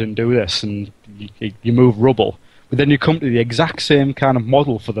your ARD and do this, and you move rubble. But then you come to the exact same kind of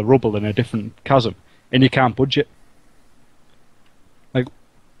model for the rubble in a different chasm, and you can't budge it. Like,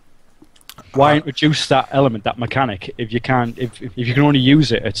 why introduce that element, that mechanic, if you can't, if you can only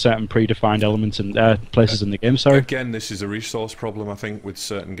use it at certain predefined elements and places in the game? Sorry. Again, this is a resource problem, I think, with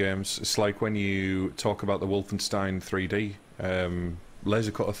certain games. It's like when you talk about the Wolfenstein 3D.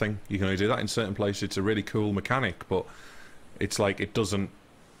 Laser cutter thing. You can only do that in certain places. It's a really cool mechanic, but it's like it doesn't.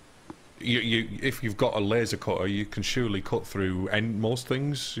 If you've got a laser cutter, you can surely cut through most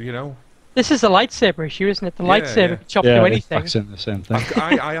things. You know. This is a lightsaber issue, isn't it? The lightsaber can chop through anything. Yeah, the same thing.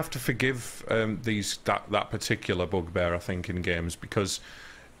 I have to forgive that particular bugbear, I think, in games because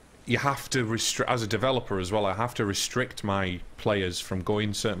you have to restrict, as a developer as well. I have to restrict my players from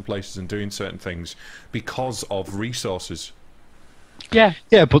going certain places and doing certain things because of resources. Yeah.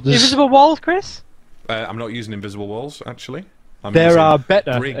 Yeah, but there's... Invisible walls, Chris? I'm not using invisible walls, actually. There are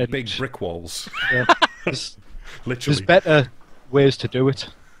better... Big brick walls. Yeah. Literally. There's better ways to do it.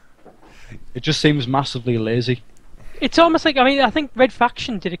 It just seems massively lazy. It's almost like, I mean, I think Red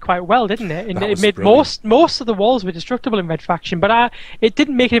Faction did it quite well, didn't it? And it made most of the walls were destructible in Red Faction, but it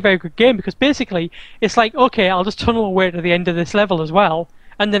didn't make it a very good game because basically it's like, okay, I'll just tunnel away to the end of this level as well.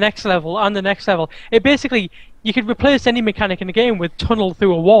 And the next level, and the next level. It basically, you could replace any mechanic in the game with tunnel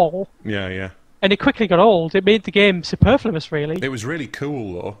through a wall. Yeah, yeah. And it quickly got old. It made the game superfluous, really. It was really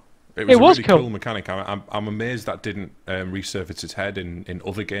cool, though. It was a really cool mechanic. I'm amazed that didn't resurface its head in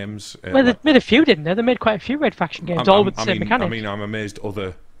other games. Well, they made a few, didn't they? They made quite a few Red Faction games, all with the same mechanic. I mean, I'm amazed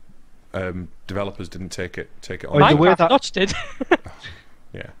other developers didn't take it on. Minecraft Notch did.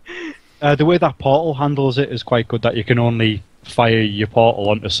 Yeah. The way that Portal handles it is quite good, that you can only fire your portal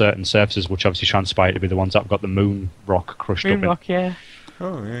onto certain surfaces, which obviously transpire to be the ones that have got the moon rock crushed up in. Moon rock, yeah.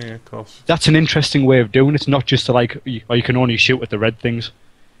 Oh, yeah, of course. That's an interesting way of doing it. It's not just to like, or you can only shoot at the red things.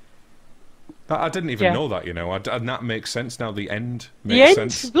 I didn't even know that, you know. And that makes sense now. The end makes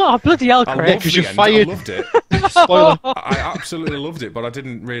sense. Oh, bloody hell, Chris. Because you fired. I loved it. Spoiler. I absolutely loved it, but I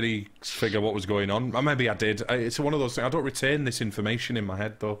didn't really figure what was going on. Maybe I did. It's one of those things. I don't retain this information in my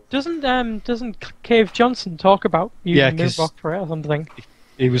head, though. Doesn't Cave Johnson talk about using moon rock for it or something?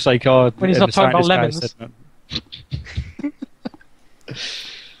 He was like, oh, when he's not talking about lemons.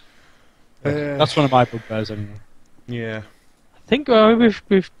 That's one of my bugbears anyway. Yeah. I think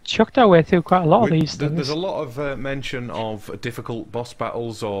we've chucked our way through quite a lot of these things. There's a lot of mention of difficult boss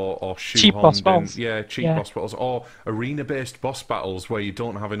battles or cheap boss battles. Cheap boss battles or arena-based boss battles where you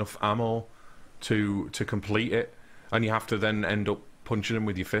don't have enough ammo to complete it, and you have to then end up punching them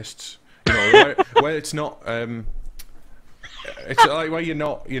with your fists. You know, where it's not. It's like where you're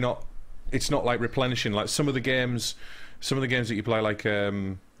not. It's not like replenishing. Like some of the games that you play, like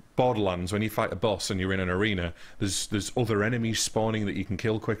Borderlands, when you fight a boss and you're in an arena, there's other enemies spawning that you can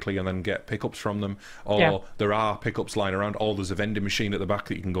kill quickly and then get pickups from them, or there are pickups lying around, or there's a vending machine at the back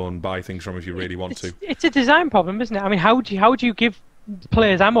that you can go and buy things from if you really want to. It's a design problem, isn't it? I mean, how do you give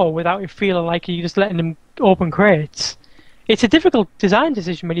players ammo without it feeling like you're just letting them open crates? It's a difficult design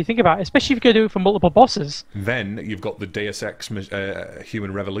decision when you think about it, especially if you're going to do it for multiple bosses. Then you've got the Deus Ex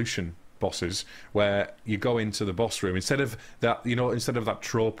Human Revolution bosses, where you go into the boss room instead of that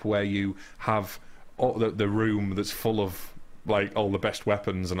trope where you have the room that's full of like all the best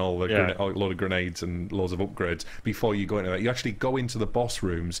weapons and all the load of grenades and loads of upgrades before you go into that. You actually go into the boss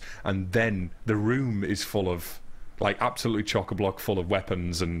rooms, and then the room is full of like absolutely chock-a-block full of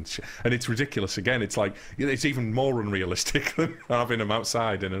weapons, and it's ridiculous. Again, it's like it's even more unrealistic than having them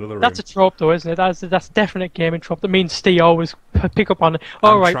outside in another room. That's a trope, though, isn't it? That's a definite gaming trope that me and Ste always pick up on.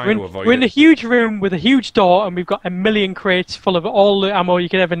 All right, we're in a huge room with a huge door, and we've got a million crates full of all the ammo you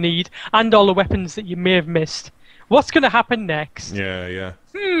could ever need, and all the weapons that you may have missed. What's going to happen next? Yeah.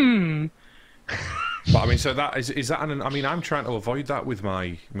 But I mean, so that is that. I mean, I'm trying to avoid that with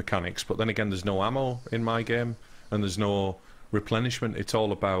my mechanics, but then again, there's no ammo in my game. And there's no replenishment. It's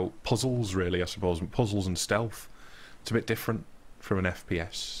all about puzzles, really, I suppose. Puzzles and stealth. It's a bit different from an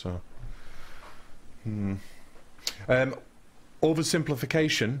FPS. So,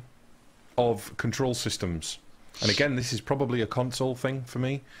 oversimplification of control systems. And again, this is probably a console thing for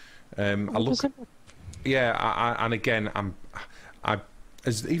me. And again,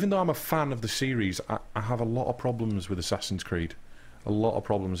 even though I'm a fan of the series, I have a lot of problems with Assassin's Creed. A lot of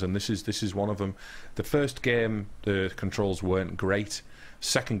problems, and this is one of them. The first game, the controls weren't great.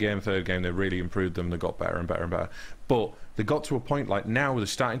 Second game, third game, they really improved them. They got better and better and better. But they got to a point like now they're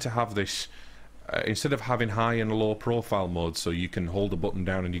starting to have this. Instead of having high and low profile modes, so you can hold a button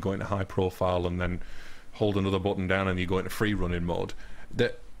down and you go into high profile, and then hold another button down and you go into free running mode.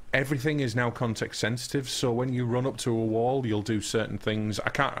 That everything is now context sensitive. So when you run up to a wall, you'll do certain things.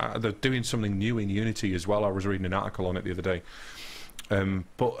 They're doing something new in Unity as well. I was reading an article on it the other day.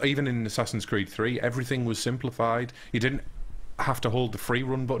 But even in Assassin's Creed 3, everything was simplified. You didn't have to hold the free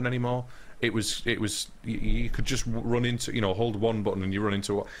run button anymore. It was you could just run into, hold one button and you run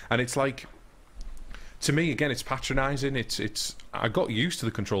into, and it's like, to me again, it's patronising. It's I got used to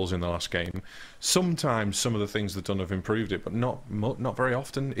the controls in the last game. Sometimes some of the things they've done have improved it, but not very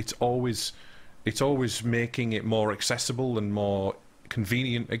often. It's always making it more accessible and more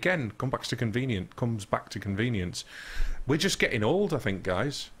convenient. Again, comes back to convenience. We're just getting old, I think,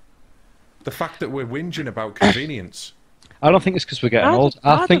 guys. The fact that we're whinging about convenience. I don't think it's because we're getting old.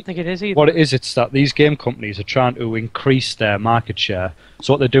 I don't think it is either. What it is, it's that these game companies are trying to increase their market share.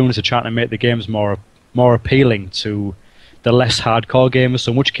 So what they're doing is they're trying to make the games more appealing to the less hardcore gamers.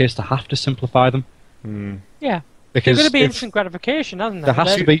 So in which case they have to simplify them. Yeah. Because there's going to be instant gratification, hasn't there? There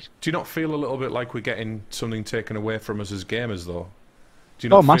has to be. Do you not feel a little bit like we're getting something taken away from us as gamers, though? Do you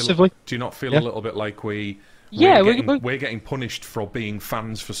not massively. Do you not feel a little bit like we're getting punished for being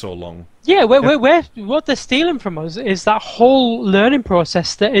fans for so long? Yeah, what they're stealing from us is that whole learning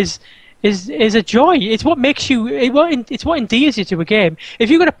process that is a joy. It's what makes you. It's what endears you to a game. If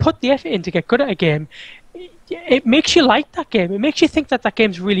you're going to put the effort in to get good at a game, it makes you like that game. It makes you think that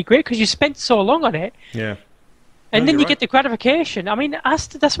game's really great because you spent so long on it. Yeah. And then you get the gratification. I mean,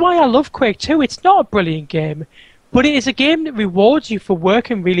 that's why I love Quake 2. It's not a brilliant game, but it is a game that rewards you for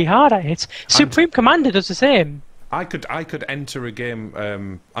working really hard at it. Supreme Commander does the same. I could enter a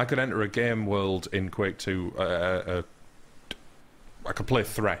game. I could enter a game world in Quake 2. I could play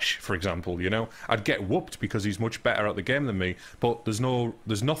Thresh, for example. I'd get whooped because he's much better at the game than me. But there's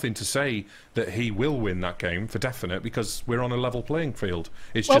nothing to say that he will win that game for definite because we're on a level playing field.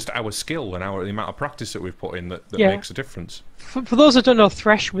 It's just our skill and the amount of practice that we've put in that makes a difference. For those that don't know,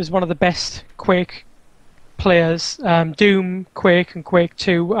 Thresh was one of the best Quake players. Doom, Quake, and Quake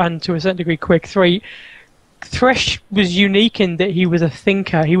 2, and to a certain degree Quake 3. Thresh was unique in that he was a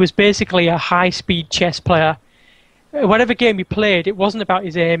thinker. He was basically a high-speed chess player. Whatever game he played, it wasn't about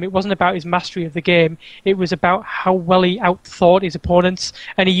his aim, it wasn't about his mastery of the game, it was about how well he outthought his opponents,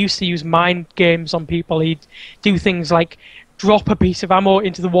 and he used to use mind games on people. He'd do things like drop a piece of ammo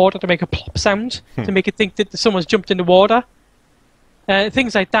into the water to make a plop sound, to make it think that someone's jumped in the water.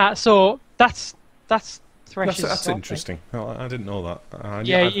 Things like that, so that's Thresh's That's interesting. Oh, I didn't know that.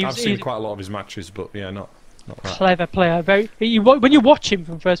 I've seen quite a lot of his matches, but not that. Clever player. When you watch him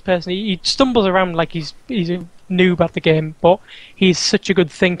from first person, he stumbles around like he's a noob at the game, but he's such a good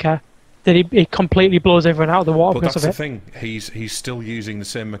thinker. that it completely blows everyone out of the water But because that's of the it. thing. He's still using the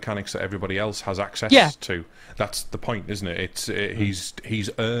same mechanics that everybody else has access Yeah. to. That's the point, isn't it? He's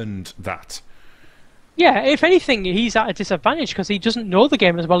earned that. Yeah, if anything, he's at a disadvantage because he doesn't know the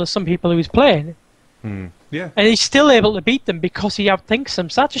game as well as some people who he's playing. Yeah. And he's still able to beat them because he outthinks them.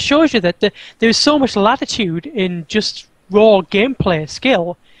 So that just shows you that there's so much latitude in just raw gameplay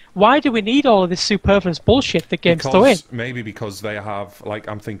skill. Why do we need all of this superfluous bullshit that games throw in? Maybe because they have, like,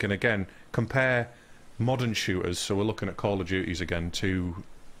 I'm thinking again, compare modern shooters, so we're looking at Call of Duties again, to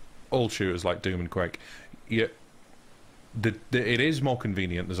old shooters like Doom and Quake. It is more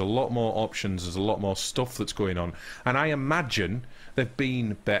convenient, there's a lot more options, there's a lot more stuff that's going on, and I imagine they've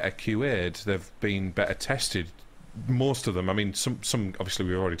been better QA'd, they've been better tested, most of them. I mean, some obviously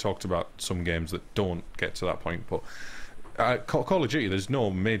we've already talked about some games that don't get to that point, but Call of Duty, there's no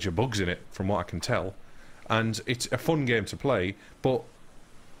major bugs in it from what I can tell, and it's a fun game to play, but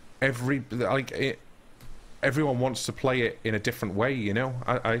everyone wants to play it in a different way, you know.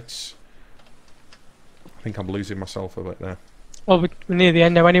 I think I'm losing myself a bit there. Well, we're near the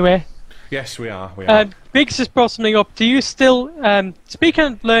end now anyway. Yes, we are. We are. Biggs has brought something up. Do you still, speaking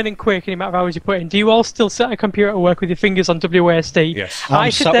of learning quick and the amount of hours you put in, do you all still sit at a computer at work with your fingers on WASD? Yes.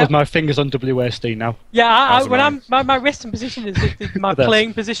 I'm sat with my fingers on WSD now. Yeah, my resting position is my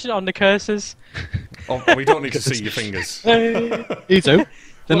playing position on the cursors. Oh, we don't need to see your fingers. You do.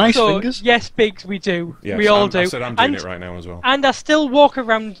 The nice So, fingers. yes, Biggs, we do. Yes, we all do. I said I'm doing it right now as well. And I still walk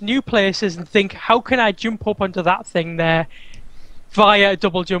around new places and think, how can I jump up onto that thing there via a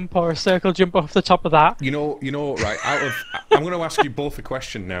double jump or a circle jump off the top of that? You know, right, I'm going to ask you both a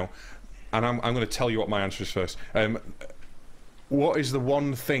question now, and I'm going to tell you what my answer is first. What is the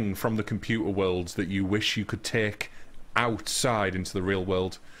one thing from the computer world that you wish you could take outside into the real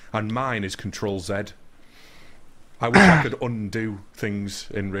world? And mine is Control Z. I wish I could undo things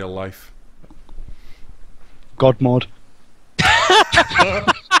in real life. God mode.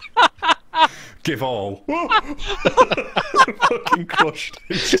 Give all. Fucking crushed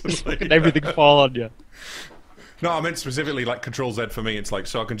instantly. Everything fall on you. No, I meant specifically like Control Z for me. It's like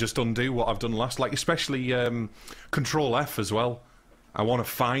so I can just undo what I've done last. Like especially Control F as well. I want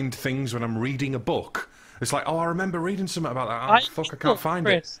to find things when I'm reading a book. It's like, oh, I remember reading something about that. Oh, fuck, I can't find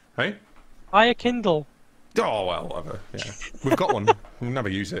it. Hey? Buy a Kindle. Oh well, whatever. Yeah, we've got one. We'll never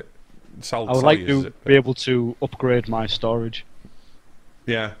use it. I would like to be able to upgrade my storage.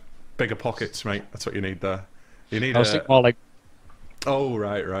 Yeah, bigger pockets, mate. That's what you need there. You need. I was thinking more like. Oh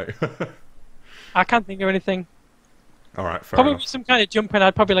right. I can't think of anything. All right, fair Probably enough. some kind of jumping.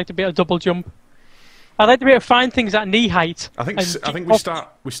 I'd probably like to be able to double jump. I'd like to be able to find things at knee height. I think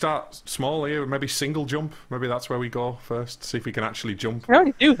we start small here. Maybe single jump. Maybe that's where we go first. See if we can actually jump. We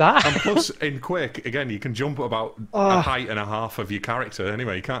already do that. And plus, in Quake, again, you can jump about a height and a half of your character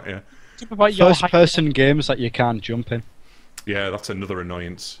anyway, can't you? Jump about your height. First-person games that you can't jump in. Yeah, that's another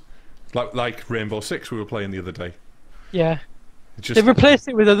annoyance. Like Rainbow Six we were playing the other day. Yeah. Just... They've replaced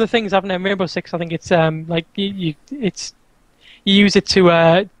it with other things, haven't they? In Rainbow Six, I think it's like you use it to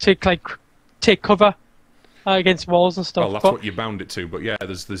like take cover against walls and stuff. Well, that's what you bound it to, but yeah,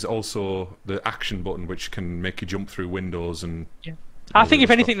 there's also the action button which can make you jump through windows and. Yeah. I think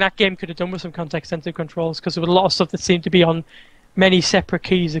if anything, that game could have done with some context-sensitive controls because there was a lot of stuff that seemed to be on many separate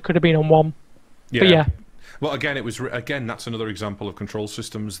keys that could have been on one. Yeah. But yeah. Well, again, that's another example of control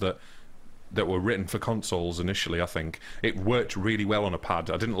systems that were written for consoles initially. I think it worked really well on a pad.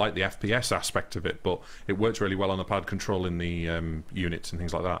 I didn't like the FPS aspect of it, but it worked really well on a pad, controlling the units and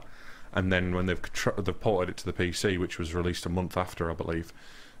things like that. And then when they've ported it to the PC, which was released a month after, I believe,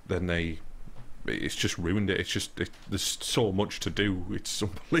 then it's just ruined it. There's so much to do. It's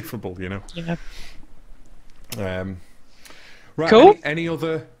unbelievable, you know. Yeah. Right. Cool. Any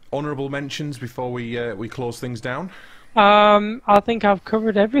other honourable mentions before we close things down? I think I've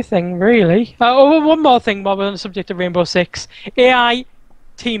covered everything, really. One more thing while we're on the subject of Rainbow Six. AI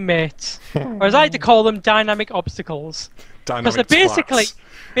teammates. Or as I like to call them, dynamic obstacles. Because they're basically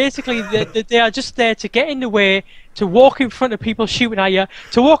they are just there to get in the way, to walk in front of people shooting at you,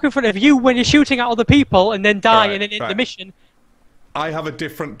 to walk in front of you when you're shooting at other people and then die and then end the mission. I have a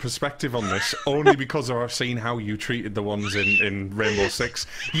different perspective on this, only because I've seen how you treated the ones in Rainbow Six.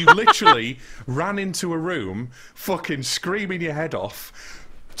 You literally ran into a room, fucking screaming your head off,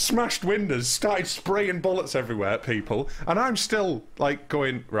 smashed windows, started spraying bullets everywhere at people, and I'm still, like,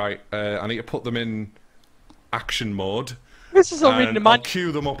 going, right, I need to put them in action mode. This is already in the manual. I'll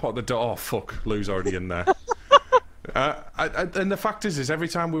queue them up at the door. Oh, fuck, Lou's already in there. And the fact is every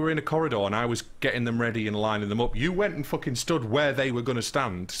time we were in a corridor and I was getting them ready and lining them up, you went and fucking stood where they were going to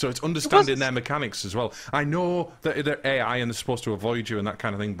stand. So it's understanding their mechanics as well. I know that they're AI and they're supposed to avoid you and that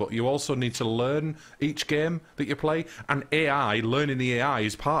kind of thing, but you also need to learn each game that you play, and learning the AI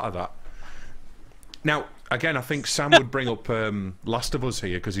is part of that. Now, again, I think Sam would bring up Last of Us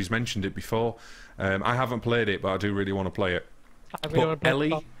here because he's mentioned it before. I haven't played it, but I do really want to play it.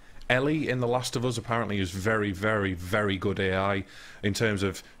 But Ellie in The Last of Us apparently is very, very, very good AI in terms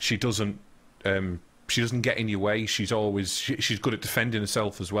of she doesn't get in your way. She's always she's good at defending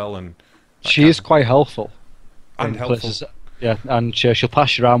herself as well, and she is quite helpful. And helpful. Places, yeah, and she'll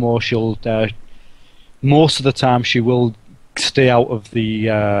pass your ammo. She'll most of the time she will stay out of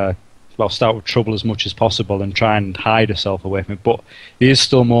the stay out of trouble as much as possible and try and hide herself away from it. But there is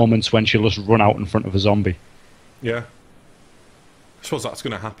still moments when she'll just run out in front of a zombie. Yeah. I suppose that's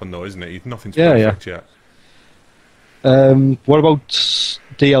going to happen though, isn't it? Nothing's perfect yet. What about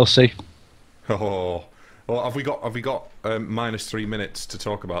DLC? Oh, well, have we got -3 minutes to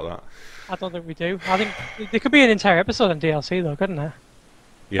talk about that? I don't think we do. I think there could be an entire episode on DLC though, couldn't there?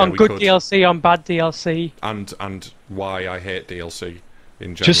 Yeah, on good DLC, on bad DLC, and why I hate DLC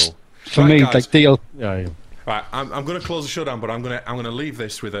in general. Just for me, guys, like DLC. Yeah. Right, I'm going to close the show down, but I'm going to leave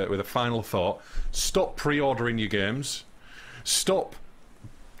this with a final thought. Stop pre-ordering your games. Stop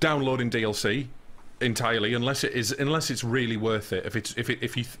downloading DLC entirely unless it's really worth it.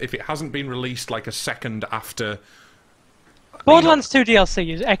 If it hasn't been released like a second after. Borderlands 2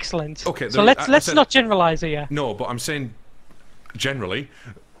 DLC is excellent. Okay, so let's not generalize here. No, but I'm saying generally.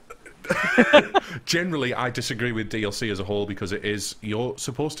 Generally, I disagree with DLC as a whole because you're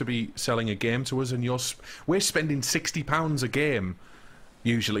supposed to be selling a game to us, and we're spending £60 a game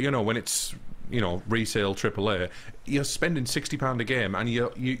usually. When it's resale AAA, you're spending £60 a game, and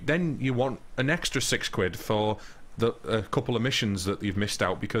you want an extra £6 for a couple of missions that you've missed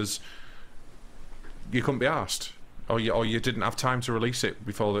out because you couldn't be asked. Or you didn't have time to release it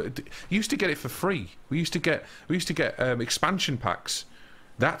before. You used to get it for free. We used to get expansion packs.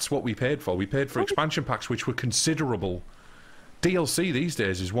 That's what we paid for. We paid for expansion packs, which were considerable. DLC these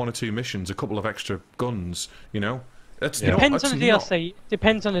days is 1 or 2 missions, a couple of extra guns. Depends on the DLC.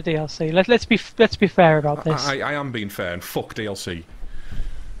 Depends on the DLC. Let's be fair about this. I am being fair, and fuck DLC.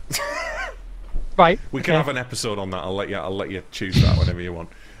 Right. We can have an episode on that. I'll let you choose that whenever you want.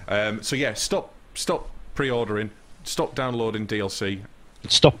 So yeah, stop pre-ordering. Stop downloading DLC.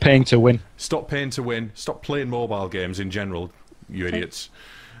 Stop paying to win. Stop paying to win. Stop playing mobile games in general, you idiots.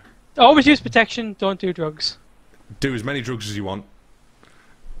 Always use protection. Don't do drugs. Do as many drugs as you want.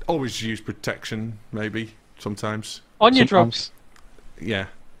 Always use protection, maybe, sometimes. On your drugs. Yeah,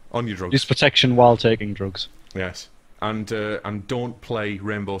 on your drugs. Use protection while taking drugs. Yes. And don't play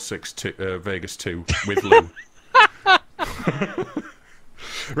Rainbow Six Vegas 2 with Lew.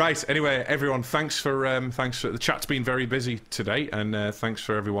 Right. Anyway, everyone, thanks for the chat's been very busy today, and thanks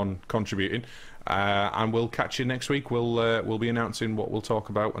for everyone contributing. And we'll catch you next week. We'll be announcing what we'll talk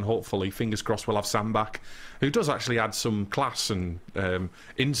about, and hopefully, fingers crossed, we'll have Sam back, who does actually add some class and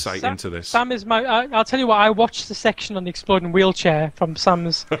insight into this. Sam is I'll tell you what. I watched the section on the exploding wheelchair from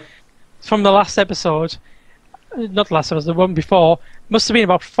Sam's from the last episode. Not the last episode, the one before. Must have been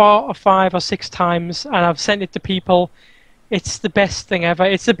about 4 or 5 or 6 times, and I've sent it to people. It's the best thing ever.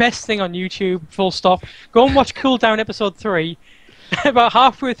 It's the best thing on YouTube, full stop. Go and watch Cool Down episode 3. About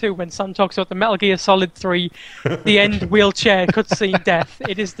halfway through, when Sam talks about the Metal Gear Solid 3, the end wheelchair cutscene death.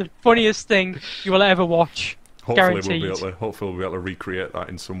 It is the funniest thing you will ever watch. Hopefully Guaranteed. We'll be able to recreate that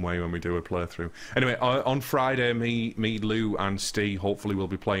in some way when we do a playthrough. Anyway, on Friday, me, Lew and Ste hopefully will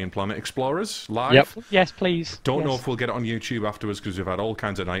be playing Planet Explorers live. Yep. Yes, please. Don't know if we'll get it on YouTube afterwards because we've had all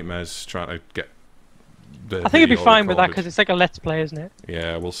kinds of nightmares trying to get I think it'd be fine with that because it's like a let's play, isn't it?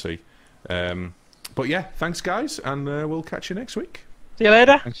 Yeah, we'll see. But yeah, thanks guys, and we'll catch you next week. See you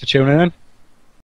later. Thanks for tuning in.